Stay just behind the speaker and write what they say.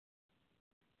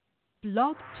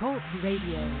Blog Talk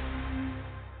Radio.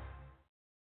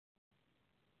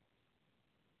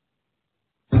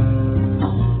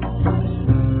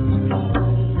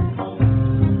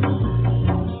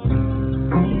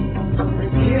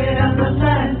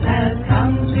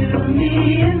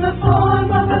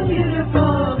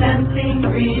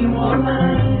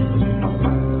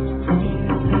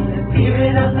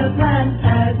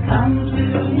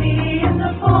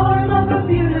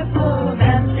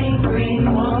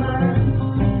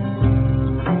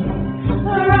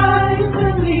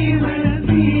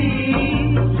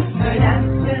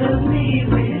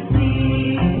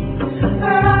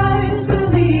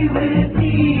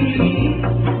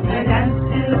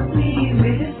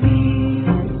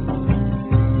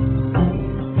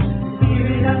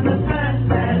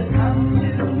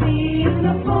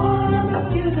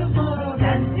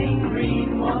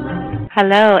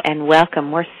 Hello and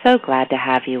welcome. We're so glad to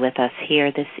have you with us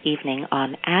here this evening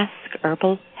on Ask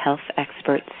Herbal Health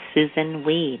Expert Susun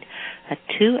Weed, a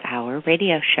 2-hour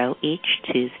radio show each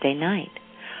Tuesday night.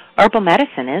 Herbal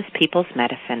medicine is people's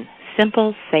medicine,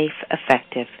 simple, safe,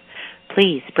 effective.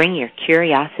 Please bring your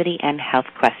curiosity and health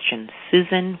questions.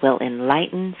 Susun will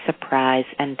enlighten, surprise,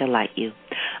 and delight you.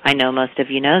 I know most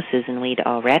of you know Susun Weed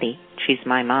already. She's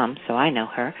my mom, so I know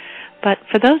her. But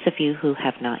for those of you who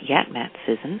have not yet met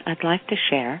Susun, I'd like to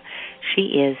share she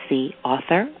is the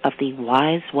author of the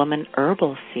Wise Woman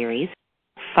Herbal series,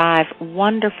 5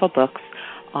 wonderful books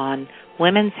on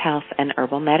women's health and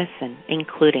herbal medicine,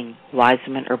 including Wise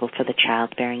Woman Herbal for the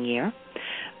Childbearing Year,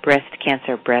 Breast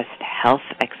Cancer Breast Health!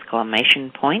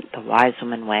 The Wise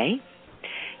Woman Way,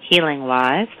 Healing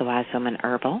Wise, The Wise Woman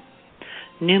Herbal,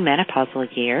 New Menopausal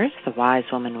Years, The Wise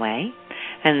Woman Way,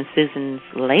 and Susun's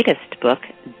latest book,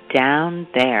 Down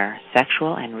There,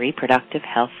 Sexual and Reproductive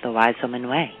Health, The Wise Woman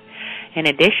Way. In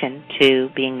addition to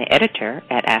being the editor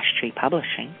at Ash Tree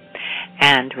Publishing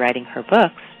and writing her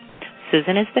books,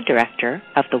 Susun is the director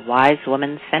of the Wise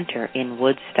Woman Center in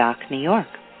Woodstock, New York.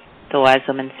 The Wise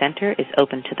Woman Center is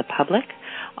open to the public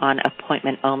on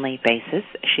appointment-only basis.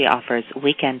 She offers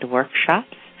weekend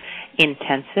workshops,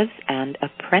 intensives, and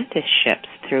apprenticeships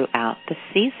throughout the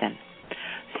season.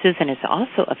 Susun is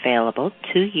also available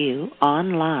to you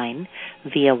online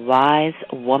via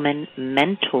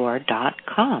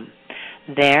wisewomanmentor.com.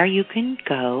 There you can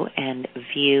go and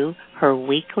view her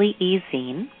weekly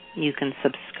e-zine. You can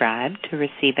subscribe to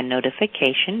receive a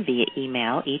notification via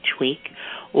email each week,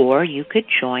 or you could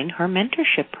join her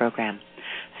mentorship program.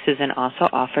 Susun also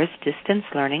offers distance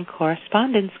learning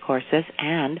correspondence courses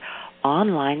and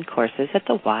online courses at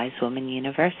the Wise Woman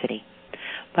University.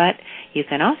 But you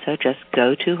can also just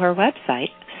go to her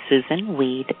website,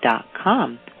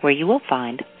 susunweed.com, where you will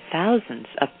find thousands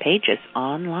of pages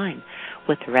online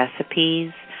with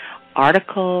recipes,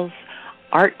 articles,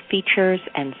 art features,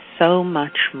 and so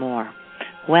much more.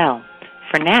 Well,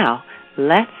 for now,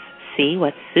 let's see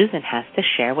what Susun has to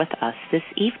share with us this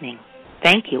evening.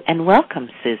 Thank you, and welcome,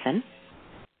 Susun.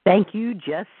 Thank you,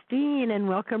 Justine, and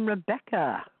welcome,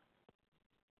 Rebecca.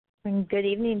 Good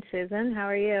evening, Susun. How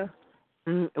are you?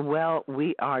 Well,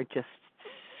 we are just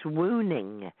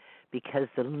swooning because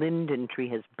the linden tree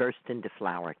has burst into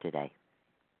flower today.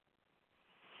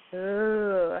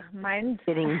 Ooh, mine's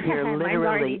sitting here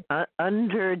literally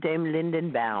under dem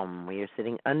Lindenbaum. We are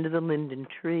sitting under the linden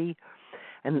tree,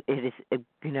 and it is,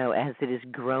 as it is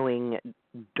growing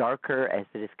darker, as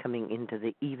it is coming into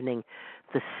the evening,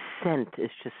 the scent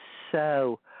is just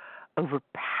so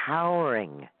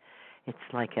overpowering.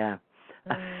 It's like a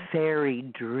fairy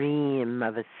dream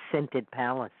of a scented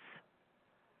palace.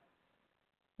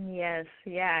 Yes,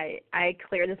 yeah. I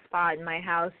cleared a spot in my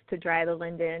house to dry the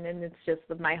linden, and it's just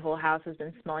that my whole house has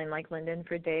been smelling like linden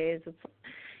for days. It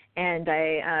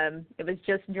was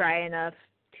just dry enough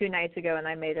 2 nights ago, and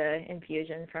I made an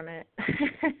infusion from it.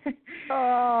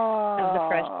 Oh, of the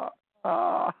fresh.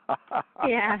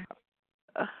 Yeah,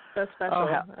 so special.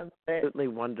 Oh, absolutely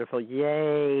wonderful!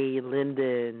 Yay,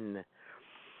 linden!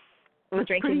 I was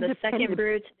drinking the second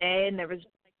brew today, and there was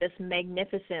this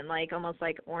magnificent, almost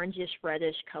orangish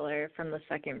reddish color from the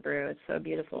second brew. It's so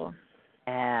beautiful.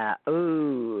 And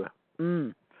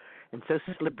so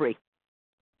slippery.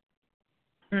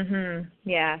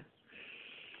 Yeah.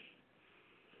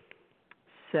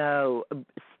 So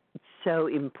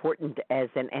important as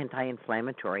an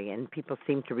anti-inflammatory, and people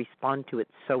seem to respond to it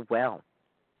so well.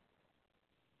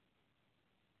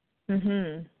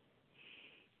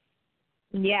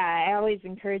 Yeah, I always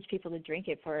encourage people to drink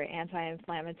it for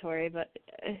anti-inflammatory, but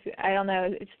I don't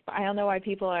know. I don't know why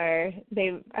people are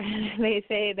they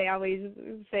they always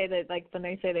say that, like, when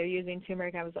they say they're using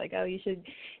turmeric, I was like, oh, you should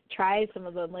try some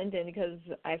of the linden, because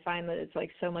I find that it's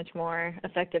like so much more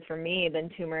effective for me than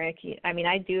turmeric. I mean,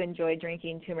 I do enjoy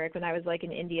drinking turmeric. When I was like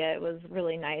in India, it was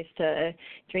really nice to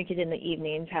drink it in the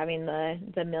evenings, having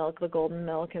the milk, the golden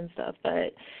milk and stuff,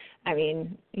 but I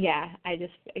mean, yeah,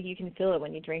 you can feel it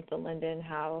when you drink the linden,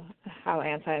 how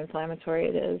anti-inflammatory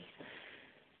it is.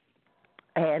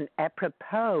 And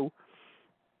apropos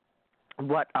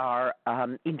what our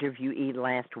interviewee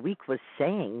last week was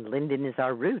saying, linden is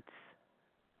our roots.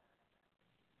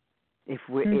 If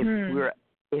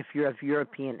you're of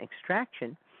European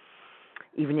extraction,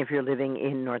 even if you're living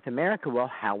in North America,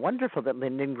 well, how wonderful that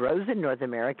linden grows in North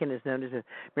America and is known as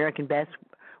American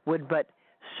basswood, but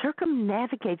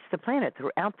circumnavigates the planet.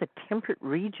 Throughout the temperate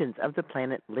regions of the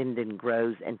planet, linden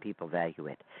grows and people value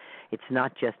it. It's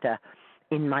not just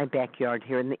in my backyard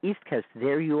here in the East Coast.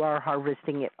 There you are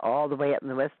harvesting it all the way up in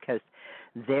the West Coast.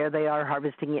 There they are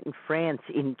harvesting it in France,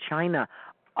 in China,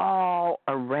 all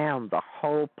around the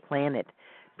whole planet.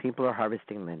 People are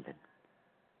harvesting linden.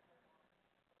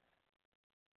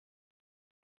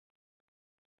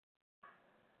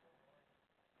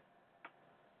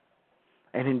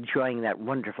 And enjoying that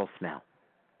wonderful smell.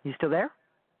 You still there?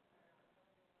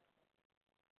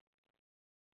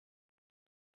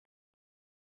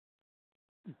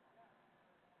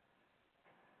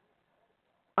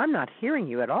 I'm not hearing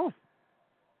you at all.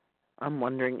 I'm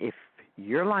wondering if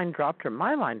your line dropped or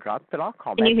my line dropped, but I'll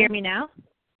call back. Can you hear me now?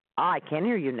 I can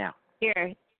hear you now.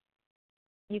 Here.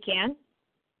 You can?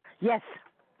 Yes.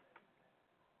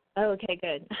 Oh, okay,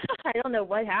 good. I don't know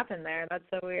what happened there. That's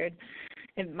so weird.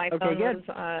 My phone was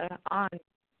on.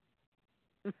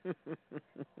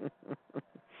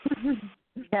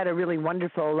 We had a really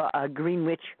wonderful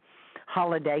Greenwich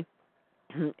holiday,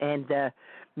 and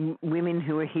women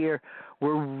who were here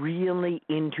were really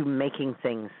into making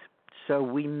things. So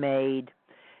we made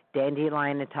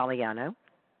dandelion Italiano,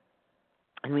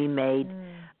 and we made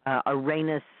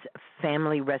Arena's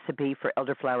family recipe for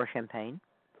elderflower champagne,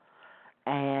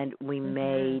 and we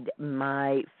made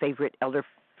my favorite elder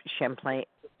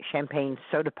champagne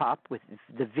soda pop with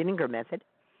the vinegar method.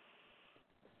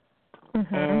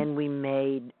 And we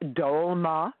made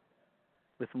dolma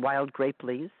with wild grape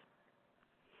leaves.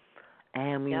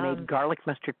 And we made garlic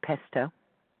mustard pesto.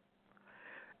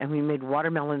 And we made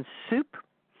watermelon soup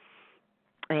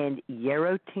and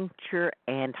yarrow tincture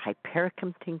and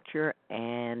hypericum tincture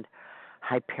and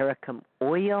hypericum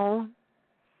oil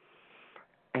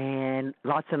and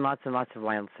lots and lots and lots of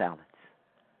wild salads.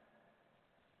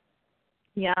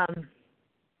 Yum.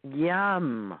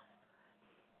 Yum.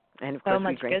 And of course, so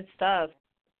much good stuff.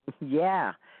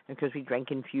 Yeah. And because we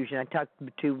drank infusion. I talked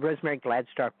to Rosemary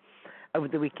Gladstar over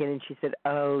the weekend, and she said,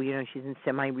 she's in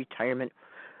semi-retirement.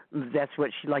 That's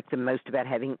what she liked the most about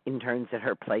having interns at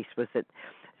her place, was that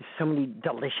so many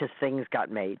delicious things got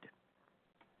made.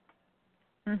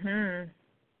 And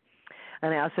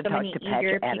I also talked to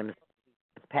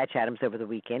Patch Adams over the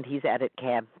weekend. He's out at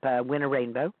Camp Win a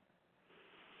Rainbow.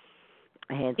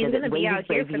 And he's going to be out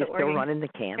here for the still running the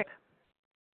camp.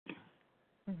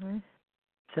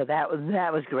 So that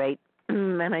was great.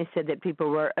 And I said that people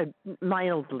were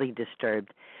mildly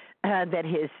disturbed that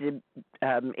his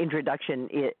introduction,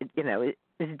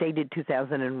 is dated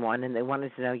 2001, and they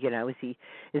wanted to know, is he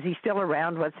still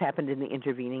around? What's happened in the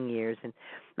intervening years? And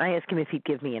I asked him if he'd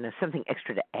give me something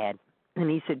extra to add, and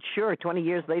he said, "Sure. 20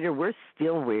 years later, we're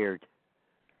still weird."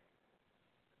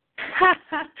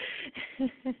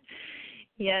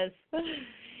 Yes.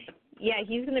 Yeah,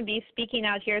 he's going to be speaking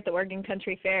out here at the Oregon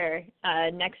Country Fair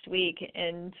next week,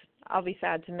 and I'll be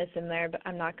sad to miss him there, but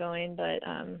I'm not going. But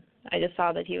I just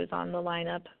saw that he was on the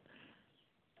lineup.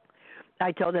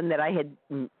 I told him that I had,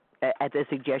 at the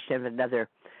suggestion of another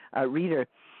reader,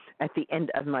 at the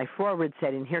end of my foreword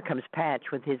said, "And here comes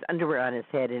Patch with his underwear on his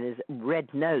head and his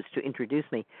red nose to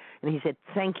introduce me." And he said,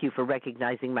 "Thank you for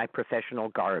recognizing my professional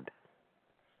garb."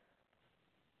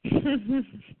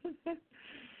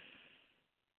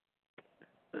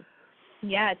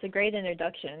 Yeah, it's a great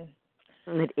introduction.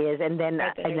 It is, and then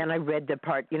I read the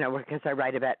part, because I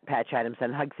write about Patch Adams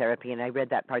and hug therapy, and I read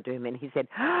that part to him, and he said,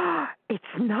 "It's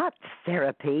not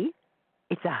therapy,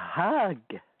 it's a hug."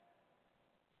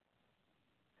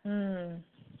 And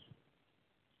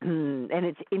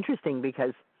it's interesting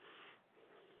because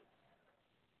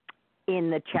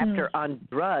in the chapter on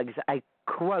drugs, I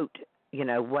quote,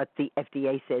 what the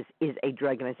FDA says is a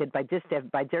drug, and I said, by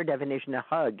their definition, a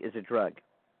hug is a drug.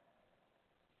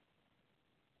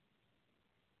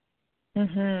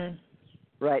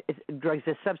 Right. Drugs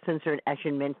are substance or an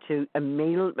action meant to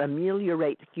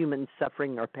ameliorate human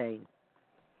suffering or pain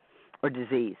or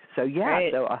disease. So, yeah,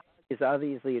 right. so it's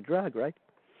obviously a drug, right?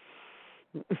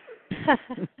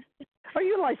 Are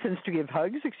you licensed to give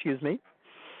hugs? Excuse me.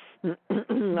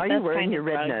 Are you wearing your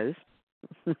red nose?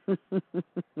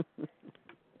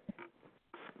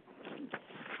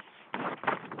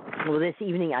 Well, this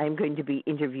evening I am going to be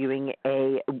interviewing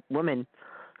a woman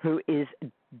who is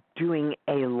doing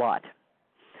a lot.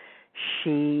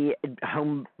 She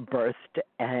home birthed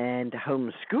and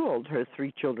homeschooled her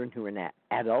 3 children who are now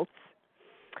adults,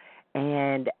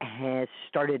 and has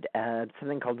started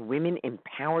something called Women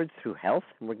Empowered Through Health.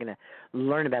 And we're going to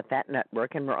learn about that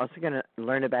network, and we're also going to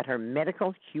learn about her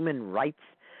Medical Human Rights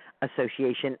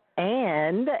Association.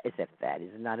 And, as if that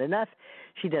is not enough,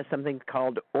 she does something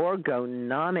called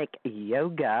Orgonomic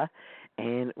Yoga,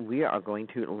 and we are going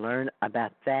to learn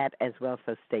about that as well.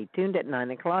 So stay tuned at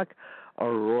 9 o'clock.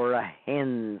 Aurore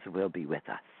Henze will be with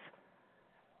us.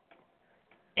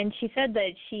 And she said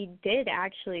that she did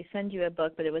actually send you a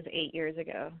book, but it was 8 years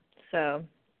ago. So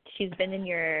she's been in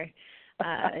your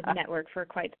network for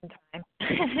quite some time.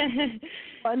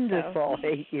 Wonderful. So.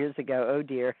 8 years ago. Oh,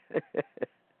 dear.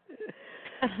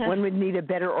 One would need a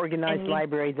better organized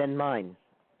library than mine.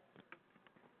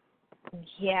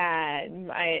 Yeah,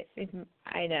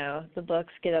 I know. The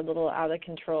books get a little out of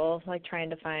control, like trying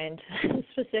to find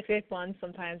specific ones.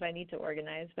 Sometimes I need to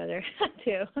organize better,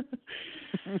 too.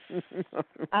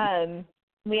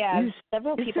 We have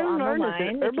several people on the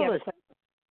line.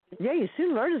 Yeah, you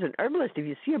soon learn as an herbalist. If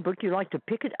you see a book you like, to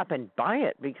pick it up and buy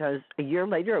it, because a year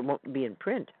later it won't be in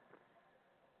print.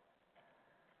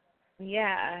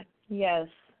 Yeah, yes.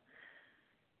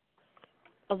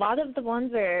 A lot of the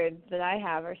ones that I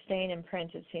have are staying in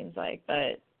print, it seems like,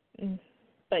 but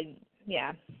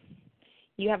yeah,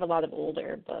 you have a lot of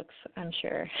older books, I'm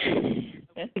sure.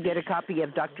 Get a copy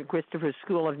of Dr. Christopher's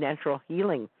School of Natural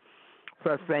Healing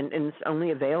for a friend, and it's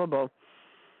only available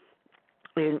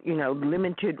in,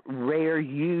 limited, rare,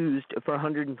 used for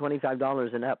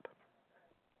 $125 and up.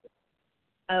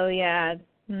 Oh yeah.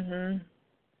 Mhm.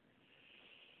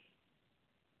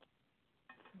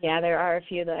 Yeah, there are a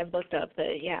few that I've looked up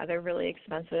that, yeah, they're really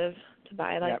expensive to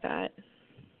buy like that.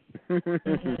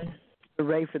 Mm-hmm.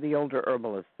 Hooray for the older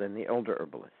herbalists and the older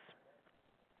herbalists.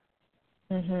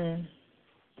 Mhm.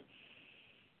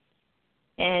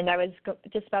 And I was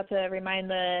just about to remind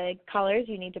the callers,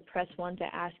 you need to press 1 to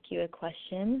ask you a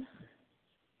question.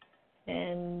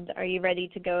 And are you ready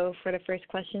to go for the first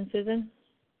question, Susan?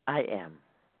 I am.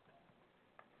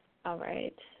 All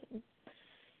right.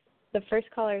 The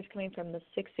first caller is coming from the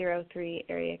 603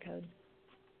 area code.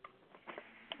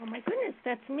 Oh, my goodness,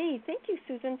 that's me. Thank you,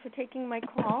 Susan, for taking my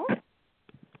call.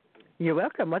 You're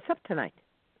welcome. What's up tonight?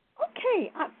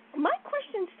 Okay. My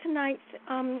questions tonight,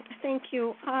 thank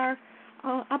you, are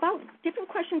about different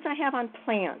questions I have on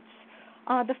plants.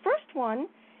 The first one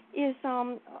is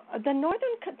the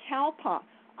northern catalpa.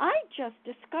 I just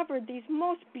discovered these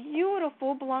most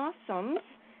beautiful blossoms.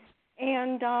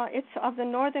 And it's of the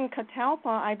northern catalpa.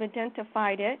 I've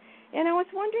identified it, and I was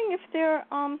wondering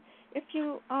if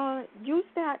you use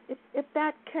that, if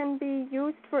that can be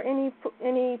used for any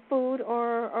food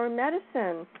or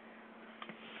medicine.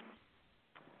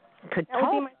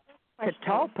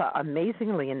 Catalpa,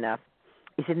 amazingly enough,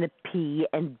 is in the pea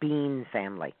and bean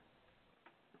family.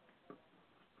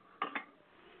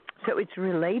 So it's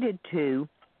related to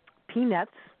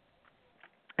peanuts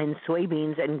and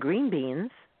soybeans and green beans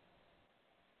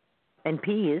and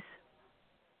peas,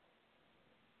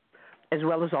 as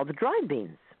well as all the dried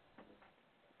beans.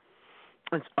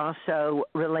 It's also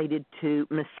related to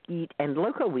mesquite and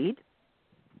loco weed,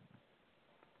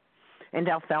 and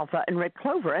alfalfa and red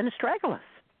clover and astragalus.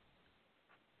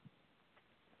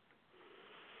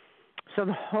 So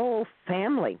the whole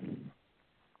family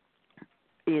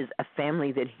is a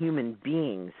family that human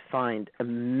beings find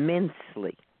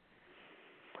immensely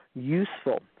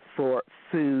useful for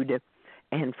food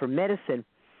and for medicine,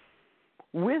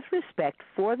 with respect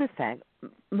for the fact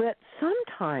that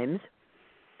sometimes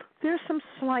there's some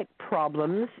slight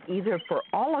problems, either for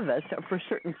all of us or for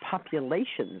certain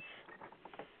populations,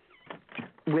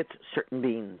 with certain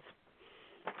beans.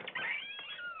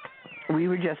 We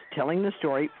were just telling the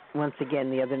story once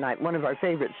again the other night, one of our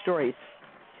favorite stories,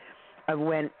 of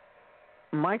when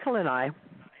Michael and I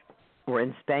were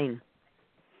in Spain,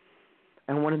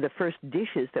 and one of the first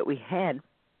dishes that we had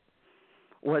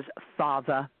was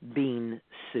fava bean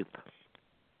soup.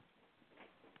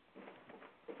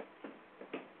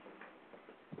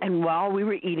 And while we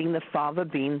were eating the fava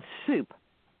bean soup,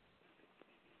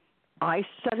 I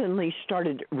suddenly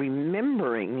started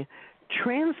remembering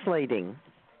translating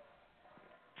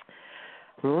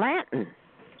Latin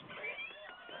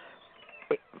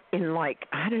in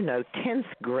 10th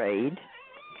grade,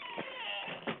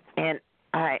 and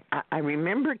I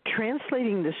remember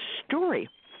translating this story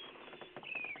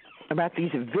about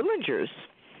these villagers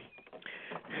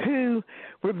who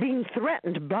were being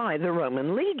threatened by the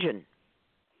Roman legion.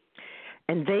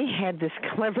 And they had this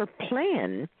clever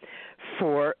plan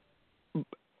for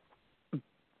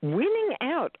winning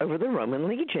out over the Roman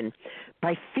legion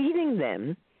by feeding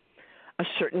them a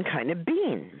certain kind of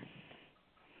bean.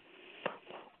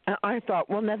 I thought,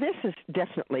 well, now this is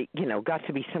definitely, got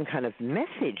to be some kind of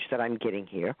message that I'm getting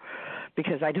here,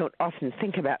 because I don't often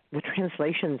think about the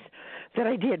translations that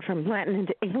I did from Latin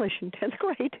into English in 10th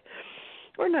grade,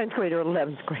 or 9th grade, or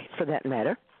 11th grade for that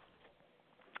matter.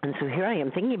 And so here I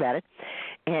am thinking about it,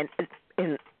 and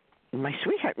my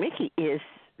sweetheart, Mickey, is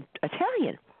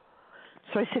Italian.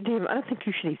 So I said to him, I don't think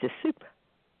you should eat this soup.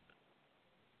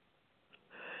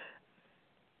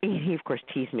 He, of course,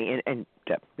 teased me and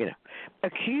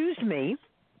accused me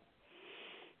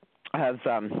of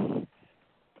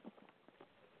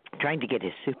trying to get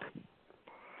his soup.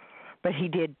 But he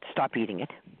did stop eating it.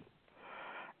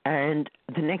 And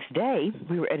the next day,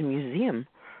 we were at a museum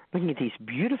looking at these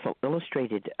beautiful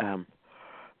illustrated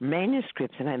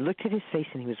manuscripts, and I looked at his face,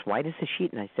 and he was white as a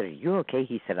sheet, and I said, are you okay?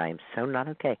 He said, I am so not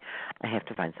okay. I have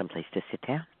to find some place to sit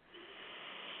down.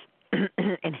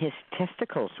 And his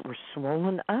testicles were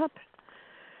swollen up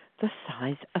the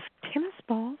size of tennis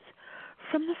balls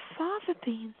from the fava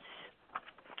beans.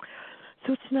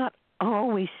 So it's not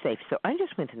always safe. So I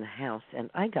just went in the house, and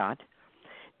I got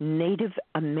Native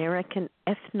American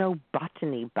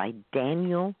Ethnobotany by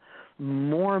Daniel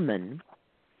Mormon,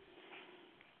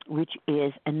 which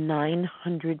is a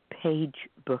 900-page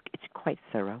book. It's quite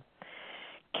thorough.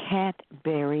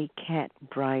 Catberry,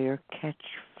 catbrier,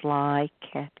 catchfly,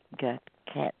 catgut,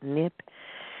 catnip,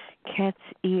 cat's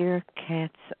ear,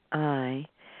 cat's eye,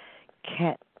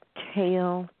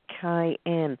 cattail,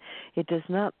 cayenne. It does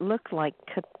not look like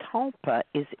catalpa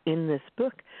is in this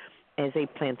book as a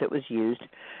plant that was used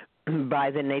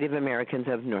by the Native Americans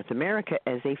of North America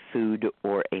as a food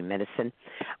or a medicine.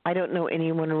 I don't know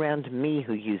anyone around me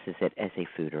who uses it as a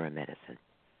food or a medicine.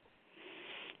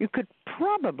 You could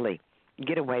probably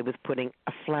get away with putting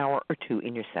a flower or two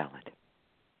in your salad.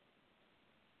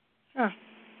 Huh.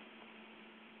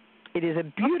 It is a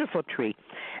beautiful tree,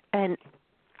 and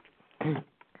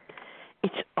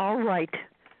it's all right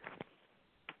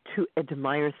to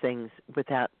admire things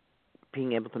without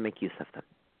being able to make use of them.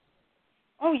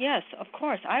 Oh, yes, of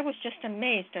course. I was just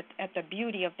amazed at the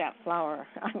beauty of that flower.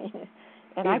 I mean,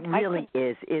 and it really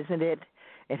is, isn't it?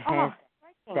 It has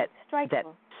that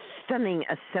stunning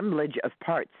assemblage of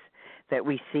parts that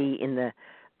we see in the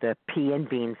pea and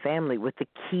bean family, with the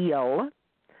keel,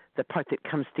 the part that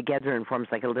comes together and forms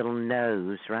like a little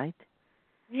nose, right?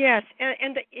 Yes,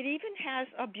 and it even has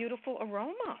a beautiful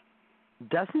aroma.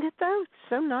 Doesn't it, though? It's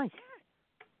so nice.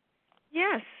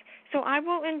 Yes, so I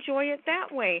will enjoy it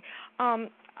that way.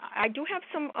 I do have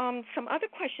some other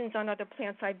questions on other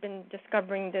plants I've been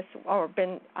discovering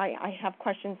I have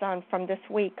questions on from this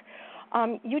week.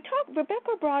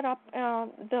 Rebecca brought up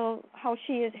how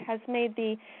she has made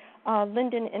the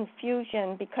linden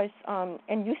infusion because,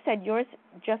 and you said yours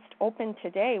just opened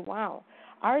today. Wow.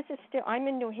 Ours is still, I'm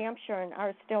in New Hampshire, and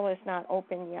ours still is not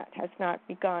open yet, has not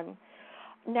begun.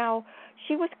 Now,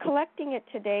 she was collecting it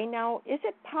today. Now,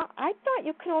 I thought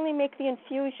you could only make the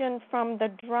infusion from the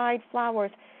dried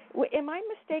flowers. Am I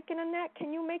mistaken in that?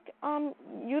 Can you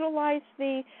utilize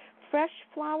the fresh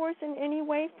flowers in any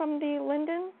way from the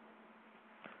linden?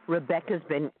 Rebecca's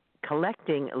been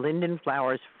collecting linden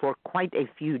flowers for quite a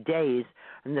few days,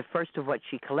 and the first of what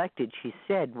she collected, she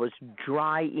said, was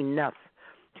dry enough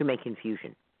to make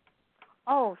infusion.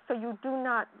 Oh, so you do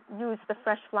not use the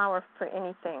fresh flower for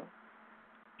anything?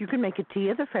 You can make a tea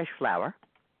of the fresh flower.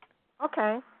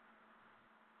 Okay.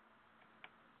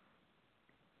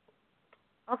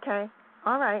 Okay.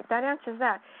 All right. That answers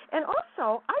that. And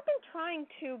also, I've been trying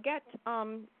to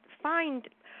find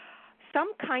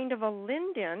some kind of a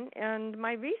linden, and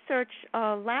my research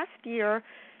last year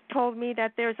told me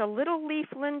that there's a little leaf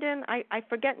linden. I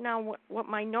forget now what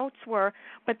my notes were,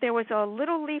 but there was a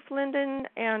little leaf linden,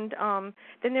 and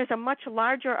then there's a much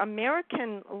larger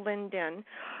American linden.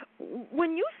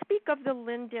 When you speak of the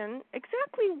linden,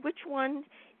 exactly which one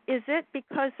is it?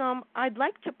 Because I'd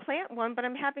like to plant one, but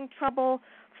I'm having trouble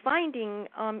finding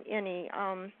any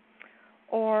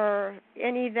or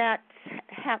any that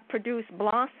have produced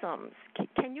blossoms.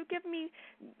 Can you give me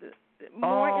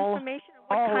more information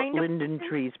on what kind of linden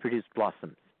trees produce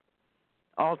blossoms.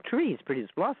 All trees produce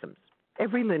blossoms.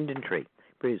 Every linden tree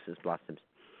produces blossoms.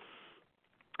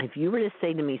 if you were to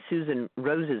say to me, Susan,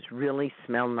 roses really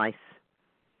smell nice,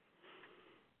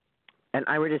 and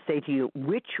I were to say to you,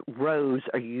 which rose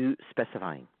are you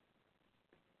specifying?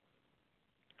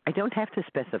 I don't have to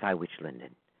specify which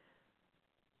linden.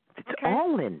 It's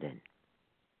all linden.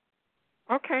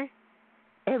 Okay.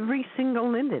 Every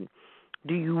single linden.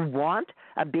 Do you want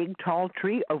a big, tall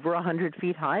tree over 100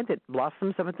 feet high that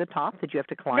blossoms up at the top that you have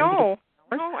to climb? No,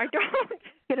 I don't.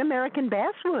 Get American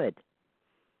basswood.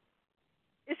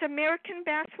 Is American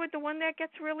basswood the one that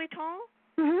gets really tall?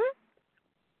 Mm-hmm.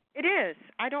 It is.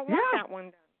 I don't want that one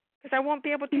then, because I won't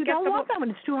be able to you get don't want that one.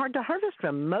 It's too hard to harvest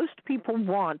from. Most people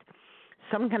want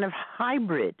some kind of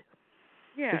hybrid,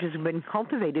 which has been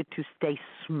cultivated to stay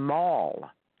small.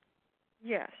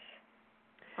 Yes.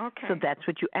 Okay. So that's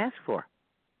what you ask for.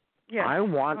 Yes. I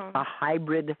want a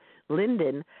hybrid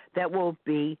linden that will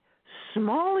be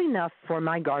small enough for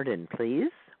my garden,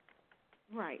 please.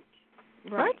 Right.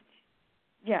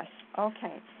 Yes.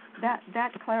 Okay.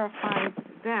 That clarifies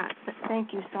that.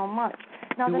 Thank you so much.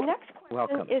 Now the next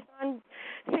question is on.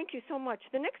 Thank you so much.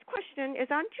 The next question is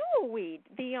on jewelweed,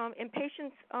 the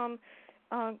impatiens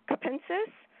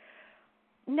capensis.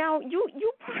 Now you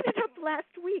brought it up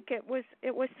last week. It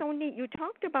was so neat. You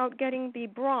talked about getting the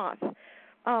broth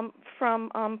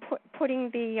from putting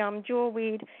the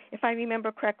jewelweed, if I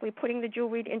remember correctly, putting the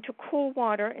jewelweed into cool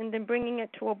water and then bringing it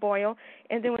to a boil,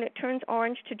 and then when it turns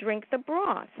orange, to drink the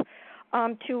broth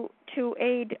to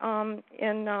aid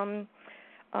in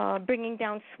bringing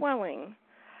down swelling.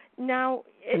 Now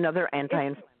another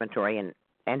anti-inflammatory and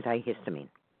antihistamine.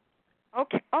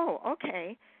 Okay. Oh,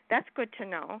 okay. That's good to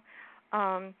know.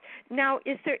 Now,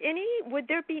 would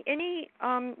there be any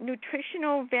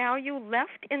nutritional value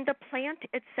left in the plant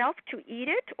itself to eat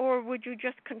it, or would you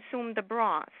just consume the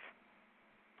broth?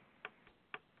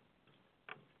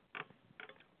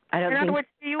 In other words,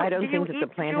 I don't think that the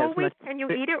plant has much. Can you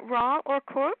eat it raw or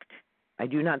cooked? I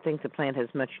do not think the plant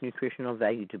has much nutritional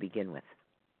value to begin with.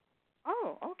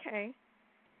 Oh, okay.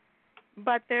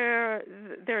 But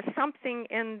there's something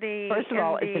in the. First of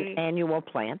all, it's an annual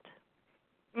plant.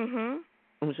 Mhm.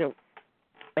 So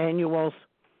annuals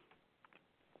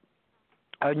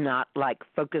are not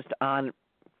focused on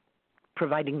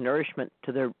providing nourishment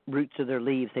to the roots of their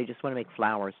leaves. They just want to make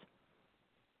flowers.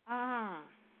 Ah.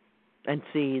 And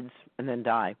seeds, and then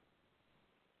die.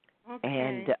 Okay.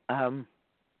 And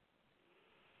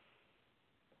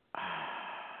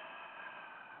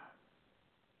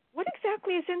what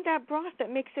exactly is in that broth that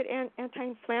makes it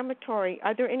anti-inflammatory?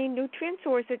 Are there any nutrients,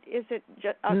 or is it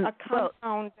just a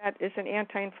compound that is an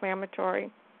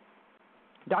anti-inflammatory?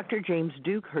 Dr. James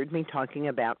Duke heard me talking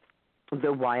about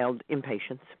the wild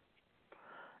impatiens,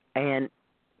 and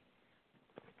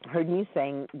heard me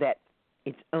saying that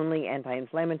it's only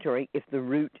anti-inflammatory if the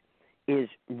root is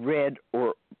red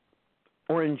or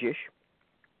orangish,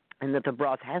 and that the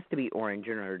broth has to be orange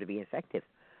in order to be effective.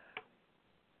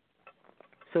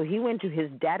 So he went to his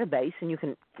database, and you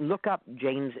can look up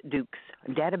James Duke's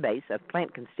database of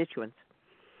plant constituents,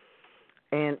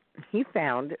 and he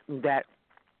found that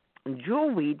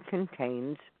jewelweed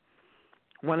contains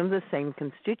one of the same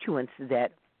constituents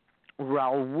that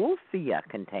Rauwolfia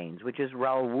contains, which is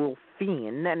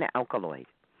rauwolfine, an alkaloid.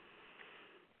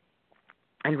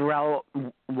 And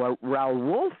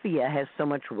Rauwolfia has so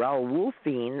much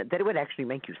rauwolfine that it would actually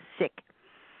make you sick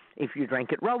if you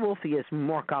drank it. Rauwolfia is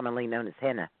more commonly known as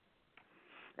henna,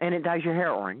 and it dyes your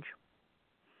hair orange.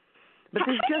 But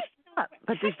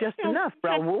there's just enough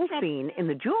rauwolfine in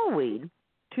the jewelweed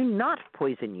to not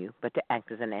poison you, but to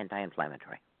act as an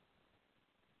anti-inflammatory.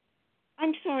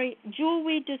 I'm sorry,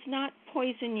 jewelweed does not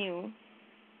poison you.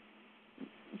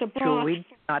 The broth. Jewelweed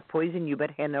does not poison you,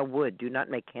 but henna would. Do not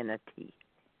make henna tea.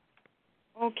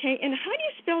 Okay, and how do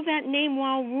you spell that name,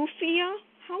 Rauwolfia?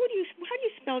 How do you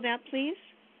spell that, please?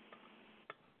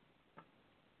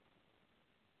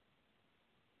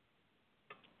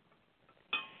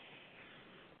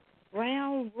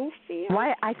 Rauwolfia?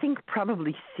 Why? I think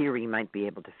probably Siri might be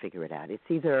able to figure it out. It's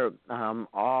either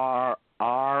R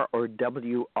or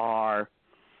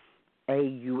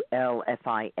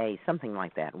WRAULFIA, something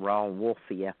like that.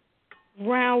 Rauwolfia.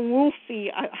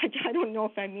 Rauwolfia. I don't know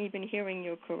if I'm even hearing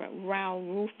you correct.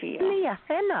 Rauwolfia. Yeah,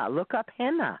 henna. Look up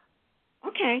henna.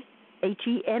 Okay.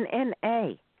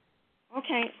 HENNA.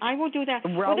 Okay, I will do that.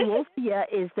 Rauwolfia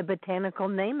is the botanical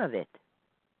name of it.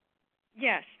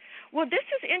 Yes. Well, this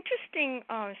is interesting,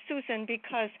 Susan,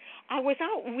 because I was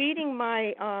out weeding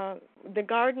my the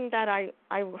garden that I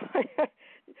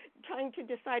trying to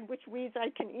decide which weeds I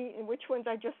can eat and which ones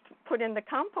I just put in the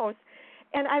compost.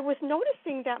 And I was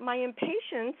noticing that my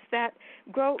impatiens that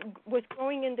was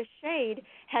growing in the shade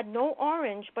had no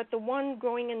orange, but the one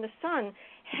growing in the sun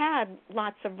had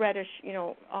lots of reddish,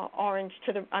 orange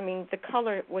the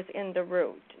color was in the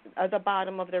root, the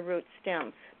bottom of the root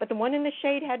stem. But the one in the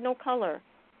shade had no color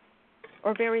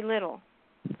or very little.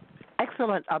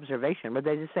 Excellent observation. Were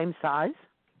they the same size?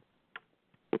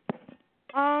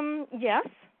 Yes.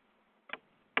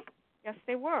 Yes,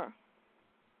 they were.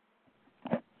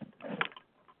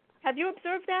 Have you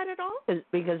observed that at all?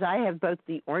 Because I have both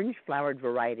the orange-flowered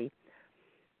variety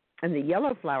and the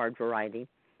yellow-flowered variety,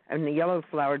 and the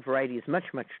yellow-flowered variety is much,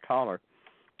 much taller,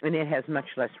 and it has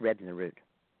much less red in the root.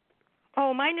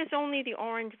 Oh, mine is only the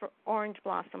orange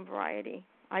blossom variety.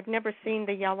 I've never seen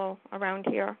the yellow around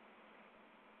here.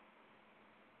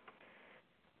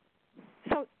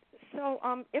 So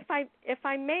if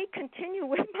I may continue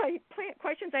with my plant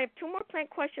questions, I have two more plant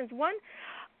questions. One,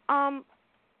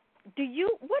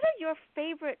 what are your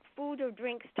favorite food or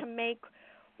drinks to make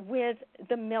with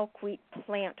the milkweed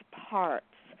plant parts?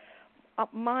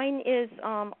 Mine is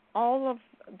all of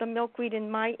the milkweed in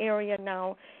my area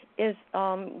now is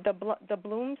the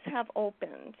blooms have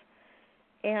opened,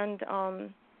 and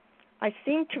I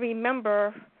seem to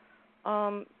remember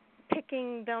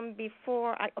picking them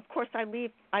before. Of course, I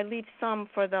leave some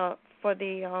for the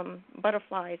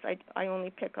butterflies. I only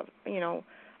pick up,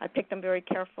 I pick them very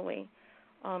carefully,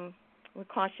 with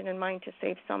caution in mind to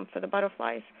save some for the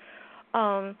butterflies.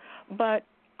 But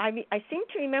I seem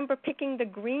to remember picking the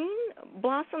green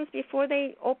blossoms before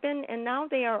they open, and now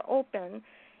they are open.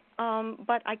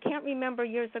 But I can't remember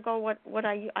years ago what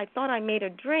I thought I made a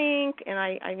drink, and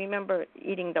I remember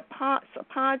eating the pods.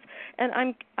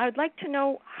 And I'd like to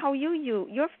know how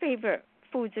your favorite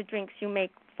foods or drinks you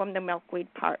make from the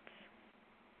milkweed parts.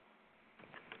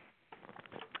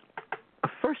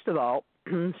 First of all,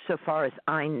 so far as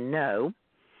I know,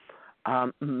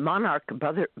 monarch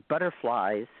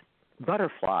butterflies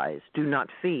do not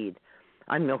feed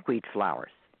on milkweed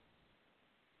flowers.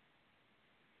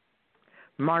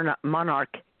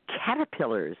 Monarch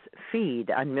caterpillars feed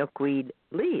on milkweed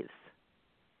leaves.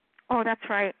 Oh, that's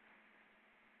right.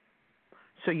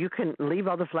 So you can leave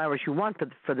all the flowers you want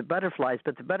for the butterflies,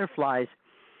 but the butterflies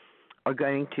are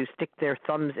going to stick their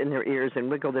thumbs in their ears and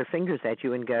wiggle their fingers at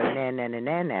you and go,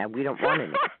 na, we don't want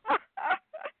any.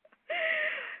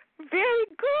 Very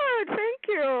good. Thank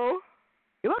you.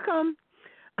 You're welcome.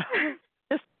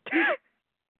 Just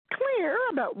clear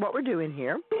about what we're doing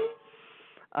here.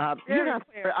 I've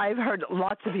heard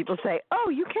lots of people say, "Oh,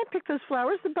 you can't pick those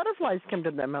flowers. The butterflies come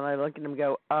to them." And I look at them and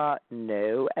go,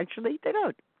 "No, actually, they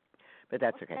don't." But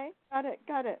that's okay. Got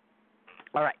it.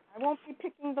 All right. I won't be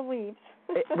picking the leaves.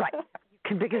 Right. You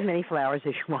can pick as many flowers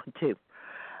as you want to.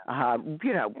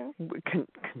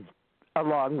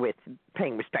 Along with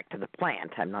paying respect to the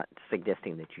plant. I'm not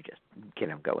suggesting that you just,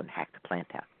 go and hack the plant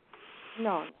out.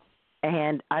 No.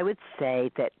 And I would say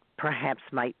that perhaps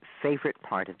my favorite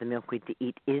part of the milkweed to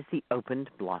eat is the opened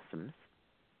blossoms.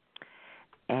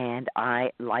 And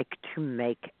I like to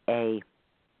make a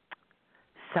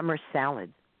summer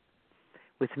salad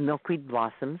with milkweed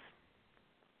blossoms,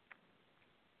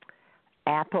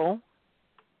 apple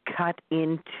cut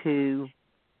into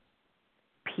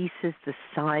pieces the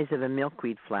size of a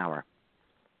milkweed flower.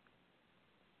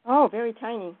 Oh, very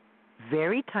tiny.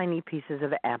 Very tiny pieces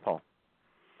of apple.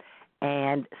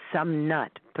 And some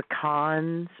nut,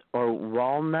 pecans or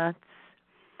walnuts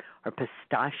or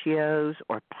pistachios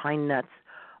or pine nuts,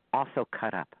 also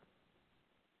cut up.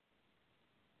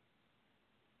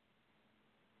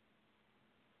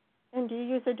 And do you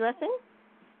use a dressing?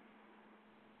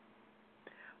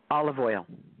 Olive oil.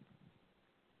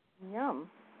 Yum.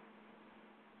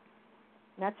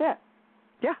 That's it?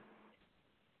 Yeah.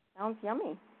 Sounds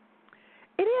yummy.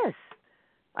 It is.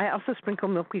 I also sprinkle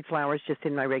milkweed flowers just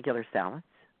in my regular salads.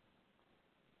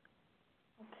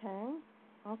 Okay.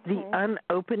 The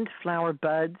unopened flower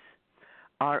buds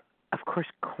are, of course,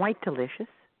 quite delicious,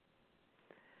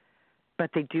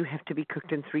 but they do have to be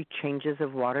cooked in 3 changes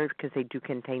of water because they do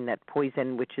contain that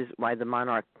poison, which is why the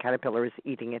monarch caterpillar is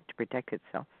eating it to protect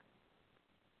itself.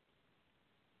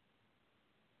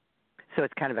 So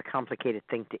it's kind of a complicated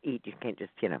thing to eat. You can't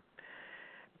just,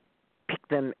 pick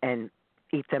them and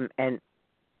eat them. And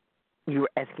you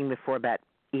were asking before about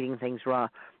eating things raw.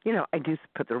 I do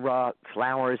put the raw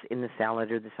flowers in the salad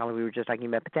or the salad we were just talking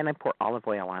about, but then I pour olive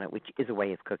oil on it, which is a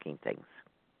way of cooking things.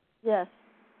 Yes.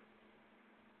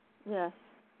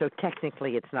 So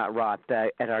technically it's not raw.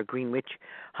 At our Greenwich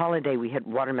holiday, we had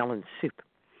watermelon soup,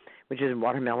 which is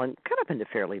watermelon cut up into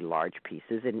fairly large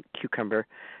pieces and cucumber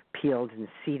peeled and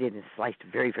seeded and sliced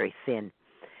very, very thin.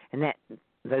 And that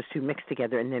those two mixed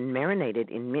together and then marinated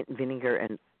in mint, vinegar,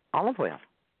 and olive oil.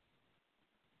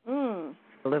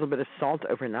 A little bit of salt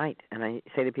overnight. And I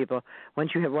say to people,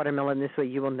 once you have watermelon this way,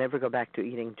 you will never go back to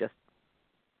eating just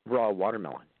raw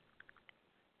watermelon.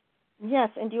 Yes,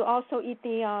 and do you also eat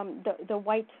the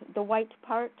white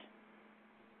part?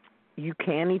 You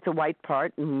can eat the white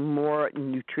part. More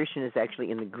nutrition is actually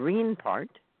in the green part.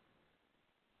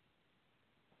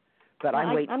 But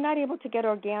I'm not able to get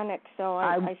organic, so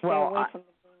I stay away from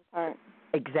the green part.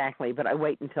 Exactly, but I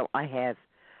wait until I have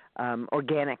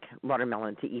organic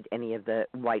watermelon to eat any of the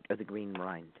white or the green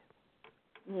rind.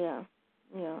 Yeah.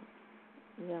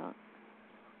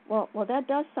 Well, that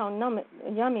does sound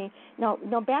yummy.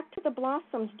 Now back to the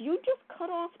blossoms. Do you just cut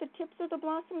off the tips of the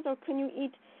blossoms, or can you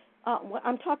eat?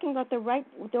 I'm talking about the ripe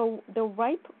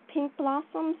pink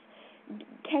blossoms.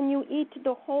 Can you eat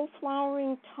the whole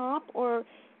flowering top, or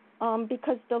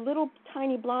because the little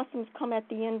tiny blossoms come at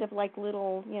the end of like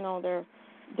little, they're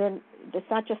it's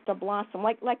not just a blossom.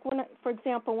 Like when, for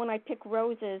example, when I pick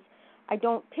roses, I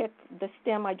don't pick the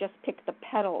stem. I just pick the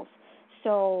petals.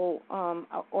 So,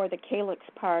 or the calyx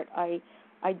part. I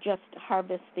just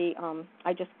harvest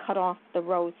I just cut off the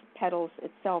rose petals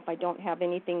itself. I don't have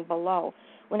anything below.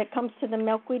 When it comes to the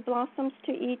milkweed blossoms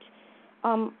to eat,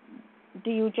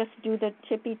 do you just do the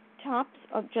tippy tops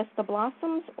of just the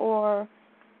blossoms, or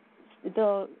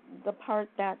the part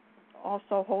that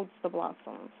also holds the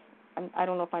blossoms? I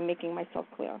don't know if I'm making myself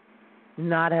clear.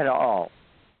 Not at all.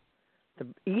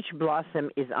 Each blossom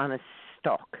is on a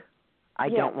stalk. I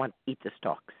don't want to eat the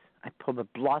stalks. I pull the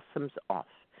blossoms off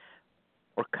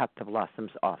or cut the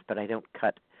blossoms off, but I don't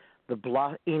cut the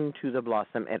into the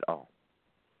blossom at all.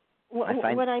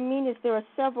 What I mean is there are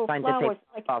several flowers.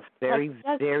 Off very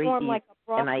form easy, like a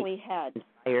broccoli head.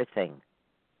 Entire thing.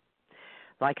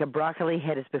 Like a broccoli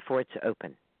head is before it's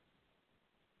open.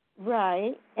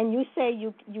 Right, and you say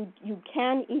you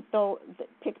can eat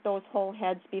pick those whole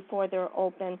heads before they're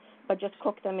open, but just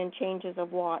cook them in changes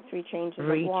of water, 3 changes of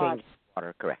water. 3 changes of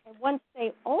water, correct. And once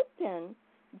they open,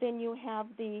 then you have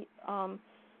the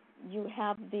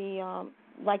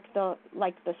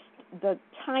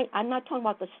tiny. I'm not talking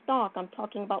about the stalk. I'm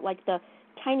talking about like the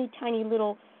tiny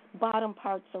little bottom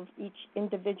parts of each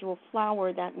individual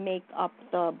flower that make up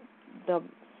the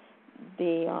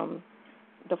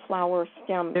flower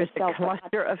stem. There's itself. a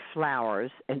cluster of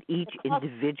flowers, and each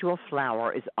individual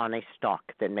flower is on a stalk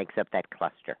that makes up that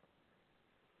cluster.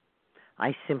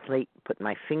 I simply put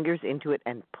my fingers into it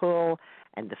and pull,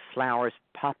 and the flowers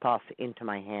pop off into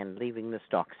my hand, leaving the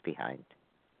stalks behind.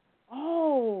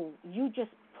 Oh, you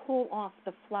just pull off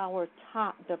the flower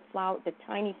top, the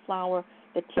tiny flower,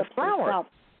 the tips themselves.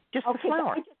 Just the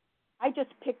flower. So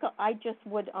I just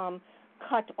would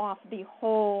cut off the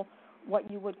whole, what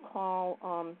you would call,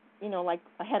 like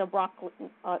a head of broccoli,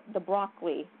 the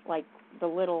broccoli, like the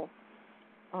little.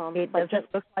 It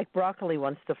doesn't look like broccoli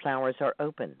once the flowers are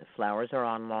open. The flowers are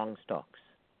on long stalks.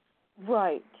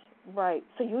 Right.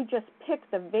 So you just pick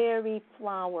the very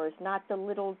flowers, not the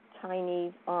little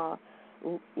tiny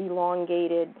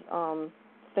elongated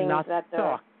things not that the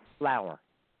stalk, flower.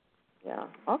 Yeah.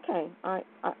 Okay. I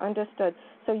understood.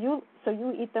 So you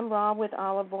eat them raw with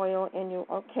olive oil, and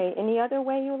any other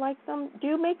way you like them? Do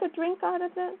you make a drink out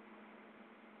of them?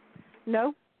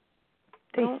 No.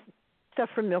 Stuff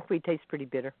from milkweed tastes pretty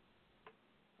bitter.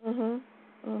 So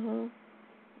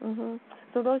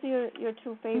those are your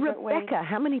 2 favorite ways. Rebecca,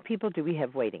 how many people do we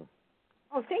have waiting?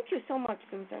 Oh, thank you so much,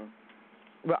 Susan.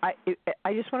 Well,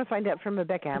 I just want to find out from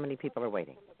Rebecca how many people are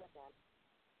waiting.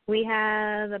 We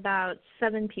have about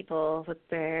 7 people with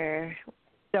their.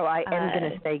 So I am going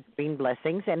to say green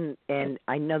blessings, and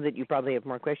I know that you probably have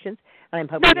more questions. And I'm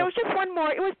hoping. No, there was just one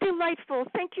more. It was delightful.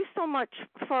 Thank you so much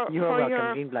for welcome.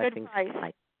 your green blessings. advice.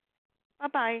 Bye.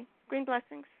 Bye-bye. Green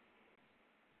blessings.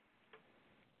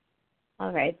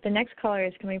 All right. The next caller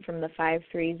is coming from the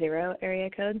 530 area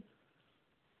code.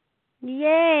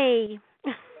 Yay!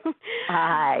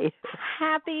 Hi.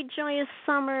 Happy, joyous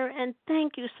summer, and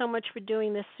thank you so much for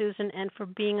doing this, Susan, and for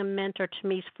being a mentor to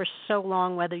me for so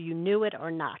long, whether you knew it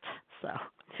or not. So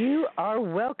you are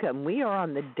welcome. We are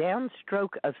on the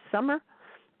downstroke of summer.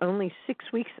 Only 6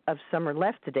 weeks of summer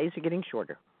left. The days are getting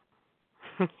shorter.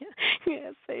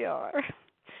 Yes, they are.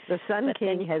 The Sun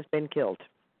King has been killed.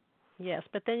 Yes,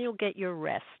 but then you'll get your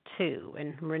rest, too,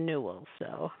 and renewal.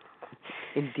 So,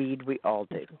 indeed, we all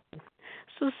do.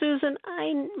 So, Susan,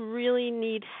 I really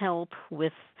need help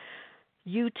with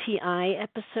UTI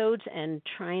episodes and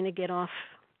trying to get off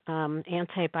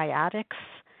antibiotics.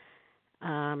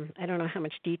 I don't know how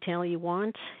much detail you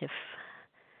want.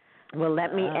 Well,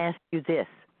 let me ask you this.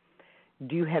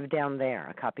 Do you have down there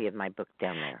a copy of my book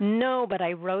down there? No, but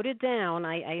I wrote it down.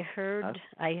 I heard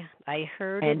I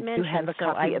heard and it mentioned. And you have a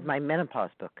copy of my menopause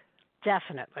book?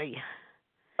 Definitely.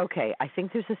 Okay, I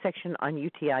think there's a section on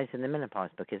UTIs in the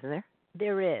menopause book, isn't there?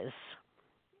 There is.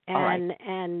 And all right.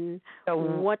 And so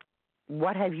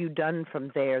what have you done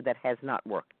from there that has not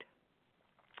worked?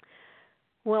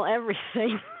 Well,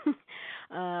 everything.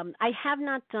 I have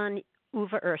not done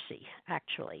Uva Ursi,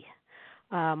 actually,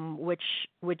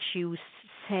 which you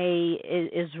say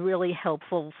is really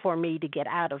helpful for me to get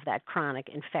out of that chronic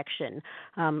infection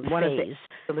One phase. of the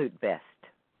absolute best.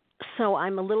 So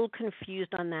I'm a little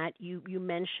confused on that. You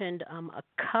mentioned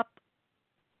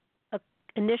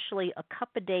initially a cup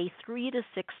a day, 3 to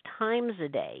 6 times a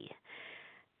day,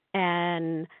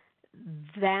 and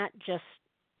that just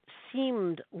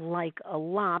seemed like a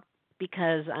lot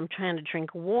because I'm trying to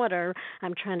drink water,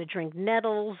 I'm trying to drink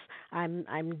nettles, I'm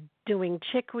doing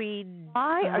chickweed.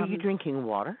 Why are you drinking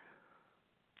water?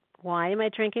 Why am I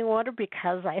drinking water?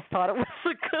 Because I thought it was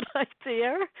a good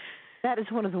idea. That is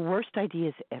one of the worst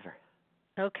ideas ever.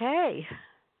 Okay.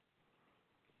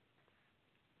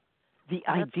 The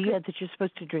idea that you're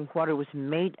supposed to drink water was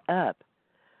made up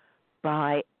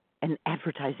by an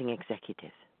advertising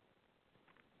executive.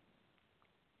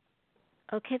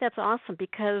 Okay, that's awesome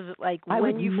because, like, I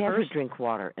when would you never first drink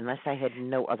water unless I had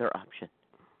no other option.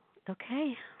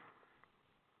 Okay.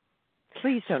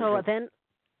 Please don't. So then,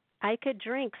 I could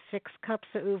drink 6 cups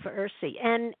of Uva Ursi,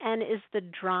 and is the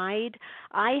dried?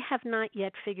 I have not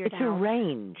yet figured out. It's a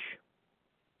range.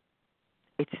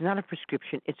 It's not a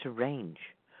prescription. It's a range,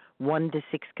 1 to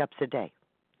 6 cups a day.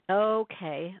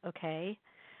 Okay.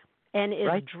 And is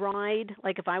right? dried,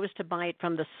 like if I was to buy it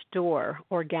from the store,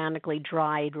 organically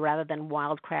dried rather than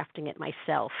wild crafting it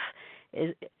myself,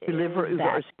 you live where Uva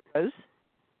Ursi grows?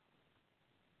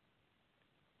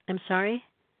 I'm sorry?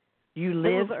 You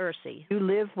live Uva Ursi. You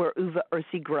live where Uva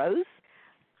Ursi grows?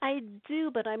 I do,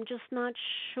 but I'm just not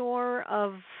sure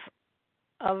of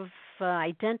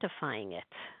identifying it.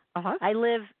 Uh-huh. I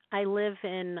live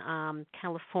in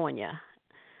California.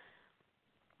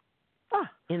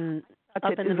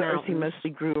 Up in the mountains. Ursi mostly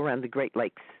grew around the Great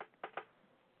Lakes.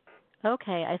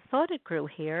 Okay, I thought it grew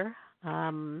here.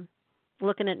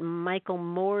 Looking at Michael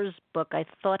Moore's book, I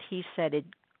thought he said it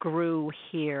grew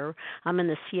here. I'm in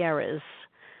the Sierras.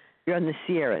 You're in the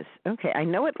Sierras. Okay, I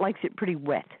know it likes it pretty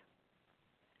wet.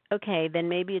 Okay, then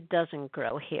maybe it doesn't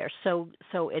grow here. So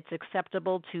it's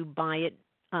acceptable to buy it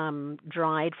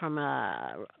dried from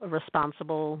a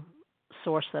responsible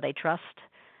source that I trust?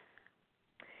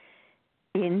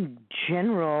 In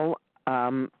general,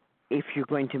 if you're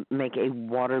going to make a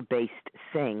water-based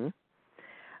thing,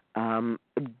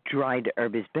 dried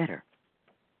herb is better.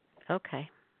 Okay.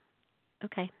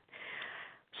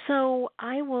 So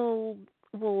I will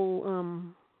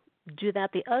do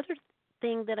that. The other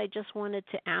thing that I just wanted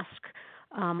to ask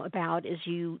about is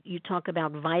you talk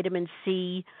about vitamin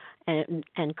C and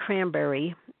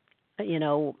cranberry. You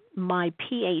know, my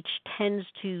pH tends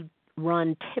to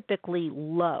run typically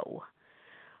low.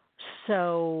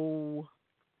 So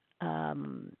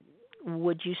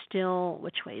would you still,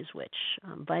 which way is which?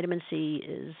 Vitamin C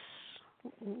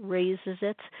raises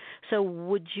it. So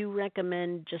would you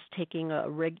recommend just taking a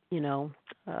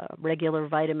regular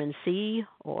vitamin C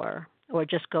or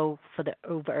just go for the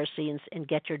Uva Ursi and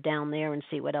get your down there and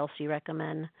see what else you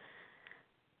recommend?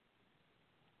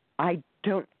 I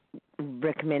don't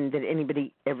recommend that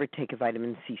anybody ever take a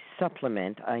vitamin C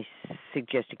supplement. I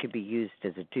suggest it could be used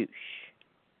as a douche.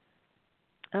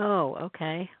 Oh,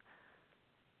 okay.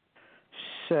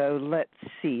 So let's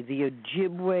see. The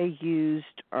Ojibwe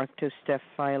used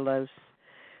Arctostaphylos.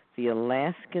 The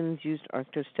Alaskans used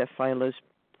Arctostaphylos.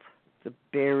 The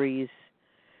berries.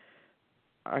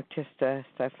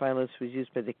 Arctostaphylos was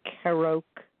used by the Karok,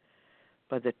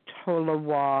 by the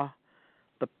Tolowa,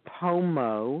 the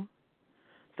Pomo,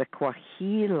 the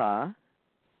Kwahila,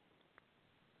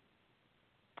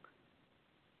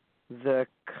 the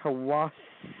Kawasiu,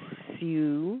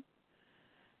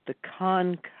 the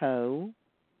Conco,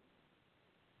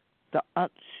 the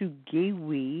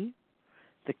Atsugewi,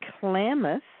 the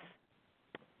Klamath,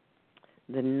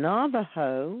 the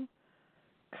Navajo,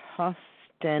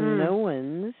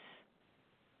 Costanoans,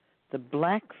 the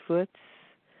Blackfoots,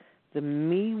 the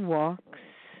Miwoks,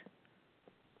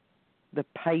 the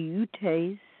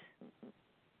Paiutes,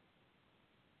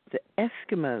 the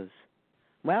Eskimos.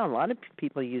 Wow, a lot of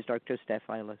people used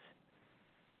Arctostaphylos.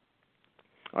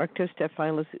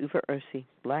 Arctostaphylos, Uva Ursi,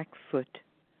 Blackfoot.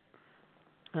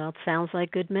 Well, it sounds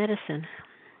like good medicine.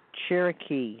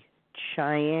 Cherokee,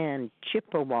 Cheyenne,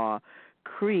 Chippewa,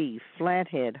 Cree,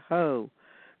 Flathead, Ho,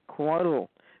 Quaddle,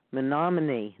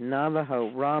 Menominee, Navajo,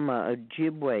 Rama,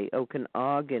 Ojibwe,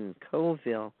 Okanagan,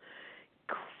 Colville,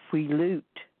 Quileute,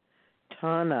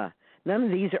 Tana. None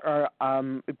of these are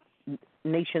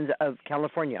nations of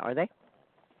California, are they?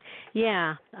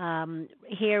 Yeah.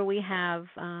 Here we have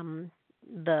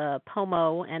the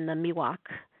Pomo and the Miwok.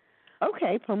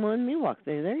 Okay, Pomo and Miwok.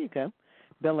 There you go.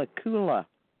 Bella Coola.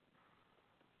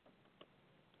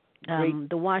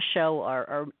 The Washoe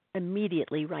are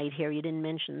immediately right here. You didn't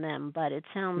mention them, but it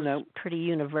sounds pretty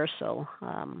universal.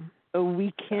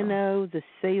 Owikino, the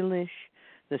Salish,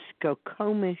 the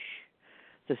Skokomish,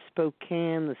 the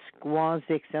Spokane, the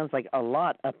Squazic. Sounds like a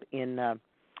lot up in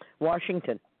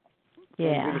Washington.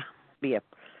 Yeah. The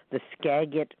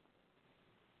Skagit.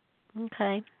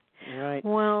 Okay. Right.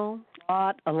 Well,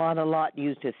 a lot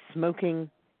used as smoking,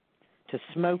 to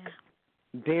smoke,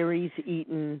 berries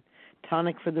eaten,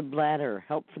 tonic for the bladder,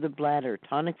 help for the bladder,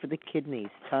 tonic for the kidneys,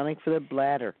 tonic for the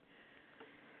bladder.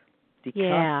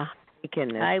 Yeah.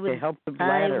 To help the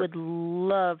bladder. I would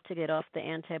love to get off the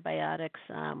antibiotics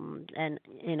and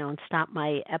stop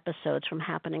my episodes from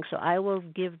happening. So I will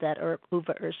give that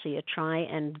Uva Ursi a try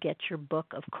and get your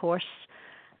book, of course.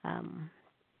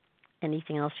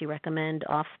 Anything else you recommend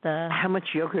off the... How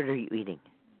much yogurt are you eating?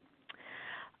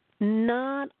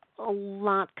 Not a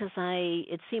lot, because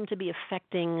it seemed to be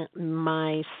affecting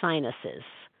my sinuses.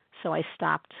 So I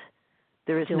stopped.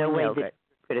 There is no way yogurt.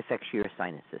 that it affects your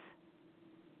sinuses.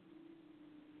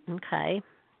 Okay.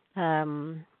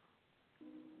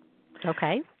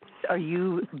 Okay. Are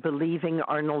you believing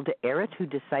Arnold Ehret, who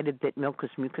decided that milk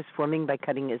was mucus forming by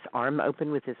cutting his arm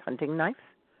open with his hunting knife?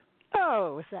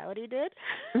 Oh, is that what he did?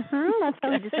 Mm-hmm. That's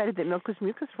how he decided that milk was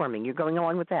mucus forming. You're going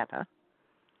along with that, huh?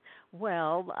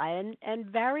 Well, and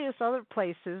various other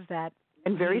places that...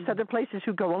 And various other places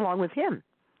who go along with him.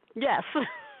 Yes.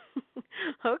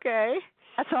 Okay.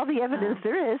 That's all the evidence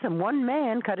there is. And one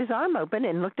man cut his arm open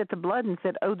and looked at the blood and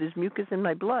said, oh, there's mucus in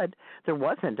my blood. There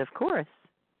wasn't, of course.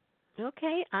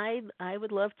 Okay. I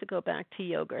would love to go back to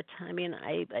yogurt. I mean,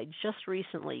 I just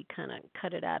recently kind of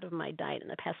cut it out of my diet in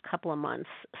the past couple of months,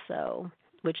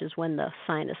 which is when the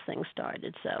sinus thing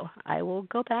started. So I will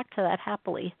go back to that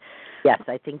happily. Yes,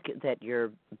 I think that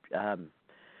your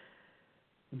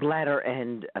bladder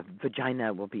and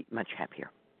vagina will be much happier.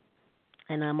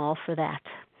 And I'm all for that.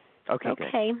 Okay.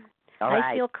 Okay. Good. All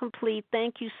right. I feel complete.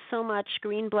 Thank you so much.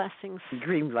 Green blessings.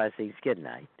 Green blessings. Good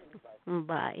night.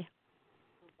 Bye.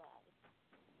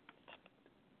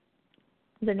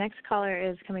 The next caller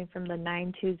is coming from the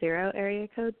 920 area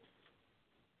code.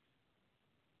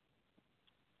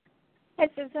 Hi,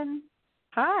 Susan.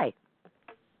 Hi.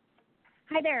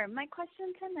 Hi there. My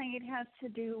question tonight has to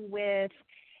do with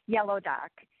yellow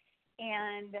dock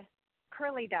and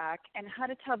curly dock and how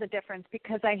to tell the difference,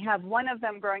 because I have one of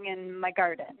them growing in my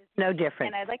garden. No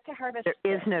difference. And I'd like to harvest.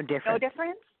 There is no difference. No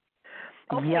difference?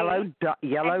 Okay.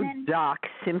 Yellow dock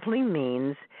simply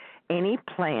means any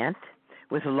plant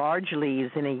with large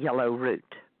leaves and a yellow root.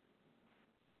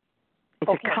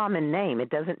 It's a common name. It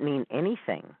doesn't mean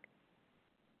anything.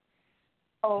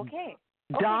 Okay.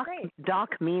 Dock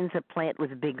means a plant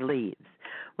with big leaves.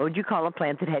 What would you call a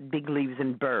plant that had big leaves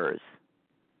and burrs?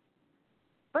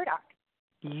 Burdock.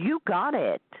 You got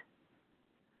it.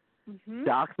 Mm-hmm.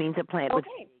 Dock means a plant with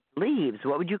big leaves.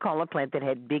 What would you call a plant that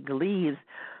had big leaves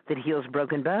that heals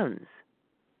broken bones?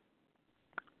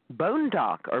 Bone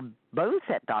dock or bone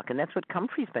set dock, and that's what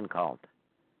comfrey's been called.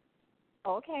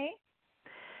 Okay.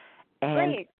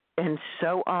 And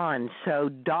so on. So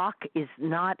dock is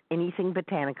not anything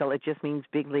botanical. It just means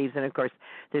big leaves. And, of course,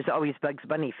 there's always Bugs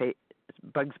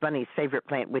Bunny's favorite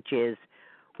plant, which is,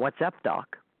 what's up,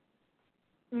 Doc?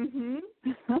 Mm-hmm.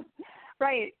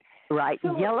 Right. Right.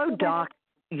 So, yellow dock,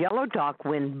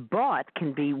 when bought,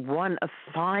 can be one of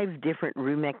 5 different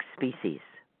Rumex species.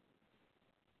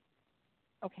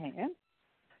 Okay.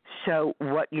 So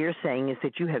what you're saying is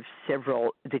that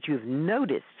you've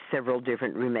noticed several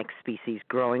different Rumex species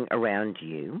growing around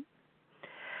you.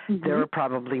 Mm-hmm. There are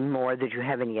probably more that you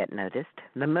haven't yet noticed.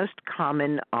 The most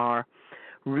common are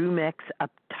Rumex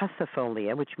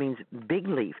obtusifolia, which means big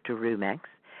leaf to Rumex,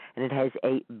 and it has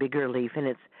a bigger leaf, and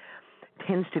it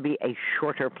tends to be a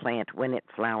shorter plant when it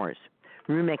flowers.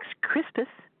 Rumex crispus,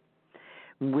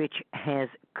 which has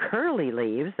curly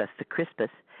leaves, that's the crispus,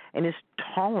 and is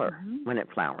taller when it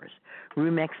flowers.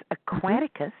 Rumex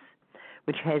aquaticus,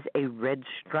 which has a red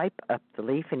stripe up the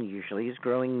leaf and usually is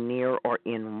growing near or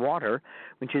in water,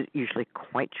 which is usually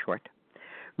quite short.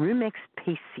 Rumex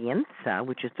patienza,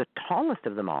 which is the tallest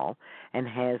of them all and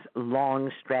has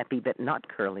long, strappy but not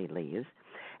curly leaves.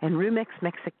 And Rumex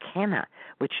mexicana,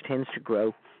 which tends to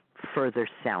grow further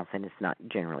south and is not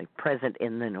generally present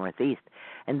in the Northeast.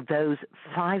 And those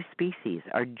 5 species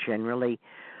are generally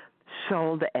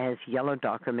sold as yellow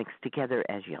dock or mixed together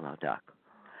as yellow dock.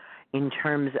 In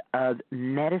terms of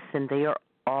medicine, they are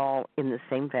all in the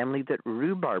same family that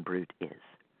rhubarb root is.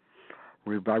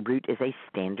 Rhubarb root is a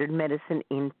standard medicine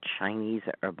in Chinese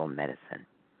herbal medicine.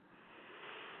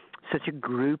 Such a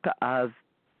group of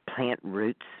plant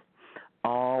roots,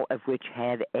 all of which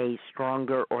have a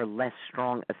stronger or less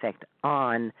strong effect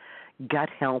on gut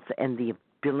health and the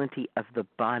ability of the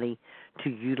body to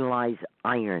utilize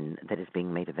iron that is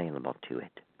being made available to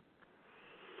it.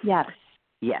 Yes.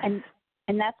 Yes.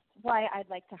 And that's why I'd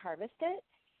like to harvest it.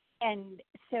 And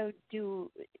so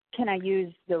can I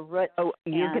use the root? Oh,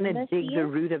 you're going to dig seeds? the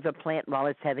root of the plant while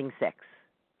it's having sex?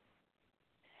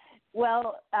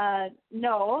 Well,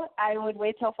 no, I would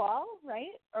wait till fall,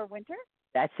 right? Or winter?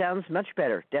 That sounds much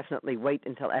better. Definitely wait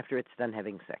until after it's done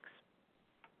having sex.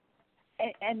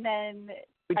 And then...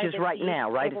 Which is right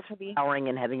now, right? It's flowering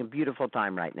and having a beautiful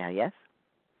time right now, yes?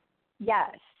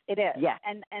 Yes, it is. Yeah.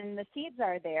 And the seeds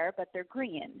are there, but they're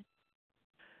green.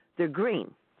 They're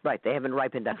green. Right, they haven't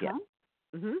ripened up yet.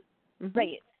 Mm-hmm. Mm-hmm.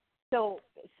 Right. So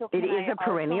it is a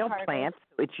perennial plant.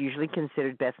 So it's usually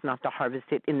considered best not to harvest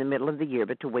it in the middle of the year,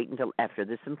 but to wait until after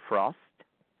there's some frost.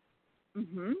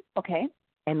 Mm-hmm. Okay.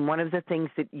 And one of the things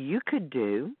that you could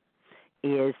do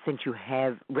is, since you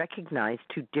have recognized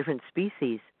 2 different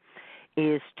species,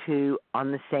 is to,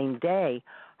 on the same day,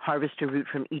 harvest a root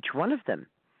from each one of them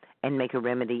and make a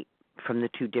remedy from the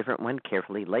 2 different ones,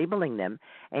 carefully labeling them,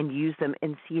 and use them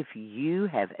and see if you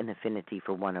have an affinity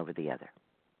for one over the other.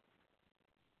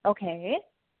 Okay,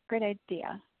 great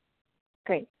idea.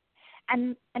 Great.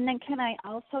 And then can I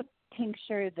also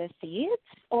tincture the seeds,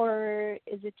 or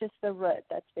is it just the root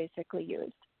that's basically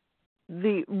used?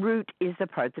 The root is the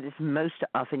part that is most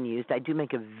often used. I do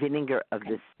make a vinegar of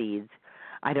the seeds.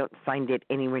 I don't find it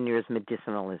anywhere near as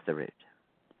medicinal as the root.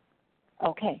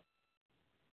 Okay.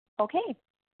 Okay.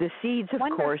 The seeds, of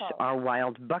course, are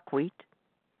wild buckwheat,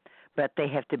 but they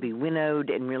have to be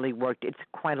winnowed and really worked. It's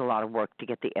quite a lot of work to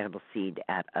get the edible seed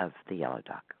out of the yellow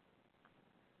dock.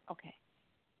 Okay.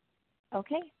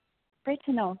 Okay. Great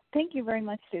to know. Thank you very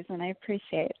much, Susan. I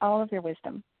appreciate all of your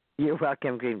wisdom. You're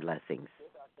welcome. Green blessings.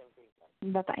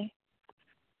 Bye-bye.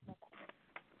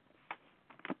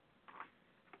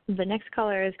 The next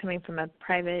caller is coming from a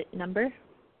private number.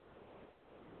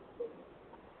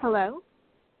 Hello?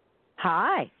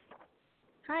 Hi.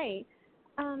 Hi.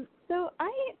 So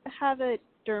I have a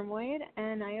dermoid,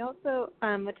 and I also,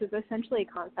 which is essentially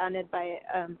confounded by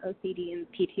OCD and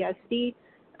PTSD.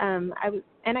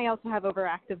 I also have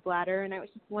overactive bladder, and I was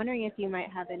just wondering if you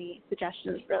might have any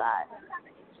suggestions for that.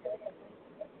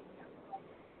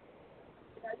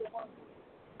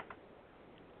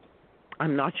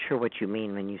 I'm not sure what you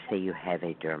mean when you say you have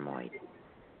a dermoid.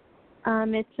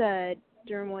 It's a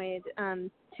dermoid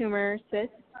tumor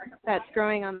cyst that's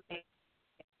growing on my...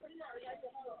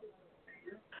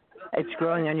 It's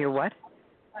growing on your what?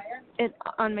 It's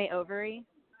on my ovary.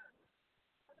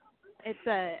 It's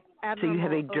a abnormal... So you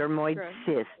have a dermoid growth.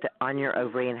 cyst on your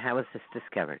ovary, and how was this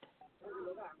discovered?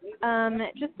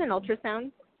 Just an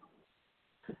ultrasound.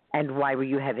 And why were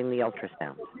you having the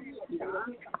ultrasound?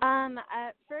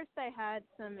 At first I had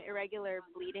some irregular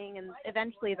bleeding, and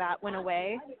eventually that went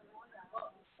away.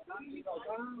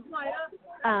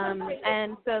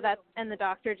 And so the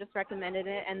doctor just recommended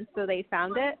it, and so they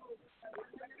found it.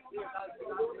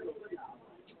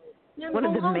 One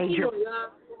of the major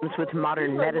problems with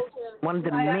modern medicine, one of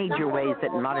the major ways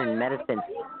that modern medicine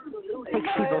takes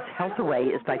people's health away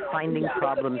is by finding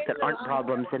problems that aren't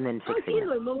problems and then fixing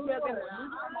them.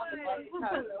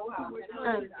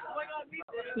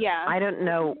 Yeah. I don't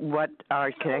know what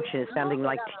our connection is sounding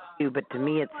like to you, but to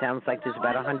me it sounds like there's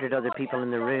about 100 other people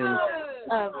in the room.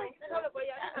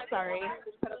 Sorry.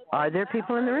 Are there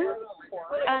people in the room?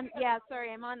 Yeah,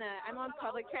 sorry, I'm on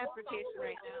public transportation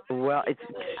right now. Well, it's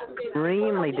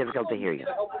extremely difficult to hear you.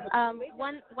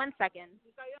 One second.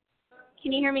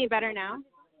 Can you hear me better now?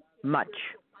 Much.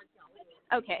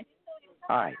 Okay.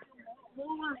 All right.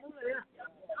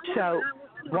 So,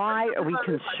 why are we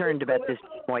concerned about this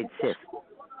dermoid cyst?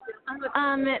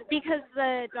 Because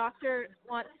the doctor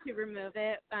wants to remove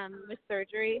it with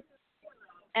surgery,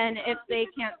 and if they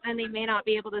can't, then they may not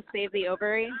be able to save the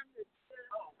ovary.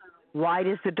 Why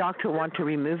does the doctor want to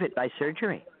remove it by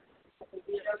surgery?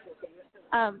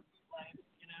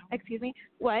 Excuse me?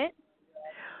 What?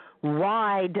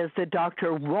 Why does the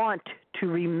doctor want to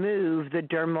remove the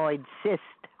dermoid cyst?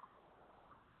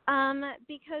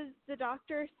 Because the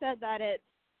doctor said that it's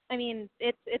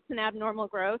an abnormal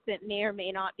growth. It may or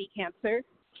may not be cancer.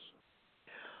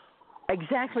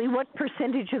 Exactly what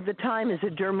percentage of the time is a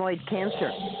dermoid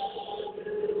cancer?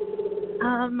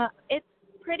 It's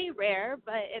pretty rare,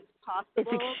 but it's possible.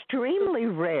 It's extremely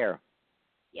rare.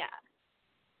 Yeah.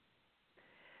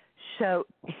 So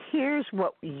here's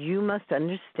what you must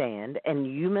understand, and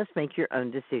you must make your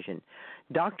own decision.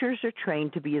 Doctors are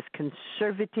trained to be as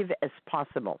conservative as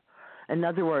possible. In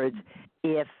other words,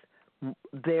 if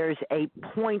there's a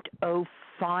 0.05%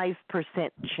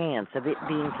 chance of it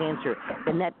being cancer,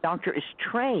 then that doctor is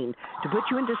trained to put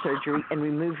you into surgery and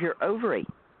remove your ovary,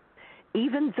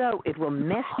 even though it will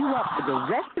mess you up for the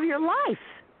rest of your life.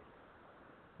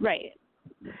 Right.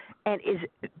 And is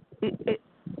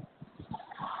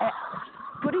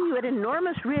putting you at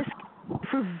enormous risk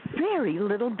for very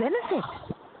little benefit.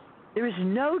 There is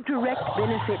no direct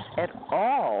benefit at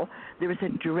all. There is a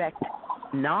direct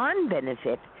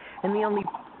non-benefit, and the only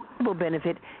possible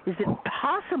benefit is that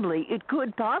it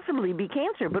could possibly be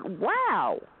cancer. But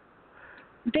wow!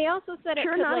 They also said it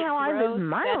sure could not like how I grow live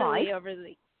my steadily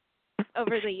life.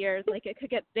 over the years. Like it could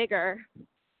get bigger.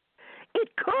 It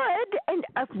could, and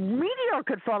a meteor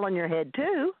could fall on your head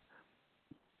too.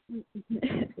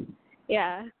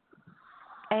 Yeah.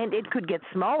 And it could get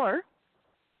smaller.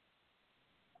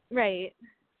 Right.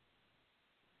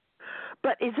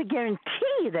 But it's a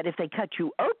guarantee that if they cut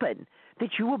you open, that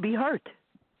you will be hurt.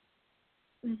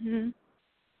 Mhm.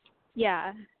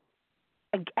 Yeah.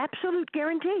 An absolute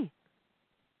guarantee.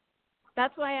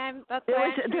 That's why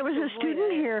there was a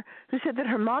student here who said that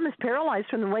her mom is paralyzed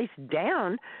from the waist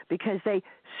down because they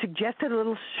suggested a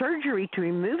little surgery to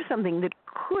remove something that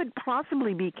could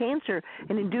possibly be cancer,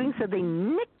 and in doing so they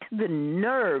nicked the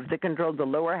nerve that controlled the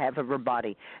lower half of her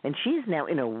body, and she's now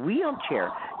in a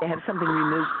wheelchair to have something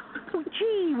removed. Oh,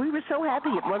 gee, we were so happy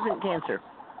it wasn't cancer.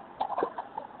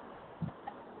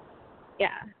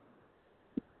 Yeah.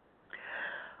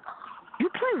 You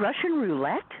play Russian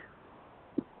roulette?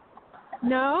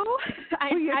 No,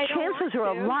 well, your I chances don't are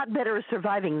want to. a lot better of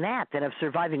surviving that than of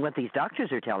surviving what these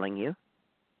doctors are telling you.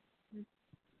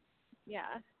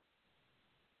 Yeah.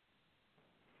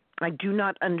 I do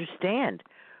not understand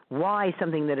why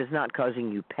something that is not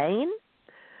causing you pain,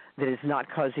 that is not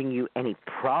causing you any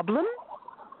problem,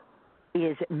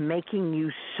 is making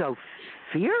you so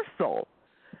fearful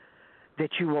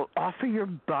that you will offer your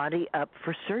body up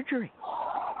for surgery.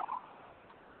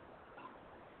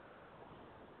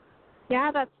 Yeah,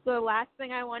 that's the last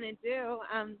thing I want to do.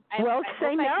 Well,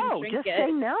 say no. Just say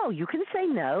no. You can say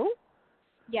no.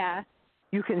 Yeah.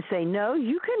 You can say no.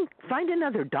 You can find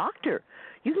another doctor.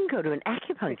 You can go to an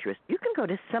acupuncturist. You can go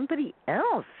to somebody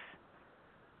else.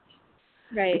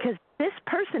 Right. Because this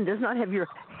person does not have your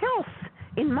health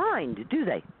in mind, do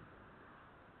they?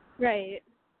 Right.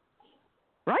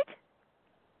 Right?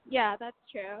 Yeah, that's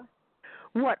true.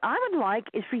 What I would like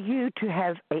is for you to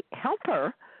have a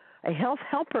helper, a health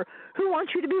helper, who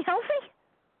wants you to be healthy.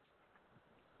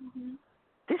 Mm-hmm.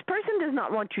 This person does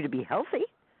not want you to be healthy.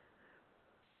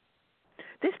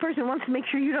 This person wants to make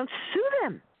sure you don't sue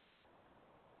them.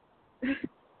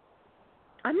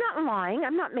 I'm not lying.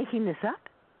 I'm not making this up.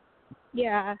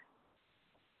 Yeah.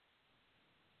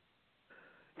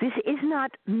 This is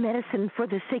not medicine for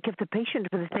the sake of the patient,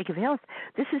 for the sake of health.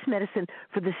 This is medicine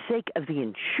for the sake of the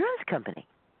insurance company.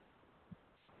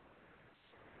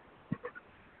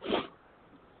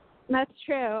 That's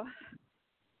true.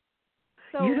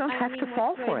 So, you don't have to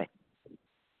fall for it.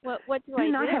 What do I do? You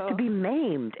do not have to be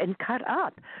maimed and cut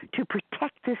up to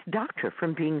protect this doctor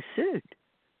from being sued.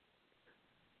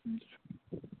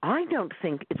 I don't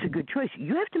think it's a good choice.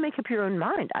 You have to make up your own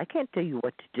mind. I can't tell you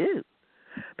what to do,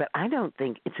 but I don't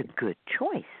think it's a good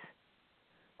choice.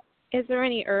 Is there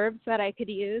any herbs that I could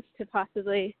use to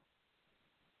possibly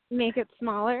make it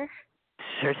smaller?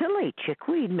 Certainly.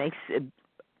 Chickweed makes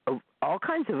all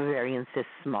kinds of ovarian cysts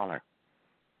smaller.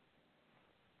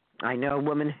 I know a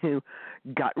woman who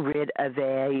got rid of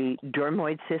a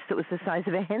dermoid cyst that was the size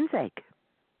of a hen's egg.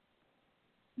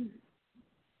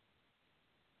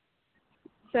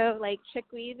 So, like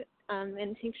chickweed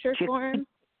in tincture form?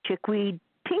 Chickweed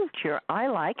tincture, I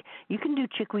like. You can do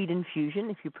chickweed infusion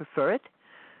if you prefer it.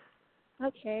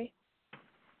 Okay.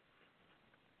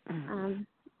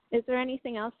 Is there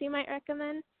anything else you might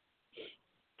recommend?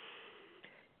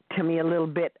 Tell me a little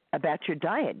bit about your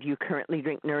diet. Do you currently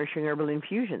drink nourishing herbal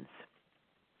infusions?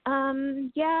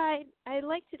 Yeah, I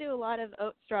like to do a lot of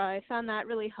oat straw. I found that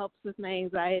really helps with my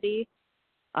anxiety.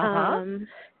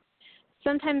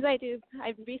 Sometimes I do.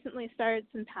 I've recently started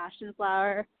some passion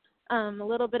flower, a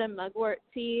little bit of mugwort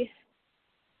tea,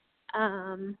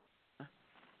 and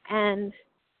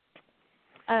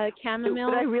chamomile.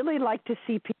 What I really like to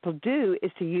see people do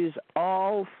is to use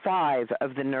all 5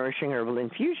 of the nourishing herbal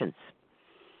infusions.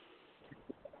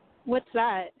 What's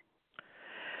that?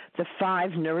 The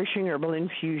 5 nourishing herbal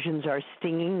infusions are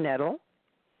stinging nettle,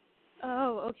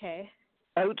 Oh, okay.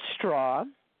 oat straw,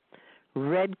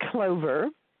 red clover,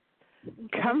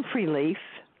 comfrey leaf,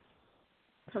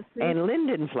 and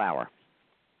linden flower.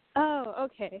 Oh,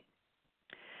 okay.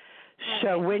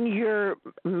 So when you're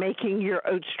making your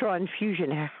oat straw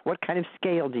infusion, what kind of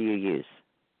scale do you use?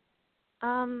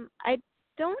 I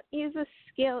don't use a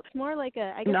scale. It's more like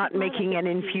a. I guess Not it's more making like an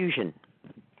tea. infusion.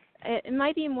 It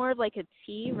might be more like a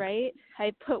tea, right?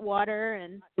 I put water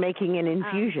and. Making an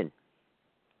infusion.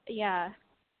 Yeah.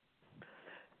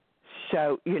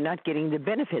 So you're not getting the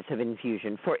benefits of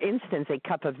infusion. For instance, a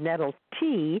cup of nettle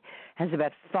tea has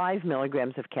about 5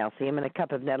 milligrams of calcium, and a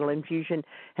cup of nettle infusion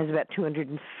has about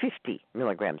 250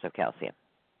 milligrams of calcium.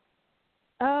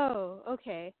 Oh,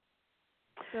 okay.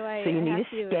 So you need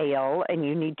a scale, and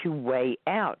you need to weigh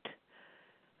out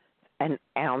an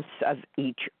ounce of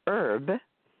each herb.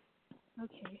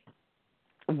 Okay.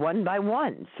 One by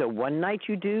one. So one night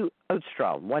you do oat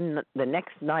straw. The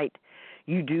next night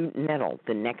you do nettle.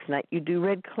 The next night you do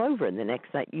red clover. And the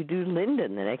next night you do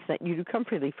linden. The next night you do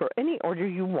comfrey leaf, for any order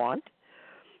you want.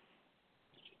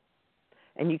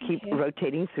 And you keep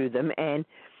rotating through them. And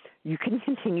you can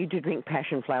continue to drink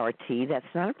passion flower tea. That's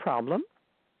not a problem.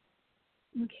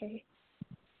 Okay.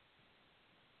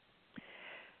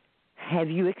 Have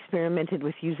you experimented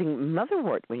with using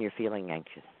motherwort when you're feeling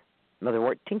anxious?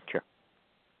 Motherwort tincture.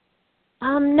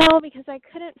 No, because I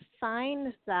couldn't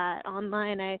find that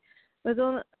online. I was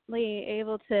only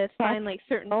able to find like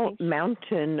certain things.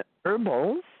 Mountain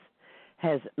Herbals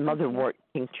has motherwort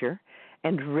tincture,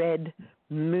 and Red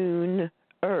Moon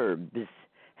Herbs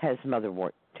has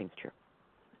motherwort tincture.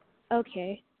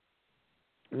 Okay.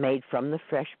 Made from the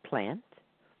fresh plant.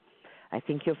 I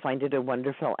think you'll find it a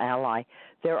wonderful ally.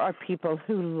 There are people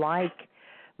who like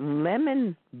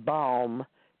lemon balm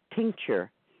tincture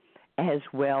as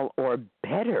well or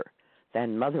better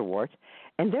than motherwort.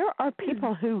 And there are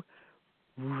people who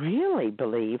really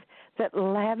believe that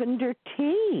lavender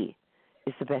tea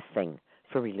is the best thing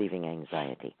for relieving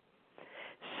anxiety.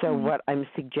 So what I'm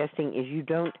suggesting is you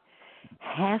don't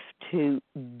have to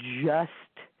just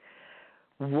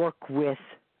work with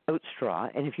oat straw.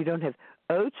 And if you don't have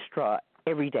oat straw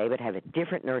every day but have a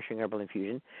different nourishing herbal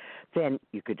infusion, then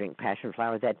you could drink passion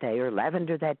flower that day or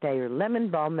lavender that day or lemon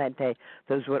balm that day.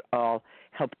 Those would all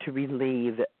help to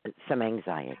relieve some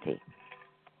anxiety.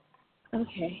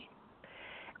 Okay.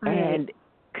 And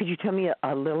could you tell me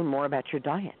a little more about your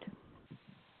diet?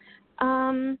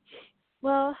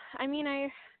 Well, I mean, I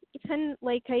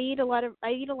eat a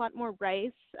lot more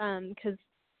rice because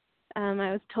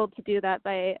I was told to do that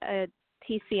by a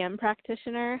TCM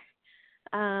practitioner.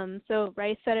 So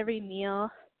rice at every meal.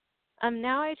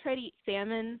 Now I try to eat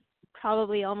salmon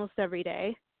probably almost every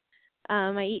day.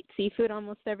 I eat seafood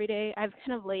almost every day. I've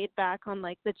kind of laid back on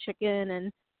like the chicken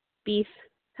and beef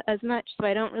as much, so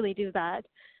I don't really do that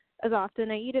as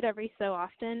often. I eat it every so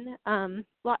often.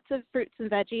 Lots of fruits and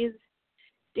veggies.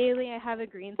 Daily I have a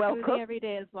green smoothie every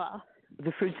day as well.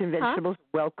 The fruits and vegetables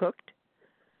well cooked?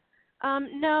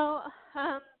 No.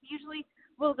 Usually,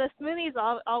 well, the smoothie is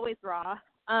always raw.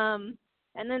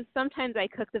 And then sometimes I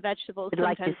cook the vegetables. I'd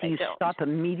like to see I you don't. stop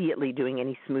immediately doing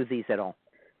any smoothies at all.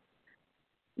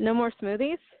 No more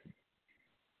smoothies?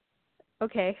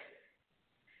 Okay.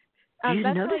 That's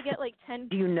how I get like 10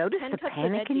 Do you notice 10 the cups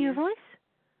panic of in your voice?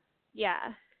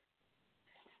 Yeah.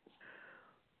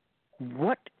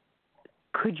 What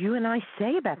could you and I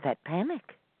say about that panic?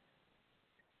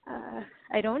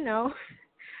 I don't know.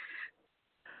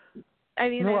 I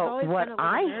mean, I've always what been a little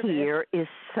I nervous. hear is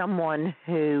someone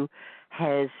who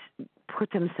has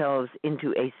put themselves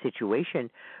into a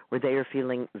situation where they are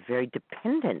feeling very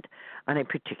dependent on a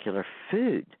particular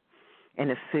food, and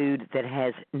a food that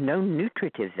has no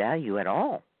nutritive value at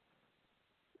all.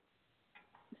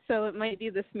 So it might be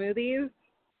the smoothies?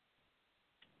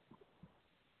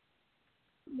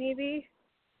 Maybe?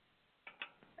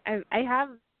 I have...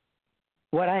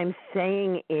 What I'm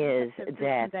saying is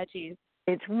that veggies.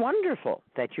 It's wonderful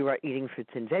that you are eating fruits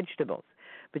and vegetables,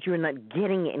 but you are not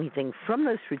getting anything from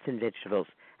those fruits and vegetables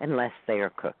unless they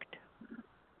are cooked.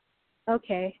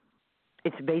 Okay.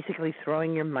 It's basically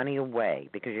throwing your money away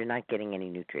because you're not getting any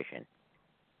nutrition.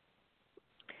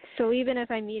 So even if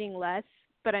I'm eating less,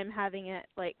 but I'm having it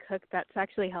like cooked, that's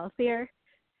actually healthier?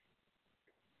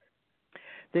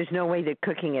 There's no way that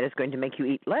cooking it is going to make you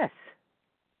eat less.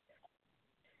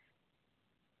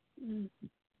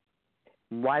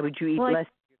 Why would you eat less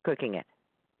if you're cooking it?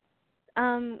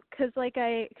 Because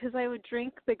I would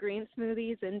drink the green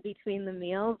smoothies in between the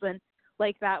meals, and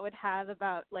like that would have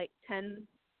about like 10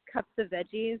 cups of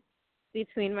veggies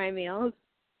between my meals.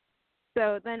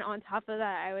 So then on top of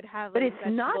that, I would have. But like,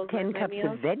 it's not 10 cups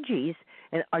meals. of veggies.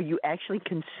 And are you actually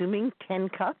consuming 10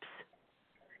 cups?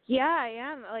 Yeah, I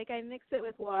am. Like, I mix it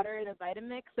with water in a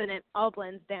Vitamix, and it all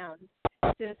blends down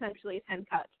to essentially 10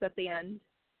 cups at the end.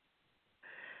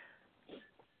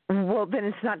 Well, then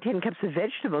it's not 10 cups of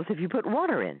vegetables if you put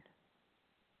water in.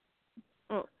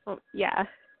 Oh, yeah.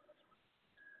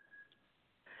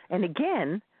 And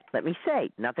again, let me say,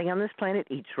 nothing on this planet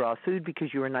eats raw food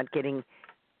because you are not getting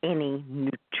any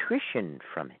nutrition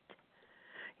from it.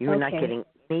 You are not getting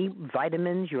any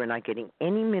vitamins. You are not getting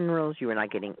any minerals. You are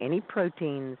not getting any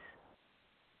proteins.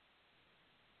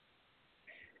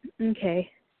 Okay.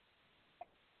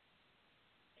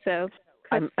 So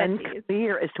I'm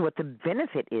unclear as to what the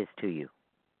benefit is to you.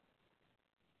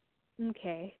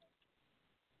 Okay.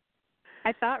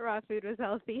 I thought raw food was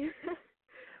healthy.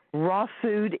 Raw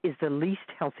food is the least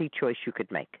healthy choice you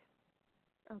could make.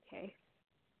 Okay.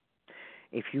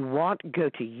 If you want, go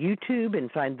to YouTube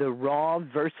and find the raw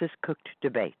versus cooked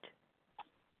debate.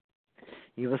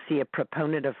 You will see a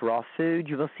proponent of raw food.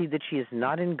 You will see that she is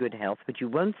not in good health. What you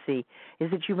won't see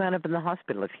is that she wound up in the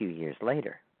hospital a few years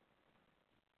later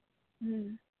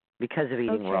because of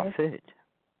eating raw food.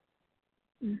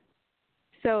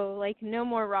 So, like, no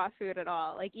more raw food at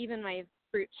all. Like, even my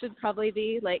fruit should probably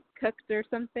be, like, cooked or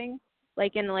something,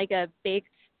 like in, like, a baked,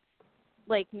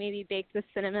 like, maybe baked with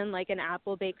cinnamon, like an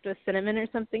apple baked with cinnamon or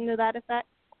something to that effect.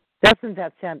 Doesn't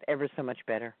that sound ever so much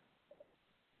better?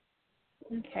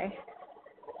 Okay.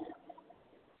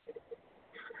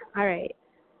 All right.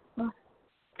 Well,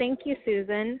 thank you,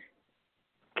 Susan.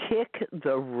 Kick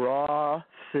the raw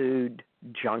food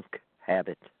junk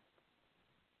habit.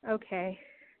 Okay.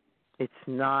 It's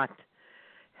not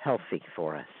healthy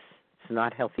for us. It's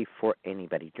not healthy for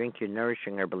anybody. Drink your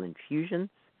nourishing herbal infusions,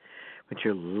 which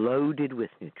are loaded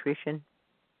with nutrition.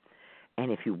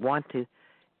 And if you want to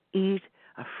eat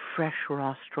a fresh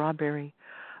raw strawberry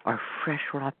or fresh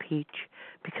raw peach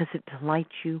because it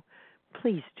delights you,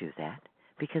 please do that,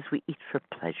 because we eat for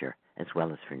pleasure as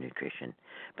well as for nutrition.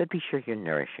 But be sure you're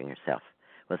nourishing yourself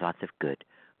with lots of good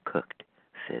cooked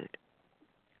food.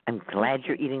 I'm glad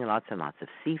you're eating lots and lots of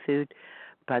seafood,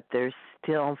 but there's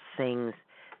still things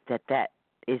that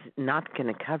is not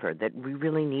going to cover that we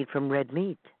really need from red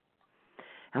meat.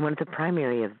 And one of the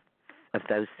primary of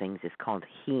those things is called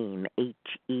heme,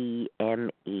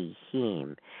 H-E-M-E,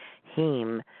 heme.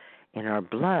 Heme in our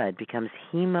blood becomes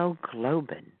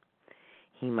hemoglobin.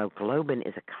 Hemoglobin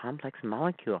is a complex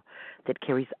molecule that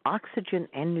carries oxygen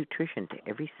and nutrition to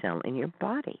every cell in your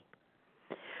body.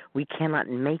 We cannot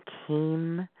make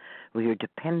heme. We are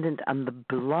dependent on the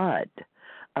blood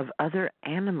of other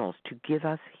animals to give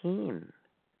us heme.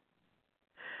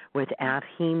 Without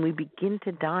heme, we begin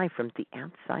to die from the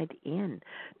outside in.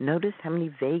 Notice how many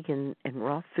vegan and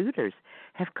raw fooders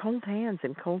have cold hands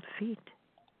and cold feet.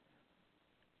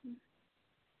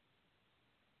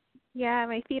 Yeah,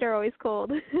 my feet are always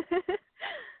cold.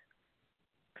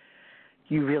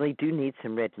 You really do need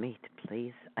some red meat,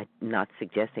 please. I'm not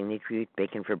suggesting that you eat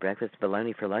bacon for breakfast,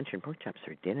 bologna for lunch, and pork chops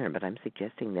for dinner, but I'm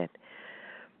suggesting that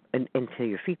until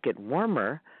your feet get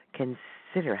warmer,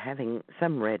 consider having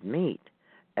some red meat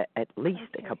at least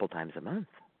a couple times a month.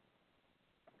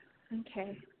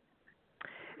 Okay.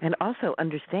 And also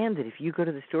understand that if you go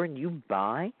to the store and you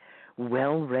buy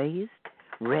well-raised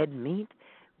red meat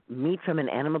from an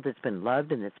animal that's been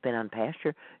loved and that's been on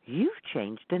pasture, you've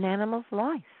changed an animal's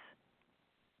life.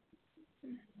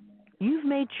 You've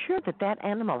made sure that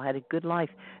animal had a good life.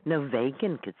 No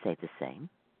vegan could say the same.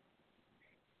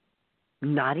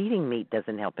 Not eating meat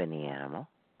doesn't help any animal.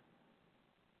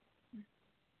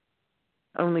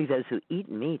 Only those who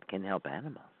eat meat can help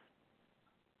animals.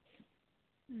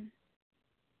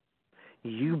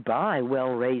 You buy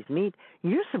well-raised meat,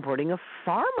 you're supporting a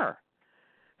farmer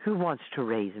who wants to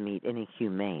raise meat in a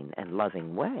humane and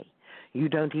loving way. You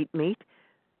don't eat meat,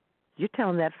 you're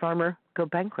telling that farmer, go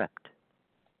bankrupt.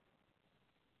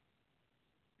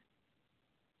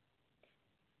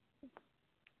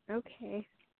 Okay.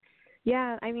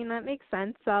 Yeah, I mean, that makes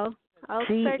sense. I'll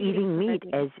See start eating meat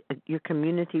as your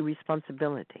community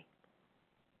responsibility.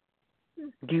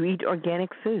 Do you eat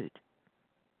organic food?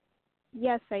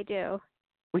 Yes, I do.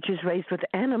 Which is raised with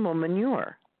animal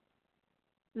manure.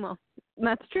 Well,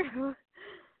 that's true.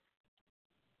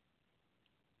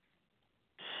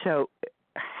 So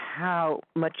how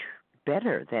much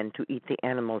better than to eat the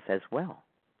animals as well?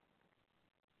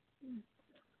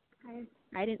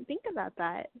 I didn't think about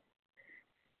that.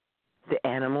 The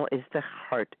animal is the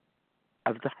heart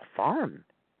of the farm.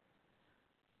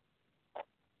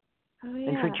 Oh, yeah.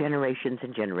 And for generations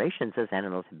and generations, those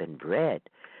animals have been bred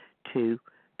to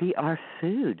be our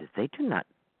food. They do not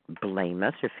blame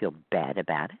us or feel bad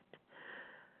about it.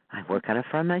 I work on a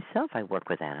farm myself. I work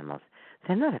with animals.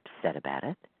 They're not upset about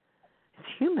it. It's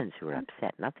humans who are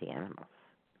upset, not the animals.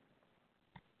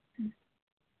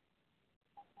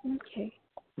 Okay.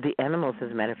 The animals,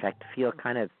 as a matter of fact, feel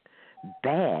kind of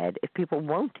bad if people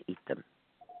won't eat them.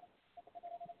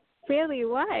 Really?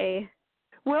 Why?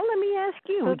 Well, let me ask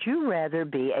you, would you rather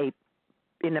be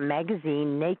in a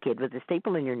magazine naked with a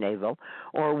staple in your navel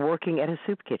or working at a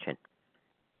soup kitchen?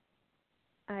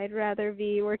 I'd rather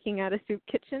be working at a soup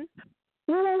kitchen.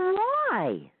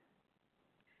 Why?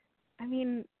 I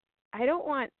mean, I don't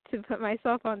want to put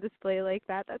myself on display like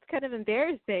that. That's kind of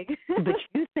embarrassing. But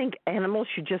you think animals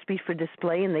should just be for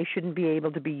display and they shouldn't be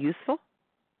able to be useful?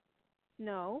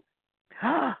 No.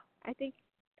 I think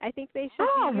they should be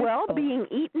useful. Well, being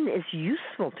eaten is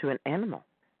useful to an animal.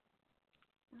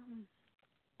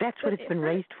 That's what it's been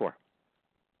raised for.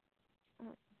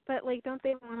 But, like, don't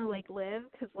they want to, like, live?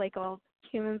 Because, like, all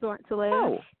humans want to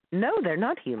live? No, they're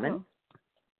not human. Oh.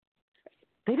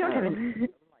 They don't have an like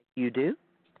you do.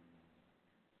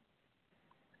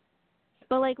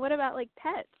 But, like, what about, like,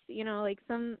 pets? You know, like,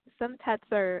 some pets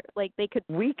are, like, they could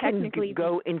We can technically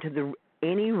go into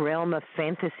any realm of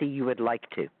fantasy you would like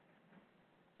to.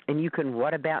 And you can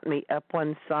what about me up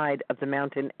one side of the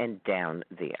mountain and down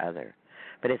the other.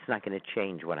 But it's not going to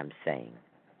change what I'm saying.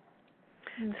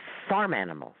 Farm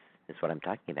animals is what I'm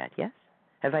talking about, yes?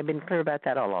 Have I been clear about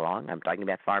that all along? I'm talking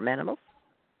about farm animals?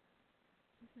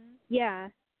 Yeah.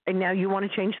 And now you want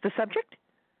to change the subject?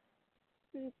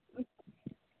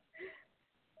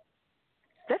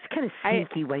 That's kind of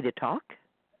sneaky way to talk.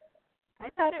 I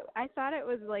thought it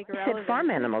was like You relevant. said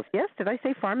farm animals, yes? Did I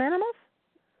say farm animals?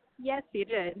 Yes, you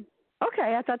did.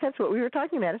 Okay, I thought that's what we were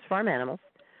talking about, is farm animals.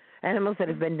 Animals that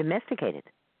have been domesticated.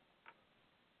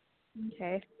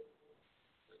 Okay.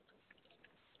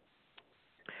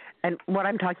 And what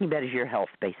I'm talking about is your health,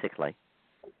 basically.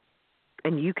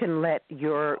 And you can let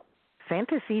your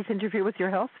fantasies interfere with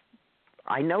your health.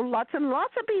 I know lots and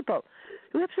lots of people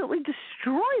who absolutely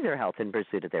destroy their health in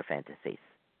pursuit of their fantasies.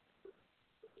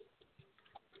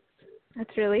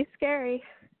 That's really scary.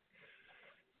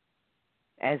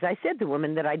 As I said, the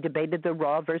woman that I debated the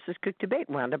raw versus cooked debate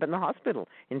wound up in the hospital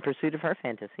in pursuit of her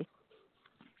fantasy.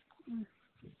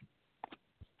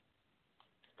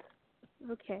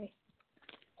 Okay.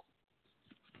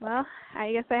 Well,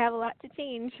 I guess I have a lot to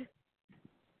change.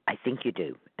 I think you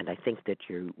do, and I think that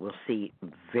you will see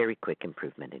very quick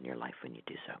improvement in your life when you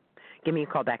do so. Give me a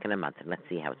call back in a month, and let's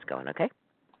see how it's going, okay?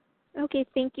 Okay,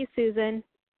 thank you, Susan.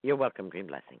 You're welcome. Green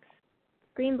blessings.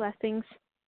 Green blessings.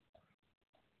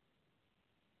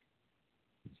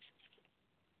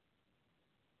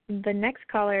 The next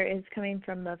caller is coming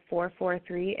from the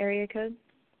 443 area code.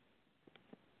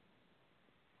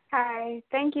 Hi.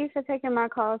 Thank you for taking my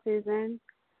call, Susan.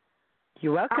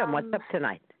 You're welcome. What's up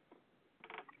tonight?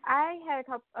 I had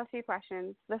a few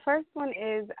questions. The first one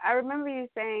is, I remember you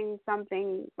saying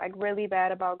something like really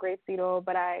bad about grapeseed oil,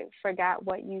 but I forgot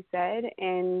what you said,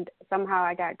 and somehow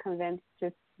I got convinced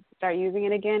to start using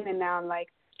it again, and now I'm like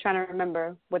trying to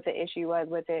remember what the issue was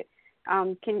with it.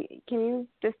 Can you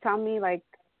just tell me, like,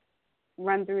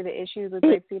 run through the issues with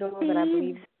grapeseed oil that I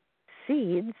believe?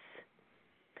 Seeds,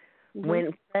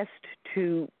 when pressed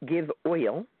to give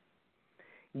oil,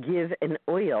 give an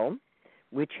oil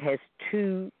which has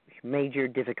two major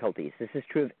difficulties. This is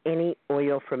true of any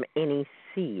oil from any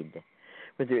seed,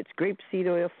 whether it's grapeseed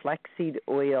oil, flaxseed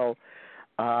oil,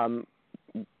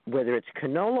 whether it's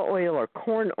canola oil or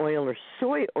corn oil or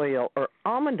soy oil or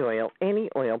almond oil, any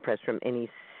oil pressed from any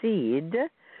seed,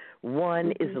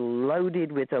 one is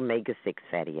loaded with omega-6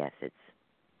 fatty acids.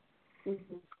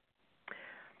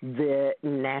 The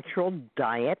natural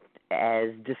diet, as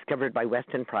discovered by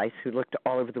Weston Price, who looked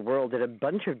all over the world at a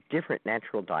bunch of different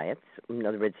natural diets. In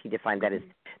other words, he defined that as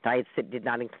diets that did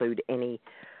not include any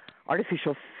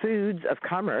artificial foods of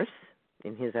commerce,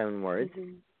 in his own words.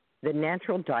 The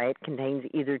natural diet contains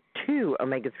either 2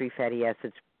 omega-3 fatty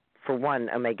acids for 1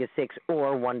 omega-6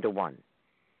 or 1-to-1.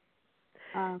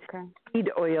 Okay. Seed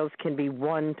oils can be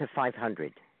 1 to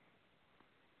 500.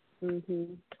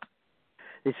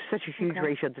 There's such a huge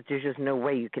ratio that there's just no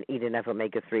way you can eat enough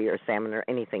omega-3 or salmon or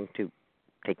anything to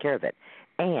take care of it.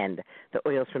 And the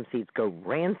oils from seeds go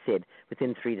rancid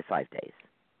within 3 to 5 days.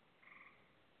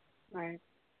 Right.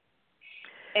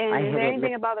 And is there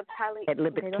anything about the At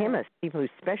lipid chemists, people who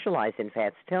specialize in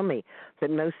fats tell me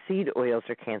that most seed oils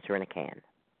are cancer in a can.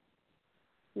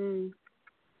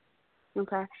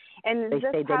 Okay. And they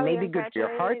say they may be good for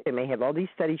your heart. They may have all these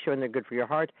studies showing they're good for your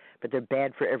heart, but they're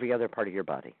bad for every other part of your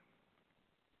body.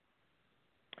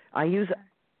 I use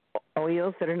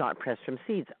oils that are not pressed from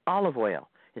seeds. Olive oil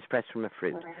is pressed from a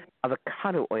fruit. Right.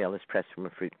 Avocado oil is pressed from a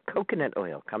fruit. Coconut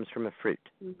oil comes from a fruit.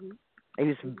 Mhm. I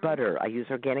use butter. I use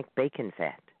organic bacon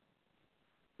fat.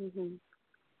 Mhm.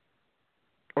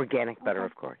 Organic butter,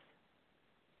 of course.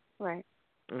 Right.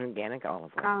 And organic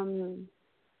olive oil.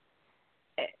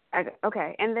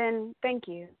 Okay, and then thank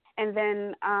you. And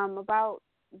then about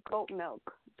goat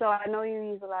milk. So I know you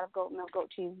use a lot of goat milk, goat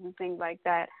cheese, and things like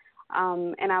that.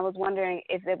 And I was wondering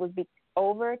if it was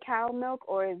over cow milk,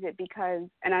 or is it because?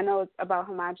 And I know it's about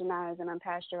homogenized and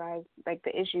unpasteurized, like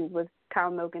the issues with cow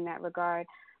milk in that regard.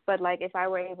 But like, if I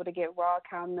were able to get raw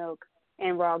cow milk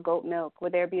and raw goat milk,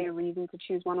 would there be a reason to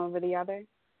choose one over the other?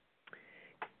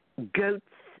 Goats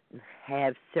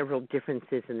have several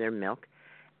differences in their milk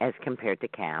as compared to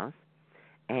cows,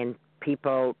 and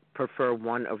people prefer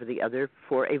one over the other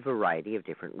for a variety of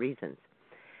different reasons.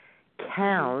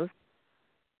 Cows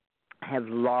have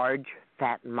large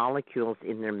fat molecules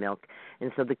in their milk,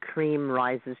 and so the cream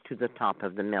rises to the top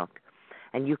of the milk.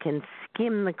 And you can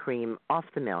skim the cream off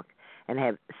the milk and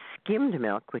have skimmed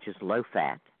milk, which is low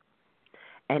fat,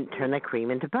 and turn the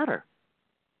cream into butter.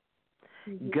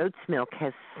 Goat's milk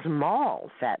has small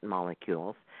fat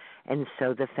molecules, and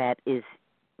so the fat is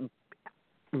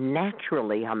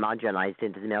naturally homogenized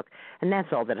into the milk, and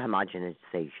that's all that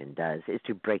homogenization does, is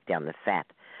to break down the fat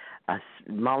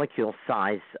molecule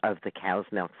size of the cow's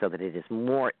milk so that it is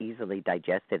more easily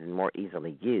digested and more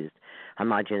easily used.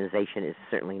 Homogenization is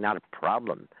certainly not a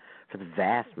problem for the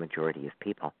vast majority of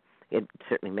people. It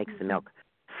certainly makes the milk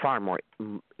far more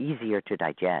easier to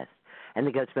digest. And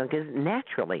the goat's milk is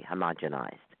naturally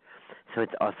homogenized, so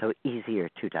it's also easier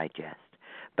to digest.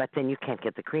 But then you can't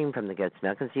get the cream from the goat's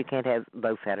milk, because you can't have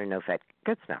low-fat or no-fat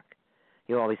goat's milk.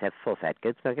 You always have full-fat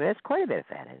goat's milk, and it has quite a bit of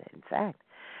fat in it, in fact.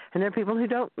 And there are people who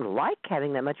don't like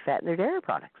having that much fat in their dairy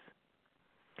products.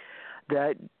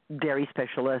 The dairy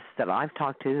specialists that I've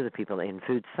talked to, the people in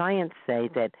food science, say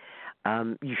that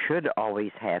you should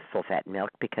always have full-fat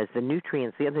milk because the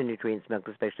nutrients, the other nutrients in milk,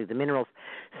 especially the minerals,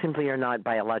 simply are not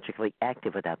biologically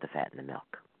active without the fat in the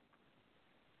milk.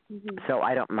 So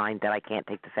I don't mind that I can't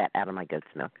take the fat out of my goat's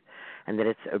milk, and that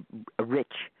it's a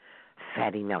rich,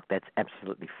 fatty milk. That's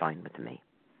absolutely fine with me.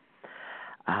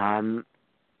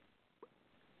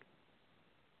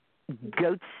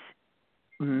 Goats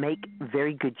make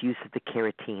very good use of the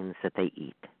carotenes that they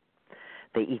eat.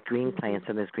 They eat green plants,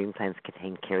 and those green plants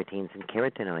contain carotenes and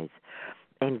carotenoids,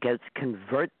 and goats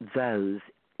convert those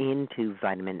into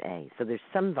vitamin A. So there's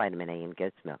some vitamin A in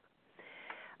goat's milk,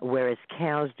 whereas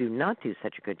cows do not do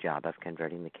such a good job of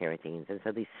converting the carotenes, and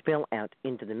so they spill out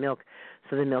into the milk,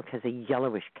 so the milk has a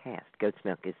yellowish cast. Goat's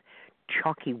milk is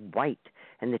chalky white,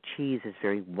 and the cheese is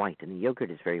very white, and the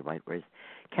yogurt is very white, whereas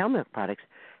cow milk products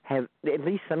have at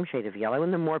least some shade of yellow,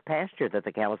 and the more pasture that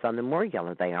the cow is on, the more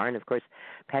yellow they are. And, of course,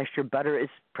 pasture butter is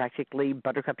practically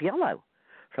buttercup yellow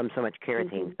from so much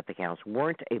carotenes that the cows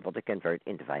weren't able to convert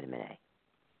into vitamin A.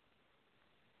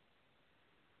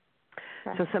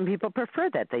 So some people prefer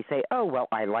that. They say, oh, well,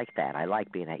 I like that. I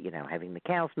like being, having the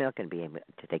cow's milk and being able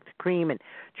to take the cream and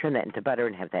turn that into butter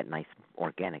and have that nice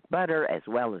organic butter as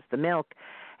well as the milk.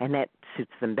 And that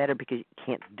suits them better because you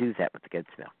can't do that with the goat's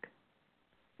milk.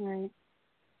 Right.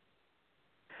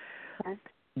 Okay.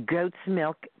 Goat's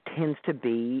milk tends to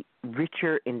be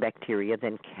richer in bacteria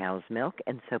than cow's milk,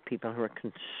 and so people who are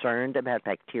concerned about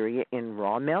bacteria in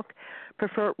raw milk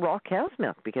prefer raw cow's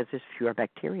milk because there's fewer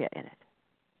bacteria in it.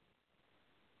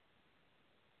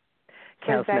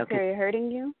 Is bacteria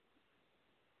hurting you?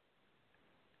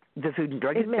 The Food and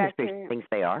Drug Administration thinks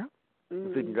they are.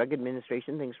 The Food and Drug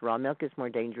Administration thinks raw milk is more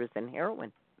dangerous than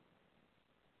heroin.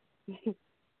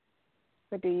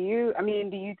 But do you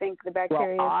think the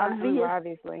bacteria is harmful? Well,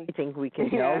 obviously. I think we can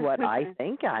know what I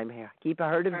think. Keep a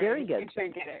herd of dairy goats. You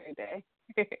drink it every day.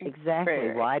 Exactly.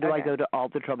 Right. Why do I go to all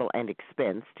the trouble and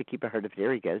expense to keep a herd of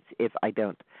dairy goats if I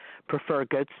don't prefer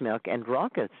goat's milk and raw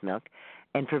goat's milk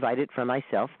and provide it for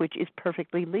myself, which is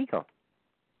perfectly legal?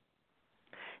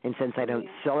 And since I don't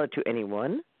sell it to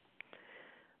anyone,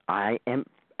 I am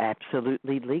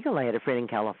absolutely legal. I had a friend in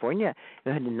California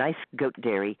who had a nice goat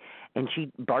dairy, and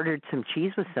she bartered some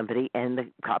cheese with somebody, and the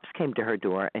cops came to her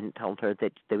door and told her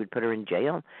that they would put her in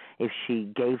jail if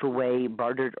she gave away,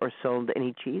 bartered, or sold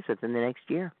any cheese within the next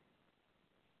year.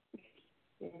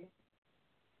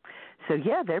 So,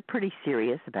 yeah, they're pretty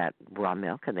serious about raw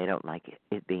milk, and they don't like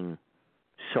it being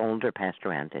sold or passed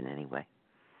around in any way.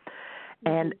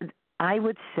 And I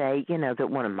would say, that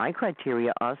one of my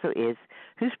criteria also is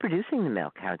who's producing the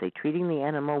milk? How are they treating the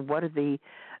animal? What are the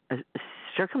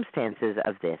circumstances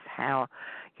of this? How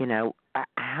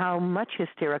much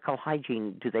hysterical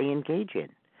hygiene do they engage in?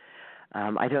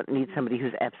 I don't need somebody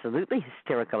who's absolutely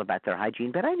hysterical about their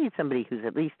hygiene, but I need somebody who's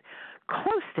at least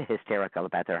close to hysterical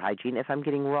about their hygiene if I'm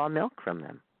getting raw milk from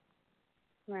them.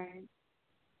 Right.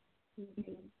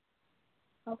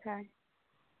 Mm-hmm. Okay.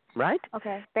 Right?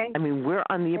 Okay. Thank you. I mean, we're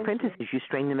on the Thank apprentices. You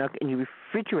strain the milk and you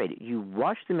refrigerate it. You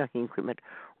wash the milking equipment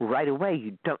right away.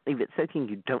 You don't leave it soaking.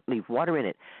 You don't leave water in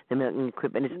it. The milking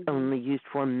equipment is only used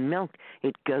for milk.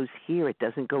 It goes here. It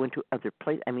doesn't go into other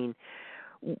places. I mean,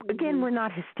 again, we're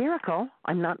not hysterical.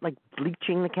 I'm not like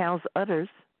bleaching the cow's udders.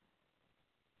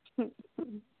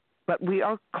 But we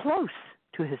are close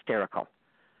to hysterical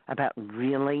about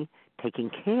really taking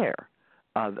care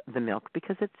of the milk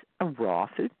because it's a raw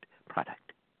food product.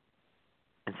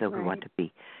 And so we want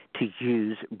to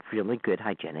use really good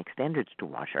hygienic standards, to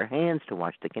wash our hands, to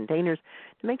wash the containers,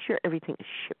 to make sure everything is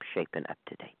ship-shape and up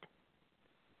to date.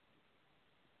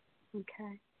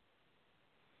 Okay.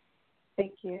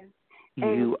 Thank you.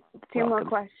 You two more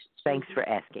questions. Thanks for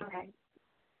asking.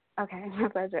 Okay, my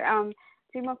pleasure.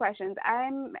 Two more questions. I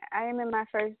am in my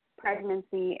first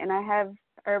pregnancy, and I have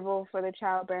Herbal for the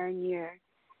childbearing year,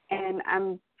 and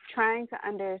I'm trying to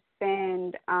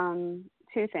understand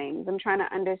two things. I'm trying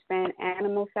to understand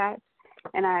animal fats,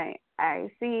 and I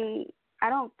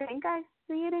don't think I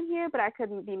see it in here, but I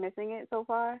couldn't be missing it so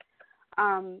far.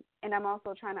 And I'm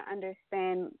also trying to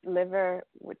understand liver,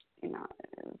 which, is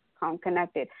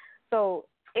connected. So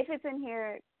if it's in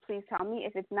here, please tell me.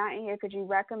 If it's not in here, could you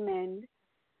recommend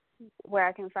where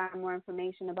I can find more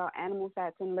information about animal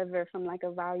fats and liver from like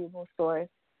a valuable source?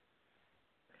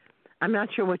 I'm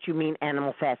not sure what you mean,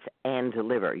 animal fats and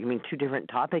liver. You mean two different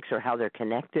topics, or how they're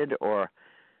connected, or?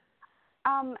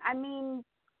 I mean,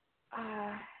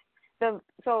 the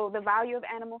value of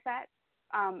animal fats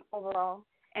overall,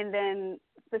 and then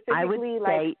specifically, I would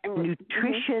say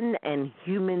Nutrition mm-hmm. and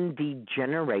Human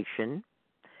Degeneration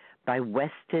by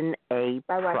Weston A.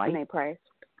 Price.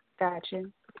 Gotcha.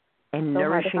 And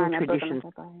Nourishing Traditions,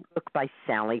 book by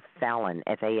Sally Fallon,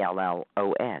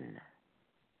 Fallon.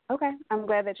 Okay. I'm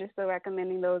glad that you're still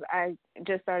recommending those. I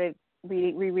just started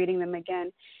rereading them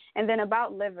again. And then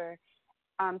about liver,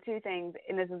 two things,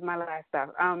 and this is my last stuff.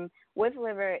 With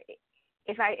liver,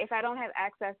 if I don't have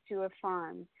access to a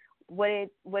farm, would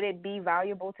it be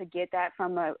valuable to get that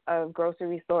from a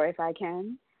grocery store if I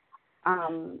can?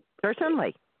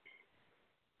 Certainly.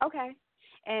 Okay.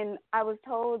 And I was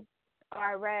told, or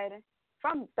I read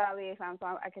from Sally Fallon, so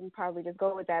I can probably just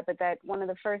go with that, but that one of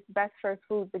the best first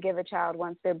foods to give a child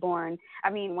once they're born,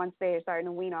 once they're starting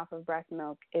to wean off of breast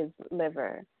milk, is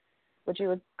liver. Would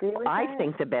you agree with that? I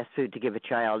think the best food to give a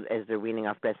child as they're weaning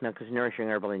off breast milk is Nourishing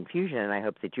Herbal Infusion, and I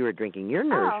hope that you are drinking your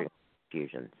Nourishing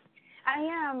Infusions. I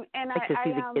am, and I like to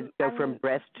see the kids go from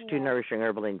breast to Nourishing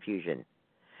Herbal Infusion.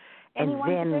 And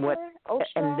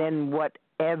then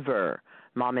whatever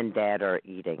mom and dad are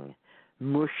eating,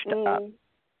 mushed up.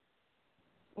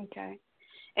 Okay.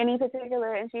 Any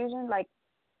particular infusion? Like,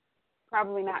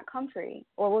 probably not comfrey,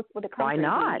 or would the comfrey Why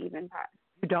not? be even?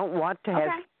 You don't want to have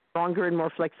stronger and more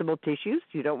flexible tissues.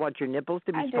 You don't want your nipples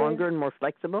to be stronger and more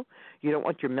flexible. You don't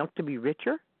want your milk to be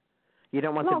richer. You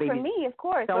don't want the baby. No, for me, of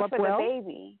course, but for the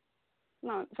baby.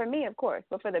 No, for me, of course,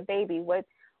 but for the baby,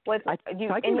 I'm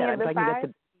talking about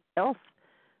the health.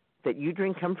 That you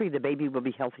drink comfrey, the baby will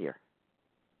be healthier.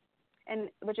 And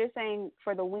what you're saying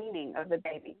for the weaning of the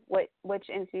baby, which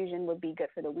infusion would be good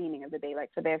for the weaning of the baby,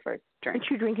 like for their first drink?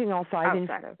 Aren't you drinking all 5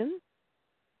 infusions?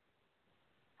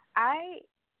 I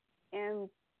am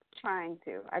trying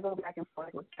to. I go back and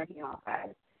forth with drinking all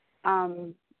 5.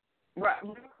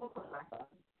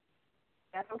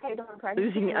 That's okay during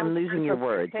pregnancy. I'm losing your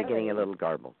words. You're getting a little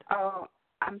garbled. Oh,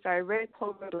 I'm sorry. Red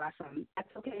clover blossom. That's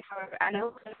okay. However, I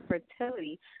know for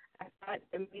fertility, I thought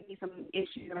there may be some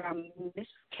issues around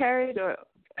miscarriage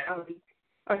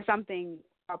or something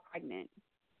while pregnant.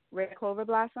 Red clover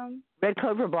blossom? Red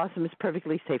clover blossom is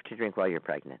perfectly safe to drink while you're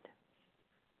pregnant.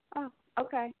 Oh,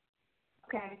 okay.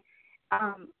 Okay.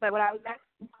 But what I was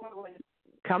asking for was...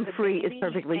 Comfrey is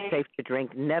perfectly safe to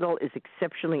drink. Nettle is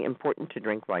exceptionally important to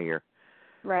drink while you're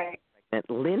pregnant.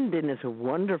 Linden is a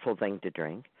wonderful thing to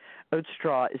drink. Oat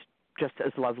straw is just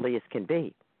as lovely as can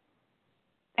be.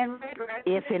 And red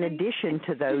raspberry? If in addition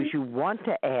to those you want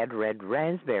to add red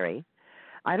raspberry,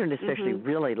 I don't especially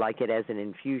really like it as an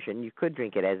infusion. You could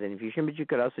drink it as an infusion, but you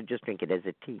could also just drink it as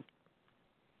a tea.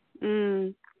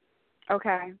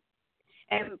 Okay.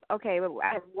 And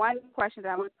I have one question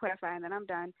that I want to clarify, and then I'm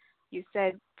done. You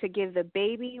said to give the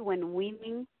baby when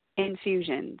weaning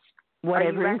infusions.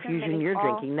 Whatever infusion you're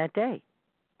drinking that day.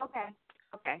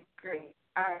 Okay, great.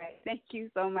 All right. Thank you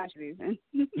so much, Susan.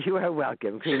 You are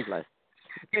welcome. Green blessings.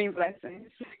 Green blessings.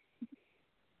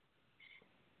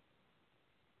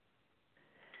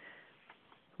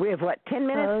 We have, 10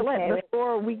 minutes left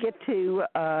before we get to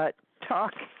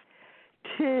talk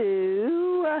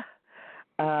to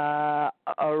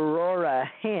Aurore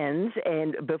Henze.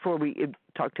 And before we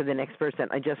talk to the next person,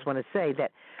 I just want to say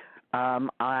that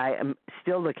I am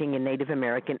still looking in Native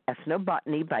American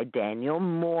Ethnobotany by Daniel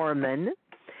Moorman.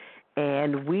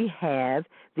 And we have,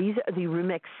 these are the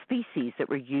Rumex species that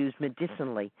were used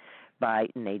medicinally by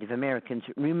Native Americans.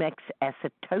 Rumex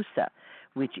acetosa,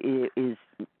 which is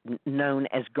known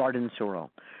as garden sorrel.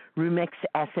 Rumex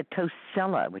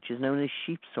acetosella, which is known as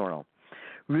sheep sorrel.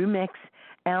 Rumex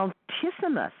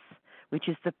altissimus, which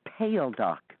is the pale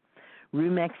dock.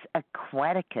 Rumex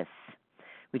aquaticus,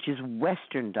 which is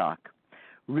western dock.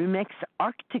 Rumex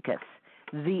arcticus,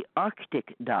 the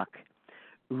Arctic dock.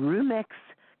 Rumex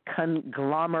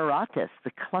conglomeratus,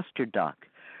 the cluster dock.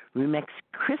 Rumex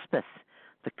crispus,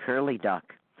 the curly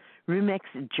dock. Rumex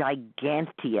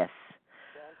giganteus,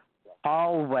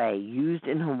 alway, used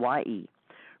in Hawaii.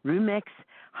 Rumex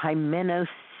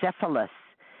hymenocephalus,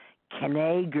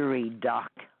 Canagari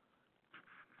dock,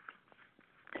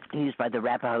 used by the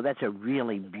Arapaho. That's a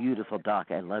really beautiful dock.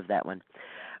 I love that one.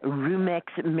 Rumex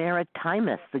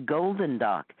maritimus, the golden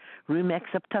dock. Rumex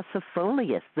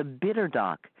obtusifolius, the bitter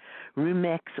dock.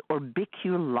 Rumex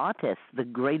orbiculatus, the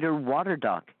greater water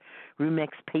dock. Rumex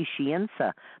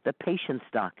patienza, the patience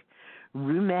dock.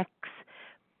 Rumex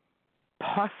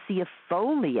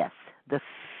paucifolius, the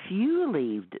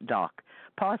few-leaved dock.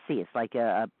 Pauci is like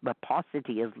a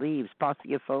paucity of leaves,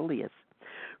 paucifolius.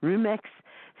 Rumex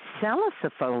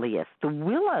salicifolius, the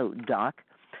willow dock.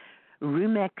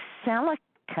 Rumex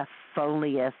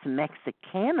salicifolius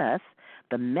mexicanus,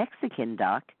 the Mexican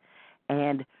dock,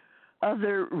 and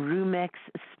other Rumex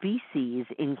species,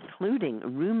 including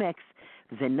Rumex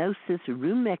venosus,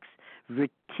 Rumex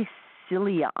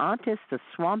verticilliatus, the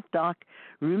swamp dock,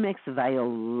 Rumex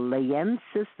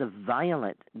violeensis, the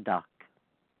violet dock.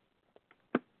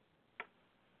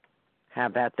 How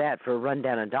about that for a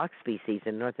rundown of dock species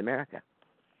in North America?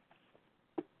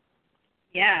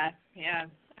 Yeah.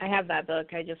 I have that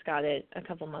book. I just got it a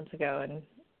couple months ago, and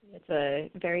it's a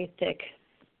very thick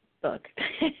book.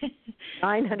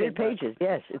 900 pages,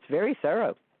 yes. It's very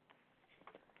thorough.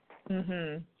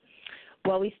 Mhm.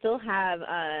 Well, we still have,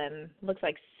 looks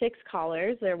like 6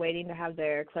 callers. They're waiting to have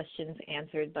their questions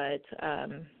answered, but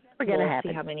we'll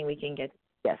see how many we can get.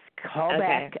 Yes, call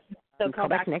back. So call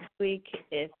back next week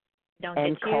if we don't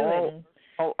get you.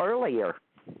 Call earlier.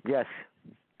 Yes.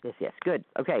 Good.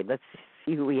 Okay, let's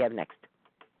see who we have next.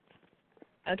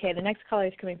 Okay, the next caller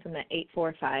is coming from the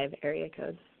 845 area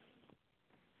code.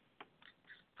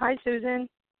 Hi, Susan.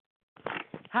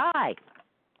 Hi.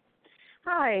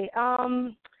 Hi.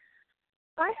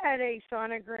 I had a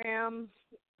sonogram,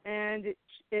 and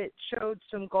it showed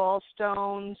some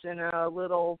gallstones and a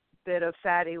little bit of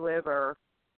fatty liver.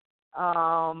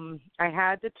 I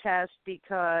had the test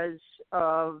because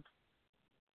of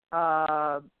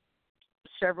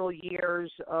several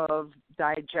years of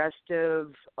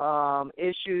digestive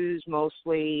issues,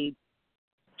 mostly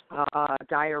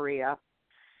diarrhea.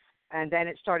 And then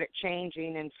it started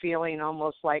changing and feeling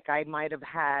almost like I might have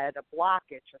had a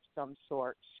blockage of some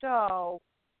sort. So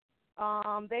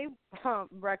they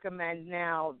recommend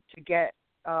now to get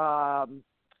a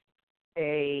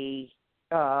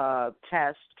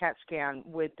test, CAT scan,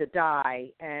 with the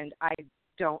dye. And I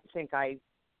don't think I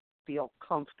feel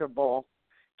comfortable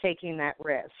taking that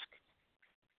risk.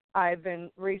 I've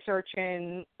been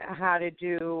researching how to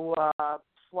do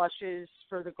flushes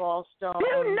for the gallstone.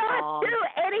 Do not do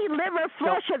any liver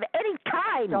flush of any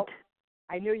kind. So,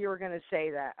 I knew you were going to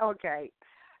say that. Okay.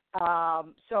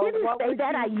 So didn't what say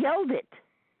that. I yelled it.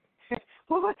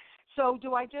 So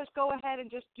do I just go ahead and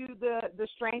just do the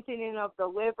strengthening of the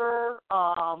liver?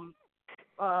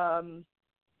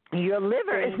 Your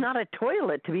liver is not a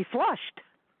toilet to be flushed.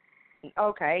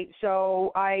 Okay,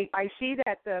 so I see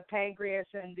that the pancreas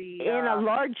and the... In a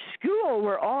large school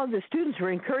where all of the students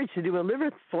were encouraged to do a liver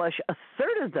flush, a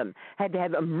third of them had to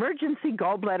have emergency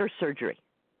gallbladder surgery.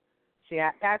 See,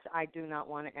 I do not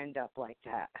want to end up like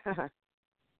that.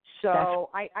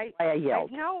 So I yelled.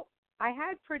 I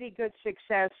had pretty good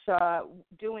success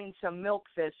doing some milk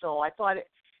thistle. I thought it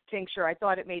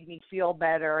made me feel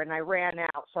better, and I ran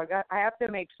out. So I have to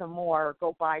make some more,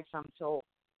 go buy some till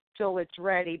it's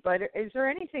ready. But is there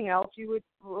anything else is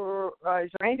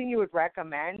there anything you would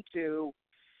recommend to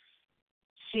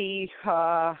see if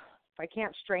I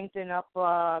can't strengthen up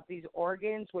these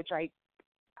organs, which I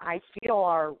feel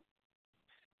are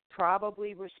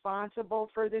probably responsible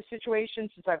for this situation,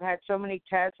 since I've had so many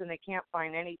tests and they can't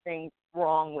find anything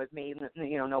wrong with me.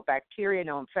 You know, no bacteria,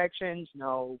 no infections,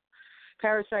 no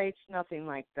parasites, nothing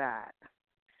like that.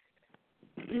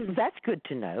 that's good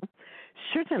to know.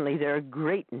 Certainly, there are a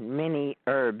great many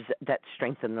herbs that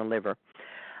strengthen the liver.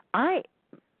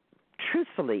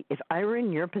 Truthfully, if I were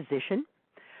in your position,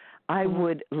 I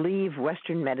would leave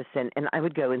Western medicine and I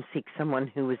would go and seek someone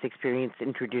who was experienced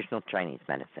in traditional Chinese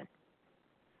medicine.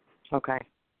 Okay.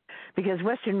 Because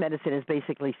Western medicine is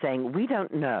basically saying, we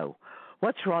don't know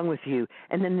what's wrong with you.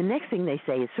 And then the next thing they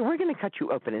say is, so we're going to cut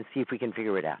you open and see if we can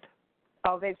figure it out.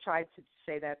 Oh, they've tried to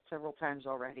say that several times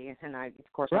already, and I'm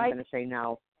right. going to say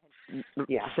no.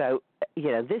 Yeah. So,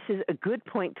 this is a good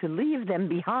point to leave them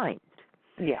behind.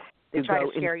 Yeah. They try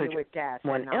to scare you with death.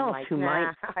 One else who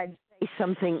might say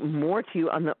something more to you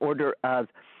on the order of,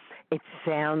 it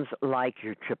sounds like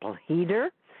your triple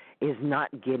heater is not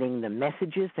getting the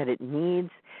messages that it needs,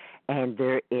 and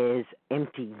there is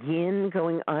empty yin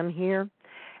going on here,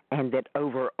 and that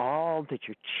overall that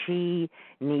your chi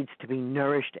needs to be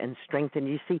nourished and strengthened.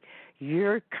 You see,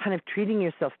 you're kind of treating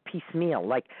yourself piecemeal,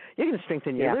 like you're going to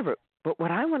strengthen your liver. But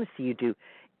what I want to see you do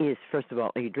is, first of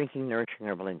all, are you drinking nourishing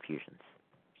herbal infusions?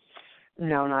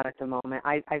 No, not at the moment.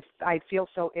 I feel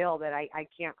so ill that I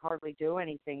can't hardly do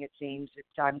anything, it seems.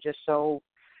 I'm just so...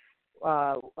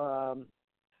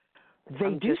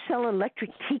 They do sell electric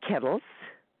tea kettles.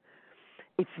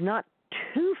 It's not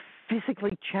too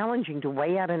physically challenging to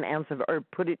weigh out an ounce of herb,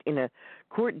 put it in a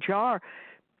quart jar,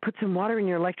 put some water in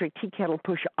your electric tea kettle,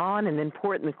 push on, and then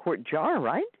pour it in the quart jar,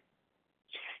 right?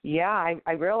 Yeah,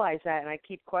 I realize that, and I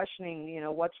keep questioning,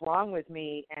 what's wrong with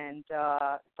me, and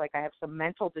it's like I have some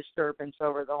mental disturbance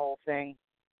over the whole thing.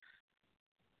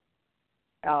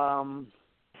 Well,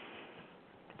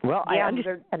 I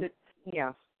understand.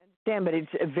 Yeah. But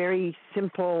it's a very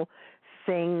simple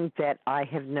thing that I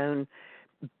have known,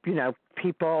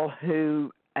 people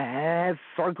who have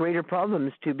far greater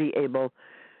problems to be able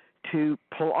to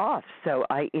pull off. So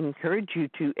I encourage you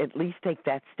to at least take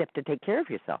that step to take care of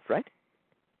yourself, right?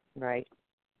 Right.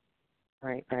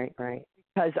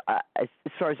 Because as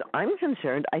far as I'm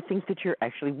concerned, I think that you're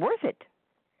actually worth it.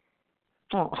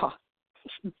 Oh,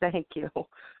 thank you.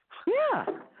 Yeah.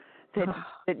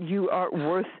 That you are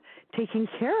worth taking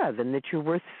care of and that you're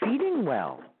worth feeding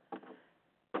well.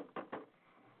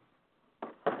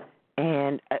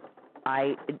 And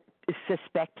I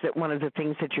suspect that one of the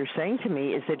things that you're saying to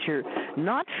me is that you're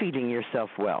not feeding yourself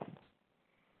well.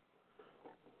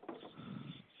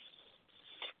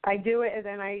 I do it, and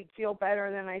then I feel better,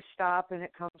 and then I stop, and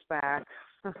it comes back.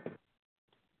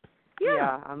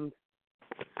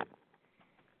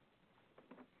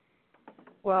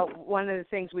 Well, one of the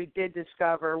things we did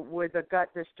discover with a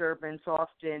gut disturbance,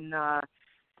 often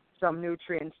some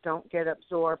nutrients don't get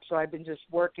absorbed, so I've been just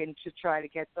working to try to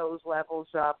get those levels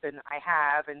up, and I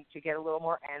have, and to get a little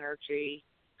more energy.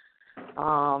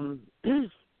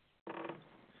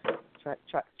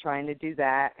 Trying to do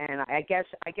that, and I guess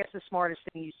the smartest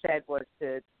thing you said was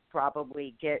to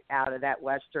probably get out of that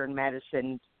Western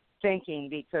medicine thinking,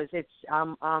 because it's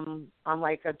I'm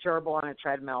like a gerbil on a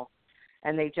treadmill,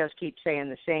 and they just keep saying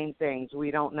the same things.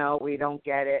 We don't know, we don't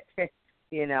get it,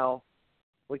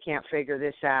 we can't figure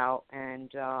this out, and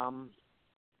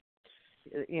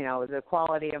the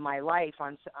quality of my life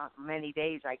on many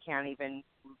days I can't even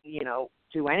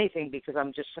do anything because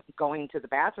I'm just going to the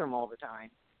bathroom all the time.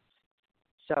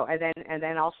 So and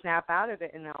then I'll snap out of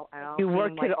it, and I'll you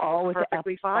worked like it all with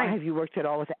perfectly fine. Have you worked at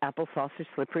all with applesauce or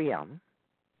slippery elm?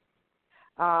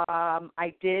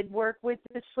 I did work with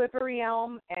the slippery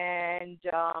elm, and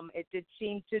it did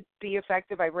seem to be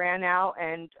effective. I ran out,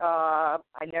 and I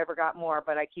never got more,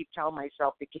 but I keep telling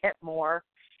myself to get more.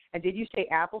 And did you say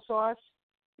applesauce?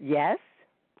 Yes.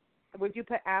 Would you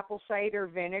put apple cider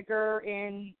vinegar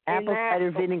in apple that? Cider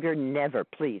vinegar, never,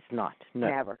 please, not. No.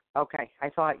 Never. Okay. I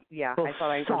thought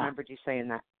I remembered you saying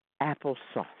that.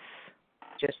 Applesauce.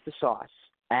 Just the sauce.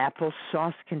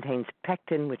 Applesauce contains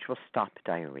pectin, which will stop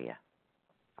diarrhea.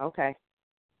 Okay.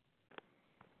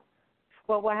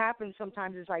 Well, what happens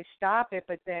sometimes is I stop it,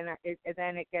 but then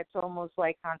it gets almost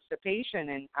like constipation,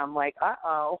 and I'm like,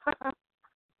 uh-oh.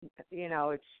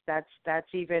 That's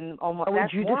even almost. How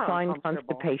would you more define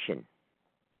constipation?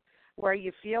 Where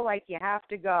you feel like you have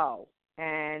to go,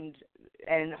 and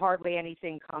hardly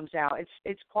anything comes out.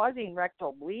 It's causing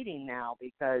rectal bleeding now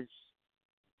because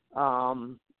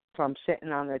from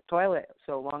sitting on the toilet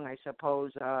so long. I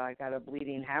suppose I got a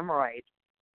bleeding hemorrhoid.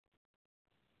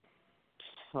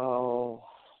 So,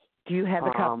 do you have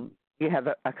a copy? You have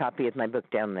a copy of my book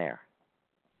down there?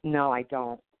 No, I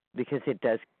don't. Because it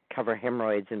does cover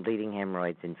hemorrhoids and bleeding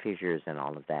hemorrhoids and fissures and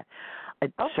all of that.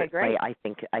 Okay, great. I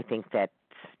think that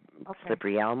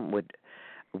slippery elm would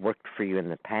work for you in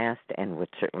the past and would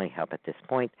certainly help at this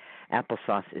point.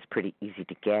 Applesauce is pretty easy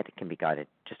to get. It can be got at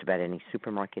just about any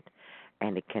supermarket.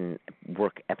 and it can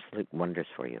work absolute wonders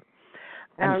for you.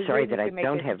 I'm sorry that I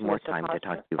don't have more time to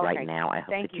talk to you right now. I hope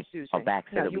Thank that you, you Susan. call back.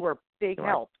 No, you were big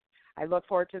help. I look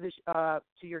forward to this to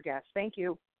your guest. Thank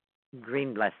you.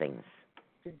 Green blessings.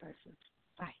 Green blessings.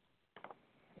 Bye.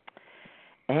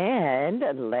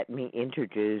 And let me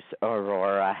introduce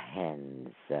Aurore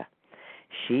Henze.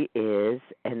 She is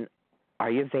an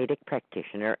Ayurvedic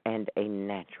practitioner and a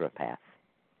naturopath.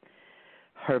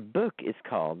 Her book is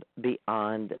called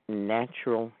Beyond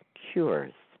Natural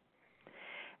Cures,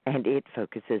 and it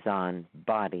focuses on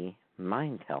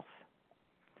body-mind health.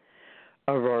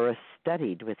 Aurora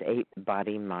studied with a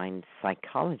body-mind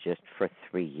psychologist for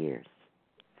 3 years.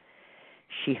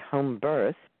 She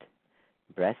home-birthed,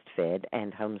 breastfed,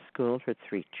 and homeschooled her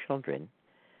 3 children,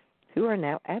 who are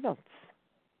now adults.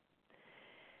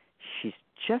 She's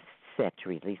just set to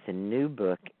release a new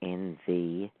book in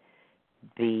the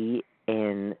BNC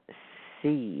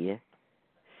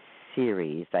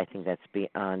series. I think that's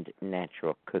Beyond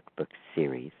Natural Cookbook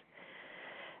series,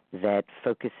 that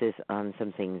focuses on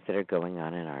some things that are going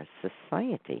on in our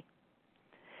society.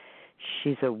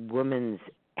 She's a woman's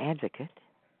advocate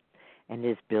and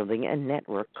is building a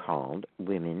network called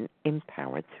Women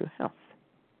Empowered Through Health.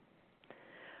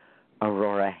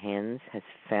 Aurore Henze has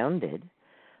founded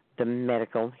the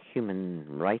Medical Human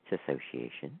Rights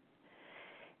Association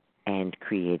and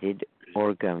created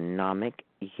Orgonomic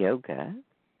Yoga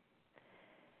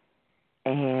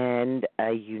and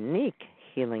a unique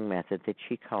healing method that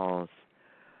she calls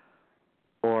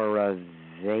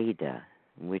Auroreveda,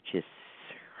 which is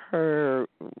her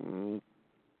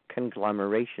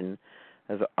conglomeration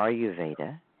of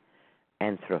Ayurveda,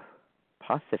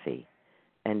 Anthroposophy,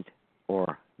 and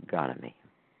Orgonomy.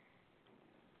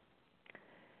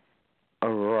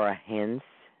 Aurore Henze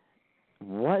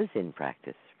was in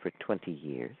practice for 20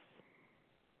 years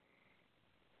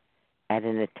at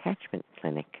an attachment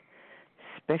clinic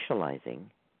specializing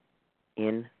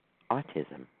in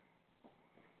autism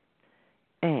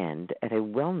and at a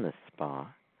wellness spa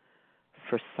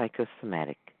for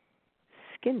psychosomatic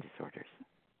skin disorders.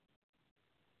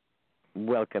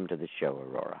 Welcome to the show,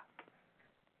 Aurora.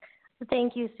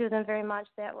 Thank you, Susan, very much.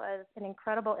 That was an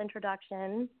incredible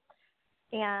introduction,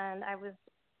 and I was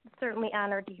certainly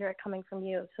honored to hear it coming from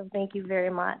you, so thank you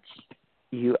very much.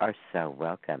 You are so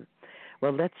welcome.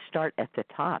 Well, let's start at the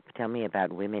top. Tell me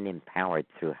about Women Empowered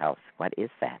Through Health. What is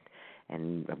that,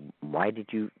 and why did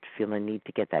you feel a need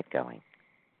to get that going?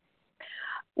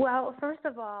 Well, first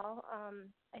of all,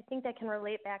 I think that can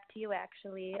relate back to you,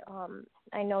 actually.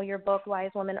 I know your book,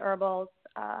 Wise Woman Herbals,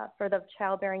 for the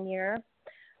childbearing year,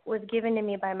 was given to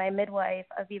me by my midwife,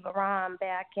 Aviva Romm,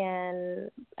 back in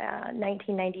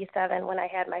 1997 when I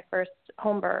had my first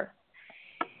home birth.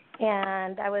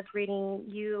 And I was reading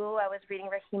I was reading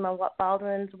Rahima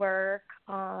Baldwin's work.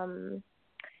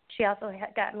 She also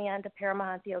got me onto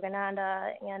Paramahansa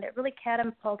Yogananda, and it really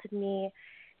catapulted me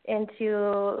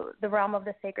into the realm of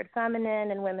the sacred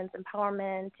feminine and women's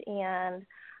empowerment. And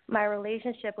my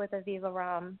relationship with Aviva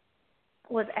Romm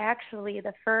was actually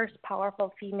the first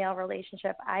powerful female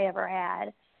relationship I ever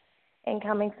had. And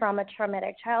coming from a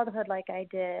traumatic childhood like I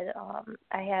did,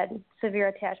 I had severe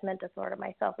attachment disorder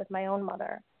myself with my own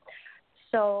mother.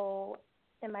 So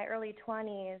in my early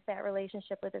 20s, that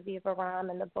relationship with Aviva Romm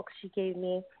and the books she gave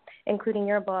me, including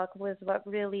your book, was what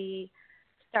really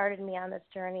started me on this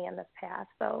journey and this path.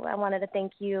 So I wanted to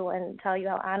thank you and tell you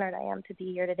how honored I am to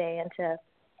be here today and to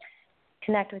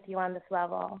connect with you on this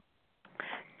level.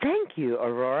 Thank you,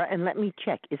 Aurora. And let me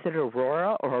check. Is it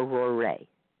Aurora or Aurore?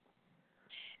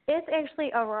 It's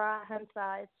actually Aurore Henze.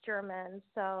 It's German.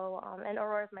 So, and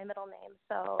Aurora is my middle name.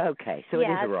 So okay, so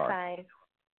yeah, it is Aurora. It's fine.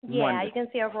 Yeah, wonderful. You can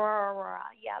see Aurora.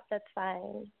 Yep, that's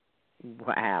fine.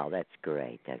 Wow, that's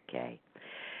great. Okay.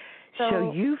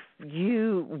 So you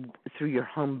through your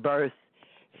home birth,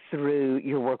 through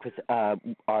your work with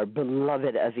our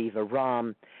beloved Aviva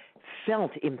Romm,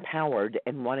 felt empowered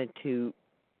and wanted to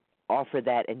offer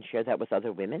that and share that with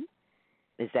other women?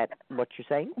 Is that what you're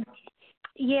saying?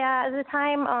 Yeah, at the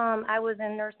time I was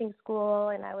in nursing school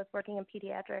and I was working in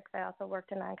pediatrics. I also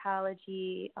worked in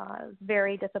oncology. I was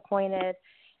very disappointed.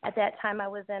 At that time I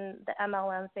was in the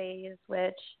MLM phase,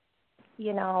 which,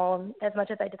 you know, as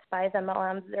much as I despise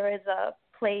MLMs, there is a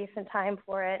place and time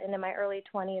for it. And in my early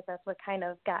 20s, that's what kind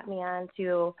of got me on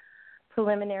to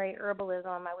preliminary herbalism.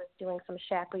 I was doing some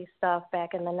Shaklee stuff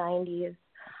back in the 90s.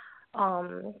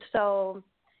 So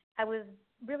I was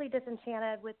really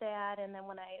disenchanted with that. And then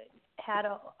when I had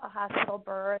a hospital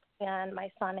birth and my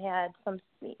son had some,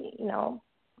 you know,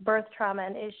 birth trauma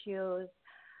and issues,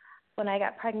 when I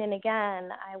got pregnant again,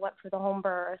 I went for the home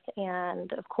birth.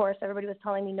 And, of course, everybody was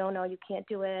telling me, no, you can't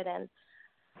do it. And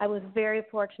I was very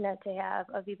fortunate to have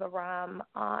Aviva Romm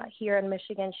here in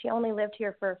Michigan. She only lived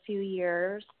here for a few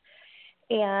years,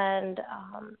 and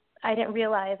I didn't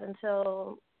realize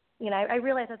until, I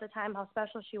realized at the time how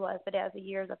special she was, but as the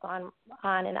years have gone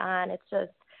on and on, it's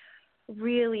just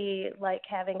really like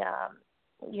having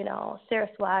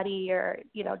Saraswati or,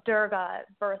 Durga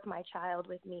birth my child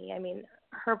with me. I mean,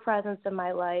 her presence in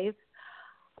my life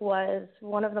was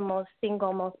one of the most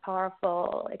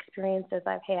powerful experiences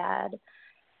I've had.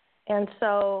 And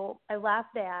so I left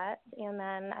that, and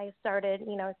then I started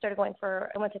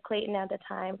I went to Clayton at the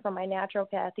time for my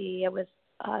naturopathy. I was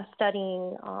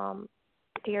studying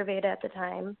Ayurveda at the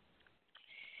time.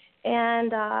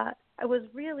 And I was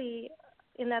really,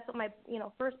 and that's what my,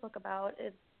 first book about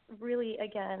is really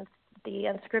against the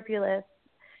unscrupulous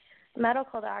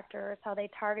medical doctors, how they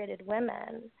targeted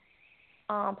women,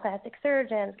 plastic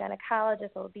surgeons,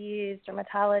 gynecologists, OBs,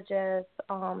 dermatologists.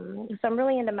 So I'm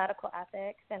really into medical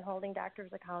ethics and holding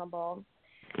doctors accountable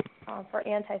for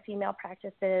anti-female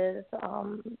practices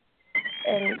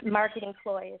and marketing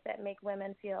ploys that make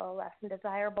women feel less than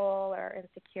desirable or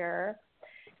insecure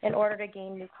in order to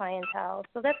gain new clientele.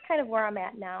 So that's kind of where I'm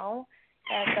at now.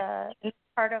 As a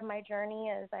part of my journey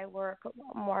is I work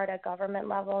more at a government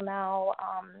level now,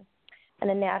 and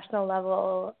a national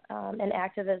level in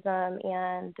activism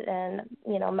and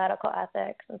medical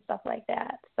ethics and stuff like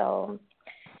that. So,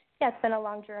 yeah, it's been a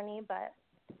long journey, but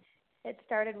it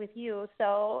started with you.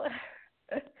 So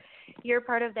you're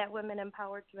part of that Women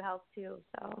Empowered Through Health too.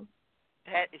 So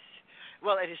that is,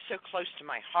 well, it is so close to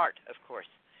my heart, of course,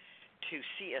 to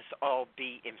see us all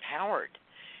be empowered.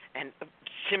 And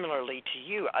similarly to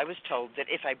you, I was told that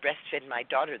if I breastfed my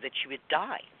daughter that she would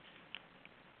die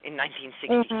in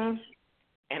 1960. Mm-hmm.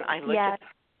 And I looked at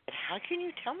it, how can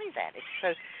you tell me that?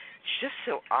 It's just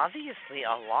so obviously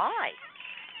a lie.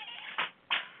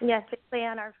 Yes, they play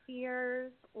on our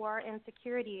fears or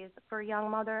insecurities. For a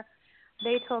young mother,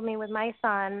 they told me with my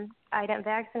son, I didn't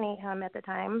vaccinate him at the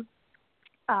time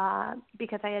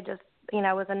because I had just,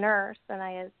 I was a nurse and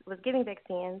I was giving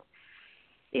vaccines.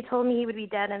 They told me he would be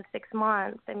dead in 6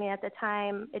 months. I mean, at the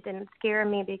time, it didn't scare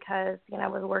me because, I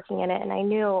was working in it and I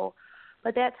knew.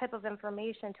 But that type of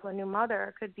information to a new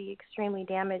mother could be extremely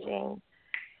damaging,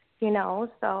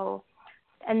 So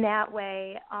in that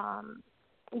way,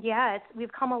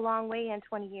 we've come a long way in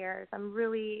 20 years.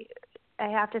 I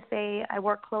have to say, I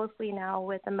work closely now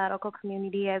with the medical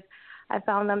community. I've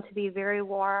found them to be very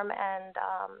warm and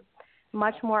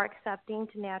much more accepting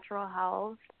to natural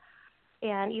health.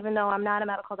 And even though I'm not a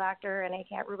medical doctor and I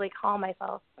can't really call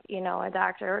myself, a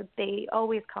doctor, they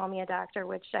always call me a doctor,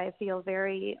 which I feel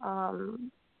very,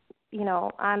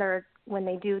 honored when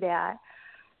they do that.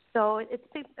 So it's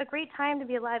a great time to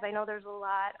be alive. I know there's a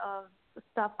lot of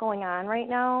stuff going on right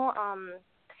now.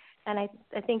 And I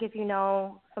think if you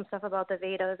know some stuff about the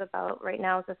Vedas, about right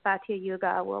now is the Satya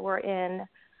Yuga, where we're in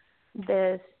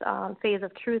this phase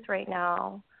of truth right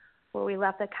now, where we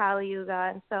left the Kali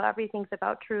Yuga, and so everything's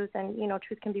about truth, and,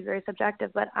 truth can be very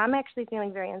subjective, but I'm actually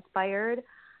feeling very inspired.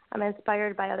 I'm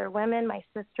inspired by other women, my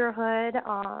sisterhood.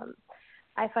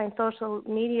 I find social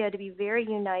media to be very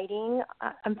uniting.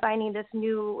 I'm finding this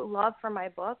new love for my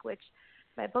book, which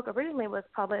my book originally was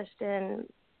published in,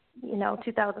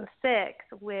 2006,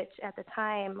 which at the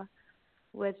time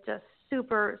was just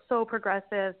so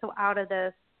progressive, so out of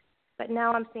this, but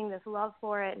now I'm seeing this love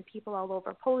for it and people all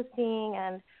over posting,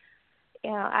 and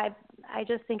I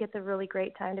just think it's a really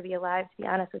great time to be alive, to be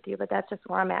honest with you, but that's just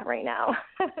where I'm at right now.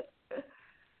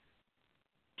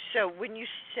 So when you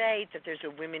say that there's a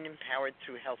Women Empowered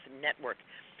Through Health network,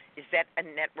 is that a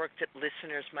network that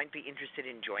listeners might be interested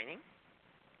in joining?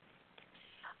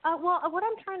 Well, what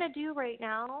I'm trying to do right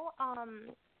now,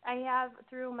 I have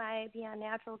through my Beyond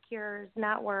Natural Cures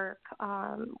network,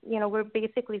 we're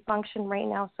basically function right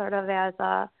now sort of as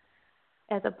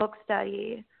a book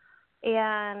study,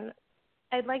 and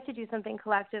I'd like to do something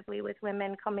collectively with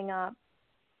women coming up.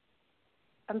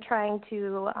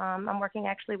 I'm working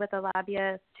actually with a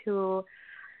lobbyist who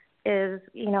is,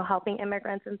 helping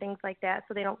immigrants and things like that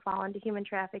so they don't fall into human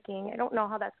trafficking. I don't know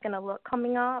how that's going to look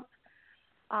coming up,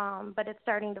 but it's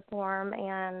starting to form,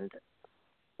 and,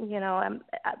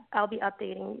 I'll be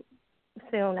updating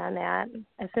soon on that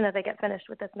as soon as I get finished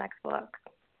with this next book.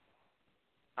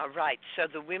 All right. So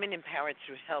the Women Empowered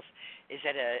Through Health is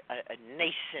at a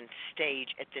nascent stage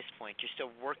at this point. You're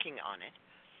still working on it,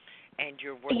 and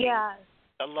you're working with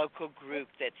a local group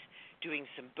that's doing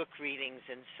some book readings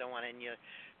and so on, and you're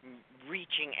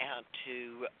reaching out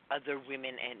to other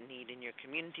women in need in your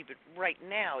community. But right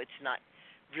now, it's not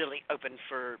really open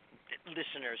for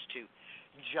listeners to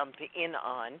jump in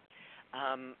on.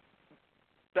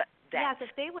 But yes, if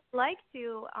they would like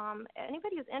to.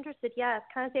 Anybody who's interested, yes,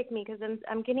 contact me because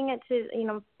I'm getting it to,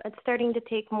 it's starting to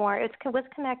take more. It was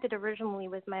connected originally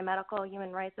with my Medical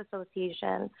Human Rights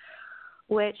Association,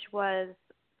 which was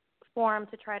formed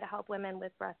to try to help women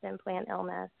with breast implant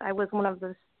illness. I was one of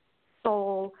the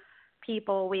sole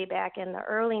people way back in the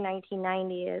early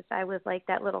 1990s. I was like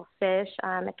that little fish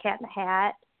on the Cat in the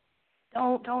Hat.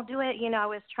 Don't do it. I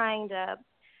was trying to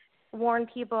warn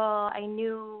people. I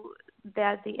knew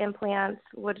that the implants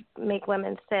would make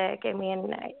women sick. I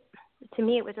mean, to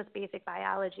me, it was just basic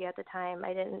biology at the time.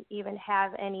 I didn't even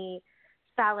have any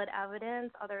solid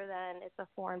evidence other than it's a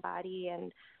foreign body,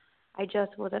 and I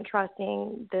just wasn't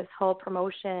trusting this whole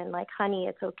promotion, like, honey,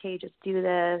 it's okay, just do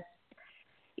this.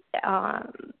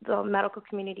 The medical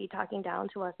community talking down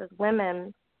to us as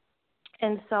women.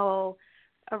 And so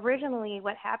originally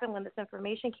what happened when this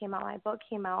information came out, my book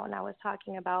came out, and I was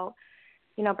talking about,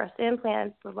 breast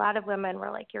implants, a lot of women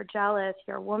were like, you're jealous,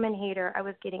 you're a woman hater. I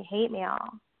was getting hate mail.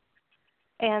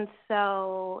 And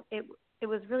so it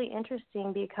was really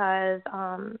interesting because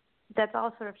that's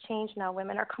all sort of changed now.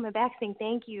 Women are coming back saying,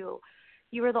 thank you.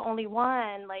 You were the only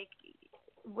one. Like,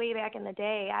 way back in the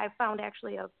day, I found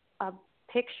actually a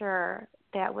picture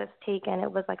that was taken.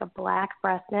 It was like a black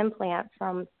breast implant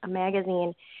from a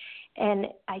magazine. And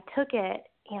I took it,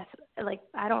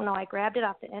 I don't know, I grabbed it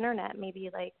off the internet maybe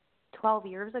like 12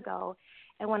 years ago.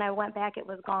 And when I went back, it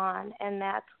was gone. And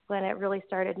that's when it really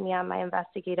started me on my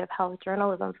investigative health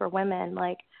journalism for women.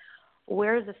 Like,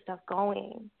 where is this stuff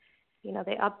going? They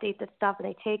update the stuff and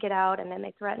they take it out and then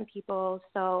they threaten people.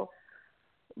 So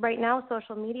right now,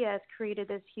 social media has created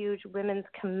this huge women's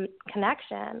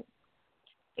connection.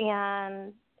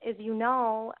 And as you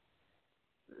know,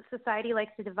 society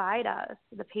likes to divide us.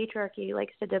 The patriarchy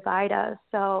likes to divide us.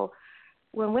 So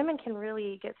when women can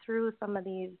really get through some of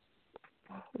these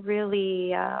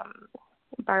really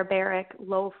barbaric,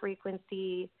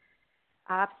 low-frequency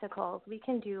obstacles, we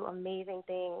can do amazing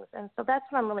things. And so that's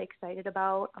what I'm really excited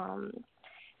about,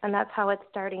 and that's how it's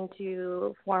starting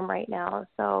to form right now.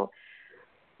 So,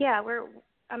 yeah,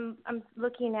 I'm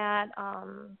looking at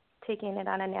taking it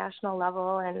on a national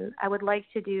level, and I would like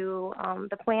to do,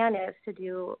 the plan is to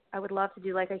do, I would love to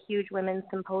do like a huge women's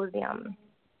symposium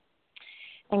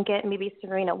and get maybe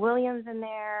Serena Williams in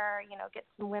there, get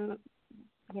some women,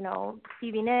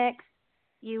 Stevie Nicks,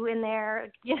 you in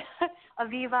there,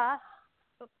 Aviva.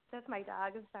 Oh, that's my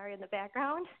dog, I'm sorry, in the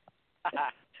background.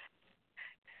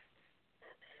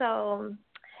 So,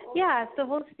 yeah, so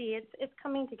we'll see. It's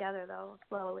coming together, though,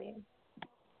 slowly.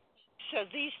 So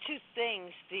these two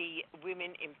things, the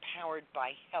Women Empowered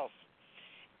by Health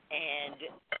and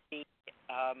the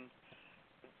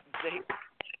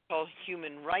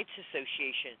Human Rights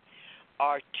Association,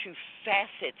 are two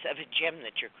facets of a gem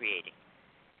that you're creating.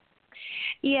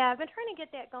 Yeah, I've been trying to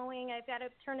get that going. I've got to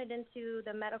turn it into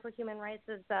the Medical Human Rights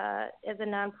as a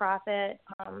nonprofit.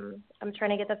 I'm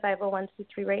trying to get the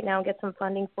 501c3 right now and get some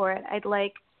funding for it. I'd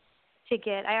like to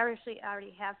get, I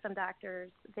already have some doctors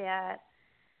that,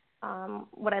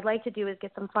 what I'd like to do is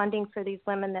get some funding for these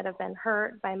women that have been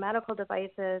hurt by medical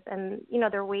devices, and,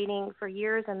 they're waiting for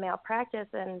years in malpractice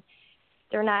and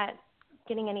they're not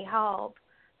getting any help.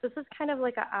 So this is kind of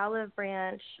like an olive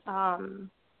branch,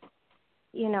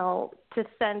 to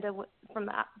send from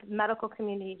the medical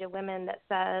community to women that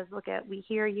says, look, we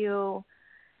hear you,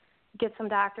 get some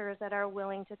doctors that are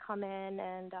willing to come in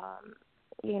and,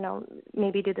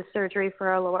 maybe do the surgery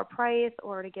for a lower price,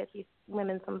 or to get these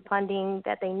women some funding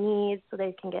that they need so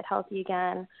they can get healthy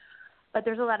again. But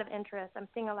there's a lot of interest. I'm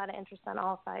seeing a lot of interest on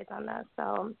all sides on this.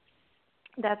 So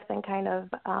that's been kind of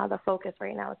the focus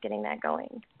right now, is getting that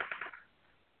going.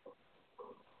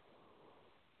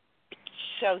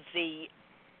 So the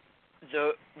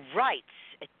rights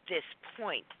at this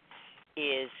point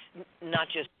is not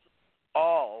just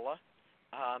all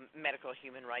medical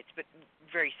human rights, but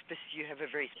you have a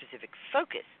very specific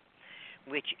focus,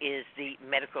 which is the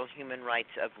medical human rights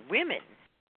of women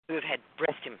who have had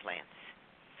breast implants.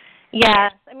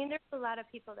 Yes. I mean, there's a lot of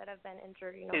people that have been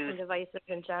injured, from devices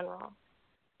in general,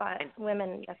 but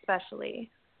women especially.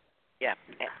 Yeah,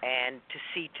 and to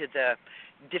see to the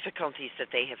difficulties that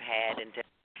they have had and to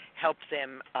help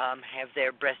them have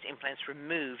their breast implants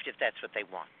removed if that's what they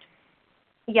want.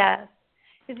 Yes.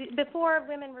 Before,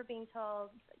 women were being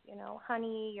told,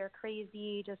 honey, you're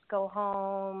crazy, just go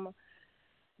home,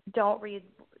 don't read,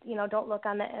 don't look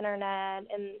on the internet.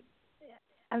 And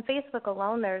on Facebook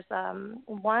alone, there's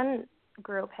one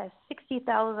group has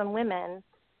 60,000 women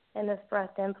in this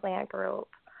breast implant group.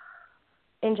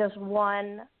 In just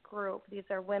one group, these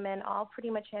are women all pretty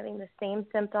much having the same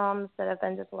symptoms that have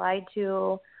been just lied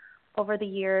to over the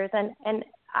years. And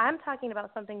I'm talking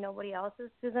about something nobody else is,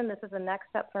 Susan. This is the next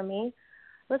step for me.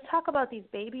 Let's talk about these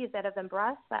babies that have been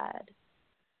breastfed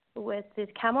with these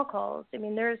chemicals. I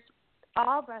mean,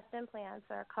 all breast implants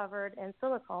are covered in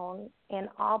silicone, and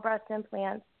all breast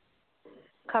implants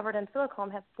covered in silicone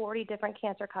have 40 different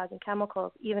cancer-causing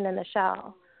chemicals, even in the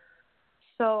shell.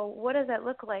 So what does it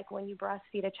look like when you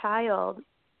breastfeed a child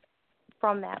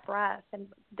from that breast? And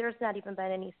there's not even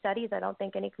been any studies, I don't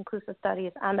think, any conclusive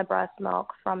studies on the breast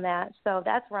milk from that. So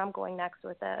that's where I'm going next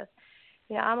with this.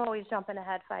 I'm always jumping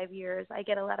ahead 5 years. I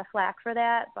get a lot of flack for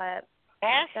that, but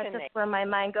that's just where my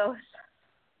mind goes.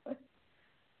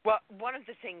 Well, one of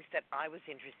the things that I was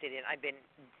interested in, I've been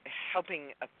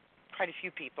helping quite a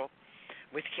few people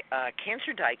with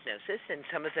cancer diagnosis, and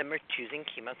some of them are choosing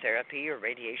chemotherapy or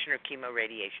radiation or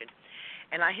chemoradiation.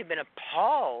 And I have been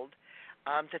appalled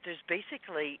that there's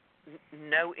basically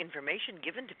no information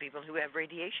given to people who have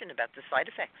radiation about the side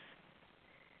effects.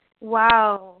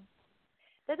 Wow.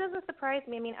 That doesn't surprise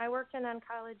me. I mean, I worked in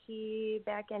oncology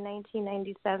back in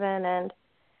 1997, and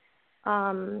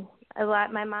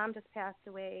my mom just passed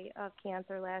away of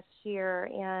cancer last year,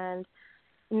 and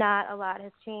not a lot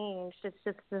has changed. It's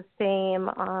just the same.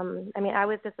 I mean, I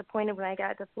was disappointed when I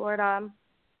got to Florida.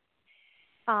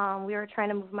 We were trying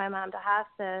to move my mom to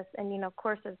hospice, and, of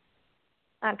course, as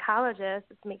oncologist,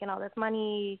 it's making all this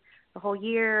money the whole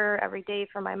year, every day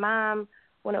for my mom.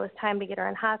 When it was time to get her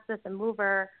in hospice and move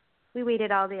her, we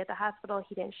waited all day at the hospital.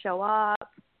 He didn't show up.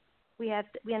 We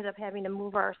ended up having to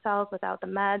move her ourselves without the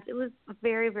meds. It was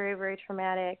very, very, very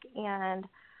traumatic, and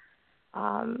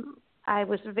I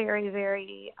was very,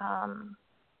 very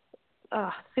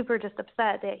super just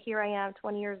upset that here I am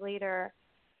 20 years later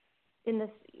in this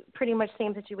pretty much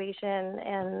same situation.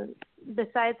 And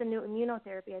besides the new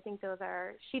immunotherapy, I think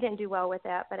she didn't do well with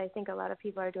that, but I think a lot of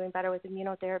people are doing better with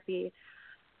immunotherapy.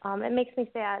 It makes me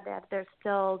sad that there's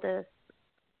still this,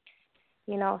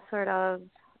 sort of,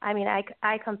 I mean,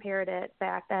 I compared it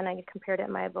back then, I compared it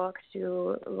in my book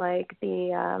to like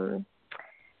the,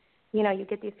 you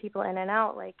get these people in and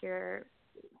out like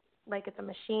it's a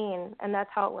machine, and that's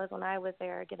how it was when I was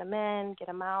there. Get them in, get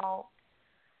them out,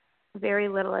 very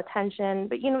little attention.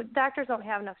 But, doctors don't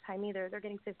have enough time either. They're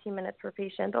getting 15 minutes per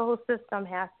patient. The whole system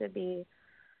has to be,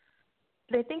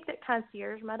 they think that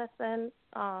concierge medicine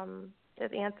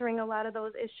is answering a lot of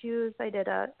those issues. I did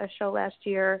a show last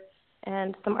year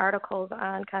and some articles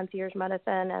on concierge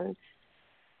medicine, and,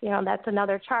 that's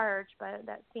another charge, but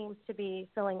that seems to be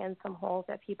filling in some holes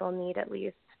that people need at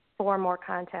least for more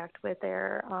contact with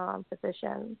their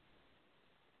physician.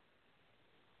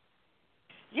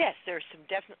 Yes, there's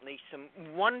definitely some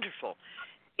wonderful,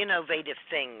 innovative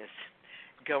things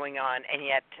going on, and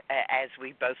yet, as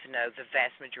we both know, the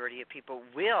vast majority of people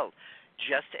will,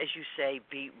 just as you say,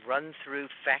 be run through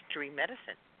factory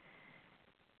medicine.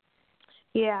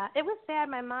 Yeah, it was sad.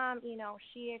 My mom,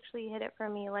 she actually hid it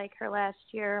from me like her last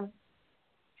year.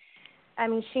 I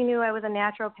mean, she knew I was a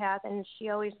naturopath, and she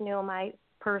always knew my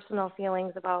personal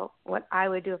feelings about what I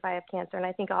would do if I have cancer. And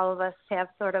I think all of us have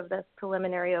sort of this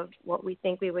preliminary of what we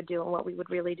think we would do and what we would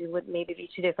really do would maybe be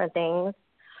two different things.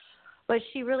 But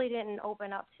she really didn't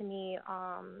open up to me,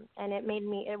 and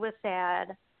it was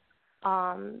sad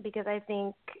because I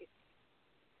think,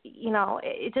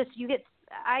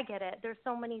 I get it. There's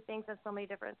so many things and so many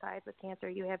different sides with cancer.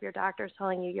 You have your doctors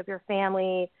telling you have your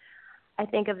family. I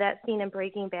think of that scene in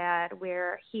Breaking Bad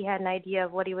where he had an idea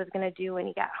of what he was going to do when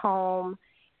he got home,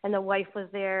 and the wife was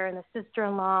there, and the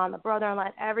sister-in-law, and the brother-in-law,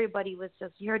 and everybody was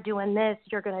just, you're doing this,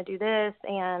 you're going to do this,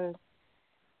 and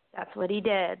that's what he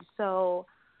did. So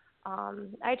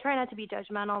I try not to be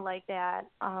judgmental like that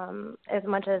as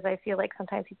much as I feel like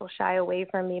sometimes people shy away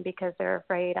from me because they're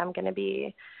afraid I'm going to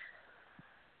be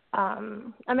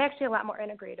I'm actually a lot more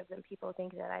integrative than people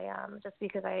think that I am. Just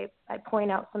because I point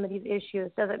out some of these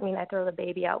issues doesn't mean I throw the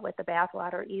baby out with the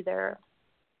bathwater either.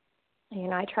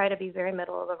 I try to be very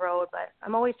middle of the road, but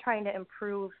I'm always trying to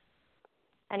improve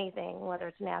anything, whether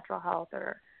it's natural health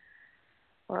or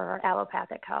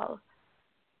allopathic health.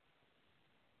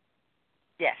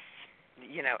 Yes.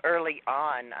 Early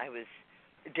on I was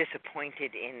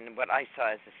disappointed in what I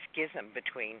saw as a schism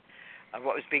between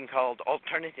what was being called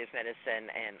alternative medicine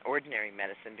and ordinary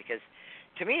medicine, because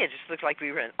to me it just looked like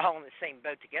we were all in the same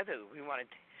boat together. We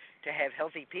wanted to have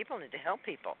healthy people and to help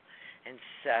people. And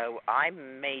so I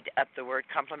made up the word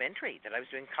complementary, that I was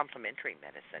doing complementary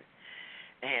medicine.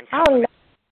 And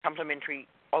complementary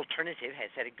alternative has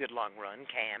had a good long run,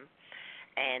 CAM.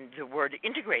 And the word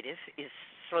integrative is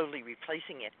slowly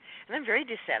replacing it. And I'm very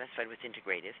dissatisfied with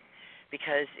integrative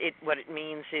because what it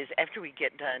means is after we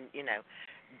get done,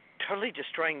 totally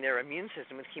destroying their immune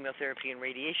system with chemotherapy and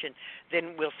radiation,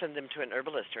 then we'll send them to an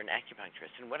herbalist or an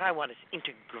acupuncturist. And what I want is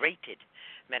integrated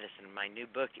medicine. My new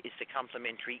book is the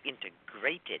complementary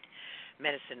integrated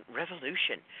medicine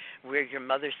revolution, where your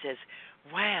mother says,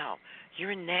 wow,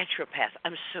 you're a naturopath.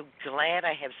 I'm so glad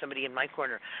I have somebody in my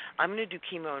corner. I'm going to do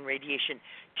chemo and radiation.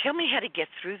 Tell me how to get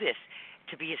through this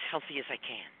to be as healthy as I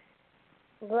can.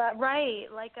 Right,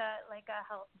 like a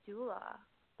health doula.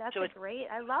 That's great.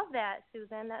 I love that,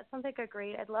 Susan. That sounds like a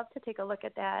great. I'd love to take a look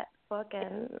at that book,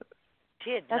 and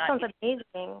that sounds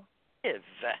amazing.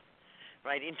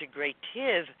 Right,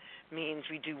 integrative means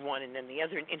we do one and then the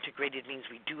other, and integrated means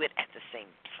we do it at the same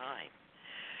time.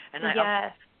 And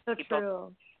yes, so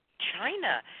true.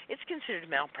 China, it's considered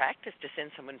malpractice to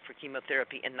send someone for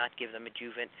chemotherapy and not give them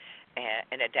adjuvant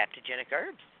and adaptogenic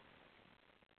herbs.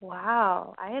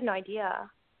 Wow, I had no idea.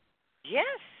 Yes.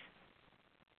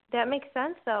 That makes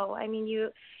sense, though. I mean,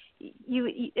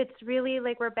 it's really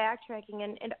like we're backtracking,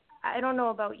 and I don't know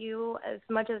about you as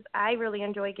much as I really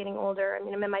enjoy getting older. I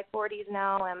mean, I'm in my 40s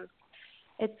now, and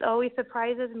it always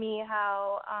surprises me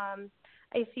how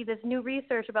I see this new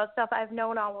research about stuff I've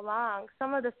known all along.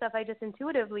 Some of the stuff I just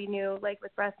intuitively knew, like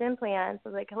with breast implants. I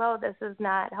was like, hello, this is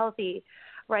not healthy,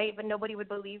 right? But nobody would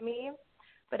believe me.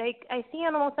 But I see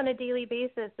almost on a daily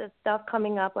basis this stuff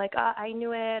coming up, like, I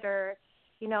knew it, or,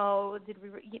 you know,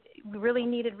 we really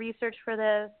needed research for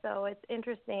this. So it's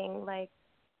interesting. Like,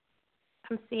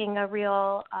 I'm seeing a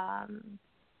real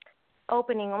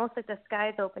opening, almost like the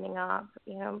sky's opening up.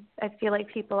 You know, I feel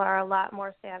like people are a lot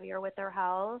more savvier with their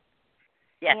health.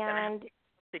 Yes, and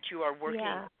that you are working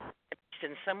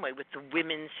in some way with the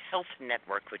Women's Health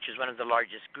Network, which is one of the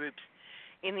largest groups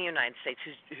in the United States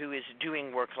who is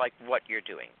doing work like what you're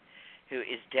doing, who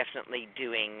is definitely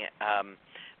doing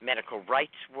medical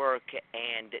rights work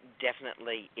and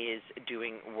definitely is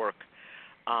doing work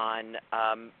on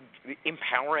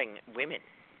empowering women.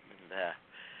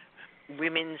 The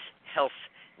Women's Health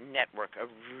Network, a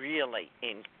really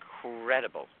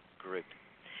incredible group.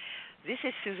 This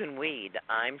is Susun Weed.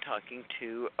 I'm talking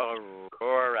to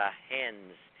Aurore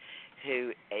Henze, who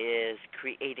is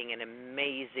creating an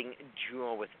amazing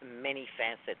jewel with many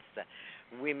facets: the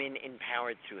women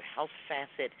empowered through health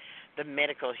facet, the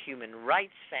medical human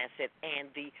rights facet, and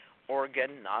the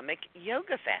Orgonomic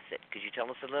Yoga facet. Could you tell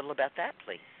us a little about that,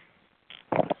 please?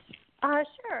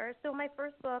 Sure. So my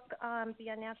first book,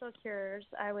 Beyond Natural Cures,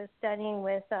 I was studying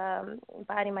with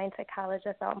body-mind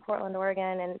psychologist out in Portland,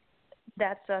 Oregon, and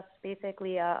that's just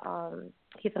basically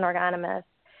he's an orgonomist.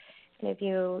 And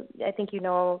I think you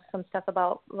know some stuff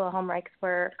about Wilhelm Reich's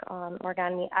work on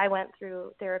orgonomy. I went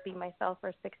through therapy myself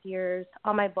for 6 years.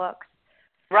 All my books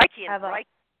Reichian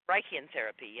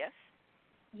therapy, yes?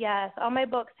 Yes, all my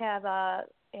books have a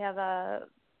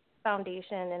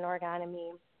foundation in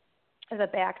orgonomy as a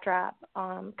backdrop,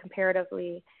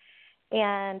 comparatively.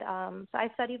 And so I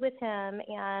studied with him,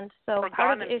 and so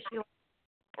part of the issue.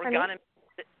 Orgonomy,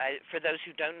 for those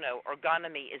who don't know,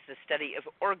 orgonomy is the study of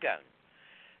orgone.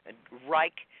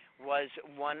 Reich was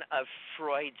one of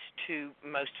Freud's two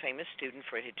most famous students.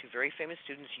 Freud had two very famous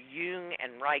students, Jung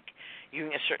and Reich. Jung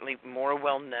is certainly more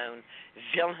well-known.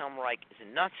 Wilhelm Reich is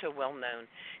not so well-known.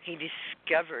 He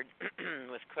discovered,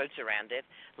 with quotes around it,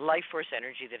 life force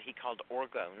energy that he called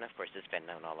orgone. Of course, it's been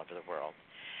known all over the world.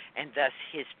 And thus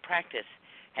his practice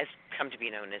has come to be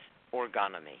known as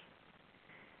orgonomy.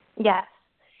 Yes.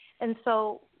 And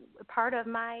so part of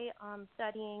my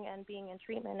studying and being in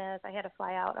treatment is I had to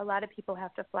fly out. A lot of people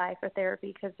have to fly for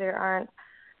therapy because there aren't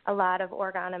a lot of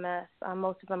orgonomists.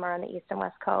 Most of them are on the East and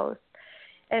West Coast.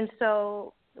 And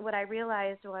so what I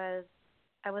realized was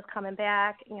I was coming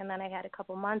back, and then I had a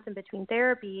couple months in between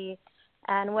therapy,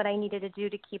 and what I needed to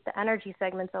do to keep the energy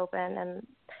segments open. And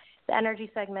the energy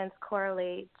segments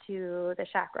correlate to the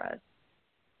chakras.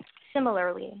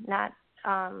 Similarly, not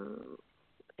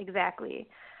exactly.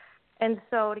 And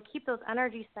so to keep those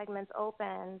energy segments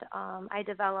opened, I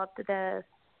developed this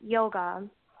yoga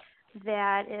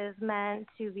that is meant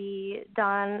to be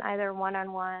done either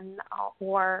one-on-one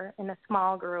or in a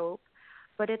small group,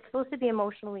 but it's supposed to be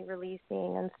emotionally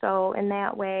releasing. And so in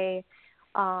that way,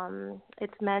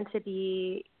 it's meant to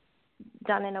be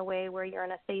done in a way where you're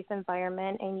in a safe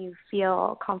environment and you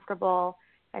feel comfortable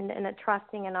and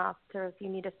trusting enough to, if you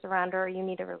need to surrender or you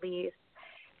need to release,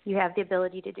 you have the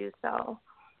ability to do so.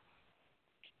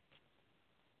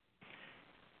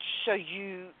 So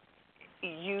you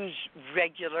use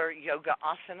regular yoga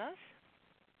asanas?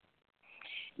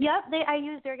 Yep, I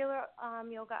use regular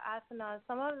yoga asanas.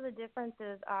 Some of the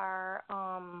differences are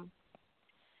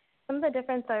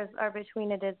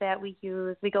between it is that we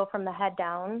go from the head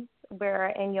down. where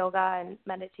in yoga and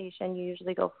meditation you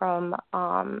usually go from,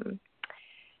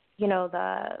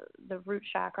 the root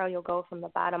chakra, you'll go from the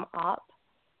bottom up.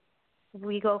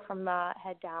 We go from the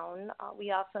head down.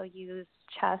 We also use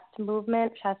chest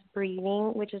movement, chest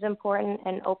breathing, which is important,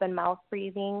 and open mouth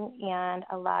breathing, and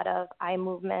a lot of eye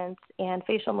movements and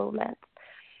facial movements.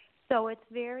 So it's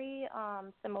very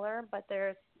similar, but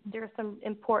there's some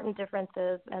important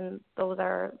differences, and those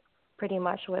are pretty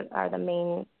much what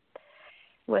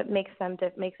makes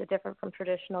it different from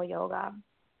traditional yoga.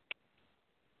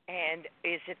 And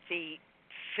is it the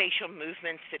facial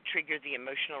movements that trigger the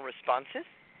emotional responses?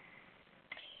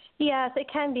 Yes, it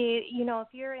can be. If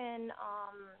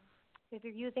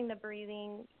you're using the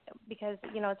breathing, because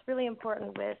it's really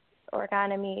important with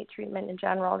orgonomy treatment in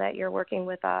general that you're working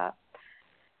with a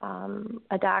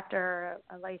doctor,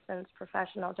 a licensed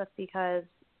professional, just because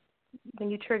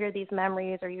when you trigger these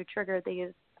memories or you trigger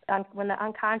these, when the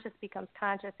unconscious becomes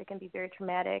conscious, it can be very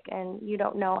traumatic, and you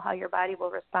don't know how your body will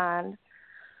respond.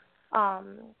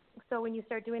 So when you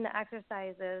start doing the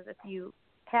exercises, if you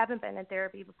haven't been in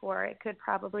therapy before, it could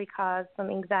probably cause some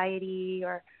anxiety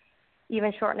or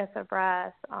even shortness of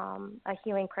breath, a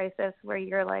healing crisis where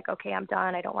you're like, okay, I'm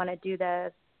done. I don't want to do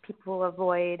this. People will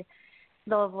avoid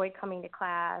coming to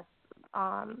class.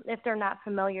 If they're not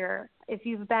familiar, if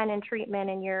you've been in treatment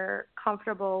and you're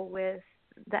comfortable with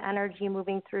the energy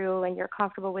moving through and you're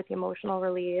comfortable with the emotional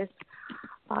release,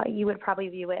 you would probably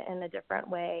view it in a different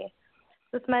way.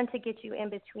 So it's meant to get you in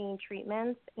between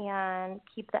treatments and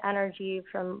keep the energy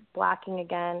from blocking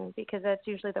again, because that's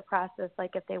usually the process.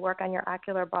 Like if they work on your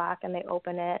ocular block and they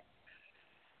open it,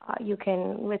 you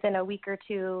can, within a week or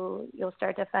two, you'll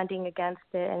start defending against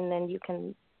it, and then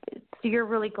so you're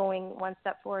really going one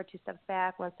step forward, two steps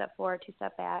back, one step forward, two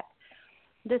steps back.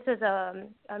 This is a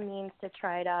means to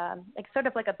try to, sort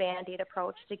of like a Band-Aid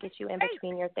approach to get you in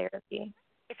between your therapy.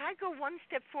 If I go one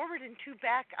step forward and two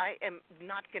back, I am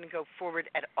not going to go forward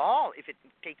at all if it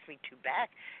takes me two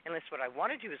back, unless what I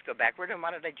want to do is go backward. And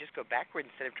why don't I just go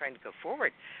backward instead of trying to go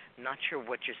forward? I'm not sure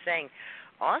what you're saying.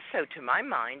 Also, to my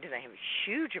mind, and I have a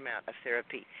huge amount of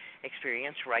therapy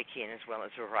experience, Reiki and as well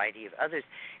as a variety of others,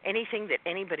 anything that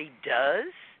anybody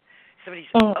does,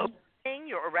 somebody's opening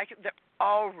your Reiki,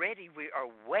 we are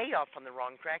way off on the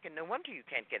wrong track, and no wonder you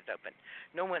can't get it open.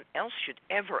 No one else should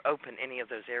ever open any of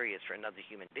those areas for another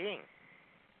human being.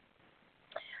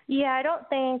 Yeah, I don't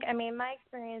think, my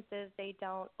experience is they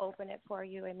don't open it for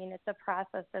you. It's a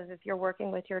process of, if you're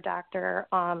working with your doctor,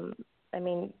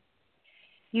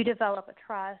 you develop a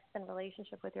trust and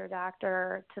relationship with your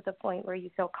doctor to the point where you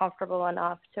feel comfortable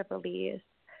enough to release.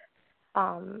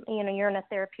 You're in a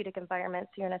therapeutic environment,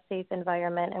 so you're in a safe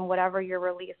environment, and whatever your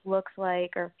release looks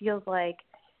like or feels like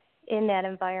in that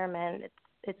environment,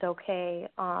 it's okay.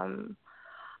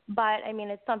 But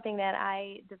it's something that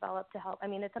I developed to help.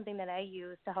 It's something that I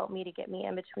use to help me to get me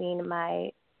in between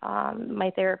my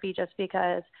therapy, just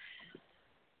because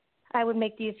I would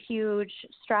make these huge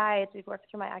strides. We'd work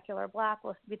through my ocular block.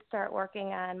 We'd start working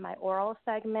on my oral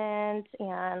segment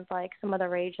and some of the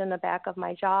rage in the back of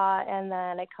my jaw. And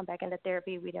then I'd come back into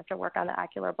therapy. We'd have to work on the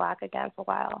ocular block again for a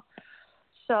while.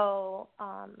 So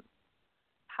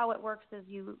how it works is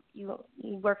you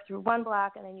work through one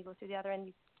block and then you go through the other, and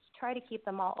you try to keep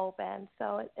them all open.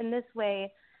 So in this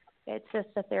way, it's just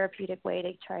a therapeutic way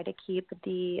to try to keep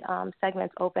the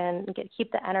segments open and keep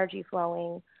the energy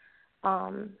flowing.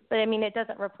 But it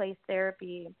doesn't replace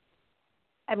therapy.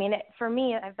 For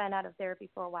me, I've been out of therapy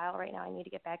for a while right now. I need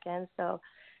to get back in. So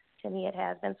to me, it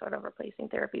has been sort of replacing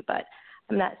therapy, but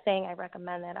I'm not saying I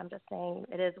recommend that. I'm just saying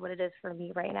it is what it is for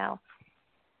me right now.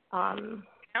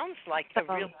 Sounds like a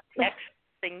real excellent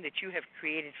thing that you have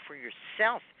created for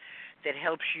yourself that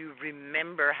helps you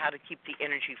remember how to keep the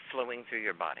energy flowing through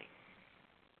your body.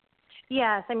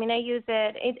 Yes, I use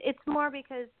it. It's more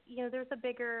because, there's a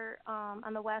bigger,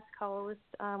 on the West Coast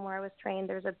where I was trained,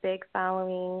 there's a big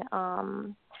following.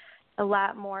 A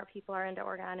lot more people are into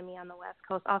orgonomy on the West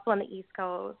Coast, also on the East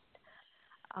Coast.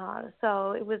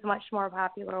 So it was much more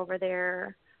popular over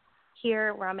there.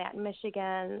 Here, where I'm at in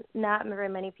Michigan, not very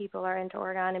many people are into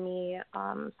orgonomy.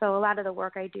 So a lot of the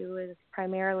work I do is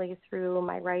primarily through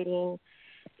my writing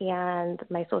and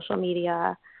my social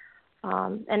media.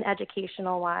 And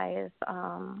educational-wise,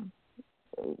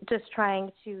 just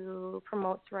trying to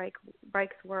promote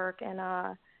Reich's work in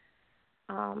a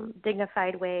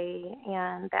dignified way,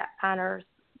 and that honors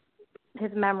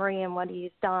his memory and what he's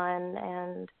done,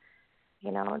 and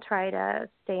try to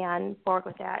stay on board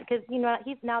with that. Because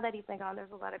now that he's been gone, there's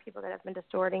a lot of people that have been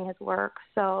distorting his work.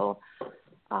 So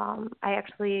I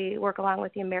actually work along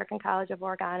with the American College of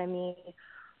Orgonomy.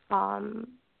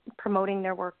 promoting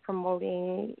their work,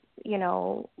 promoting,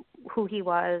 who he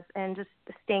was, and just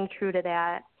staying true to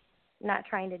that, not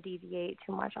trying to deviate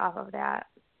too much off of that.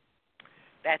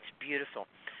 That's beautiful.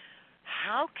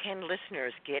 How can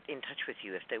listeners get in touch with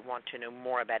you if they want to know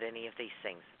more about any of these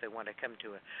things, if they want to come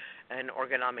to an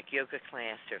Orgonomic Yoga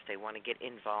class, or if they want to get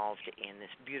involved in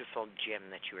this beautiful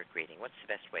gem that you are creating? What's the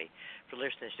best way for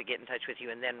listeners to get in touch with you?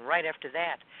 And then right after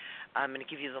that, I'm going to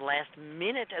give you the last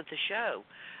minute of the show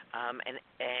and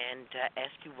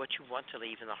ask you what you want to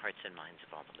leave in the hearts and minds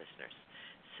of all the listeners.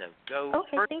 So go.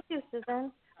 Okay, thank you,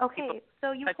 Susan. Okay,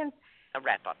 so you can a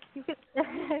wrap up. You can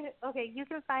you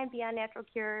can find Beyond Natural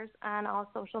Cures on all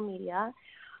social media,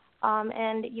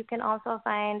 and you can also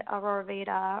find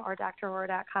Auroreveda or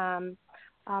draurore.com.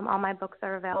 All my books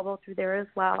are available through there as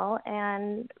well,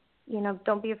 and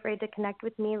don't be afraid to connect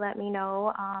with me. Let me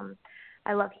know.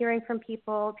 I love hearing from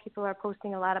people. People are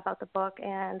posting a lot about the book,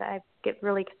 and I get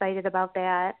really excited about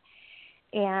that.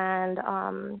 And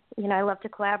I love to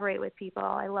collaborate with people.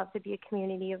 I love to be a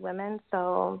community of women,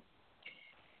 so.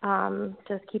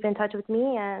 Just keep in touch with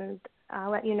me, and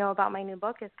I'll let you know about my new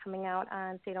book. It's coming out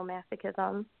on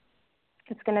sadomasochism.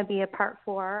 It's going to be a part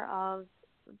 4 of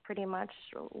pretty much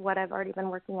what I've already been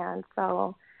working on.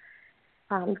 So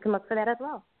you can look for that as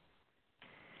well.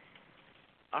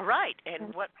 All right.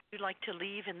 And what would you like to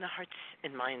leave in the hearts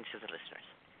and minds of the listeners?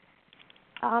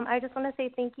 I just want to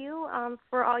say thank you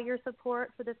for all your support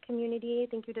for this community.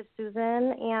 Thank you to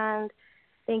Susan, and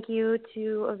thank you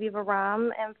to Aviva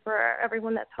Romm, and for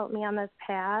everyone that's helped me on this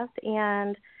path.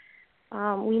 And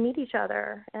we need each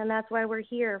other, and that's why we're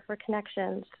here, for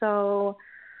connections. So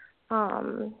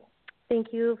thank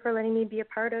you for letting me be a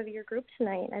part of your group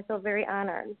tonight. I feel very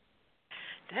honored.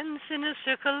 Dance in a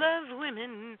circle of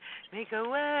women, make a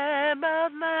web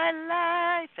of my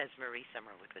life, as Marie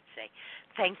Summerwood would say.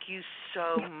 Thank you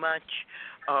so much,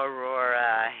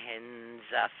 Aurore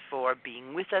Henze, for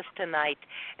being with us tonight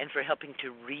and for helping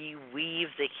to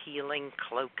reweave the healing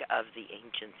cloak of the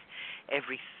ancients.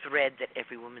 Every thread that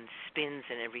every woman spins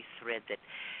and every thread that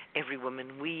every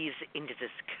woman weaves into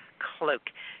this cloak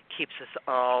keeps us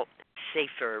all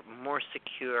safer, more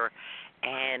secure,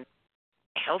 and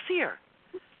healthier.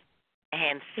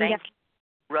 And thank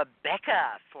you,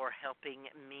 Rebecca, for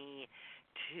helping me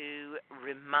to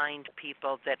remind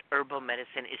people that herbal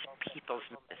medicine is people's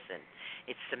medicine.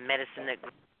 It's the medicine that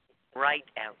grows right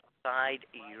outside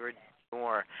your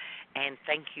door. And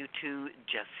thank you to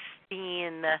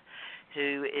Justine,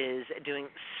 who is doing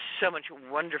so much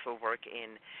wonderful work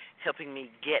in helping me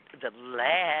get the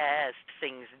last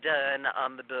things done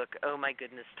on the book. Oh, my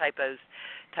goodness, typos.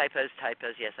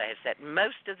 Yes, I have spent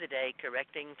most of the day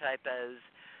correcting typos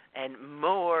and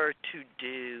more to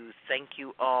do. Thank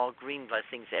you all. Green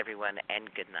blessings, everyone, and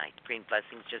good night. Green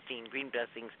blessings, Justine. Green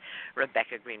blessings,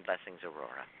 Rebecca. Green blessings,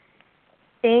 Aurora.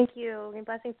 Thank you. Green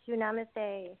blessings to you.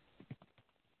 Namaste.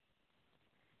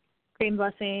 Green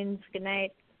blessings. Good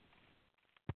night.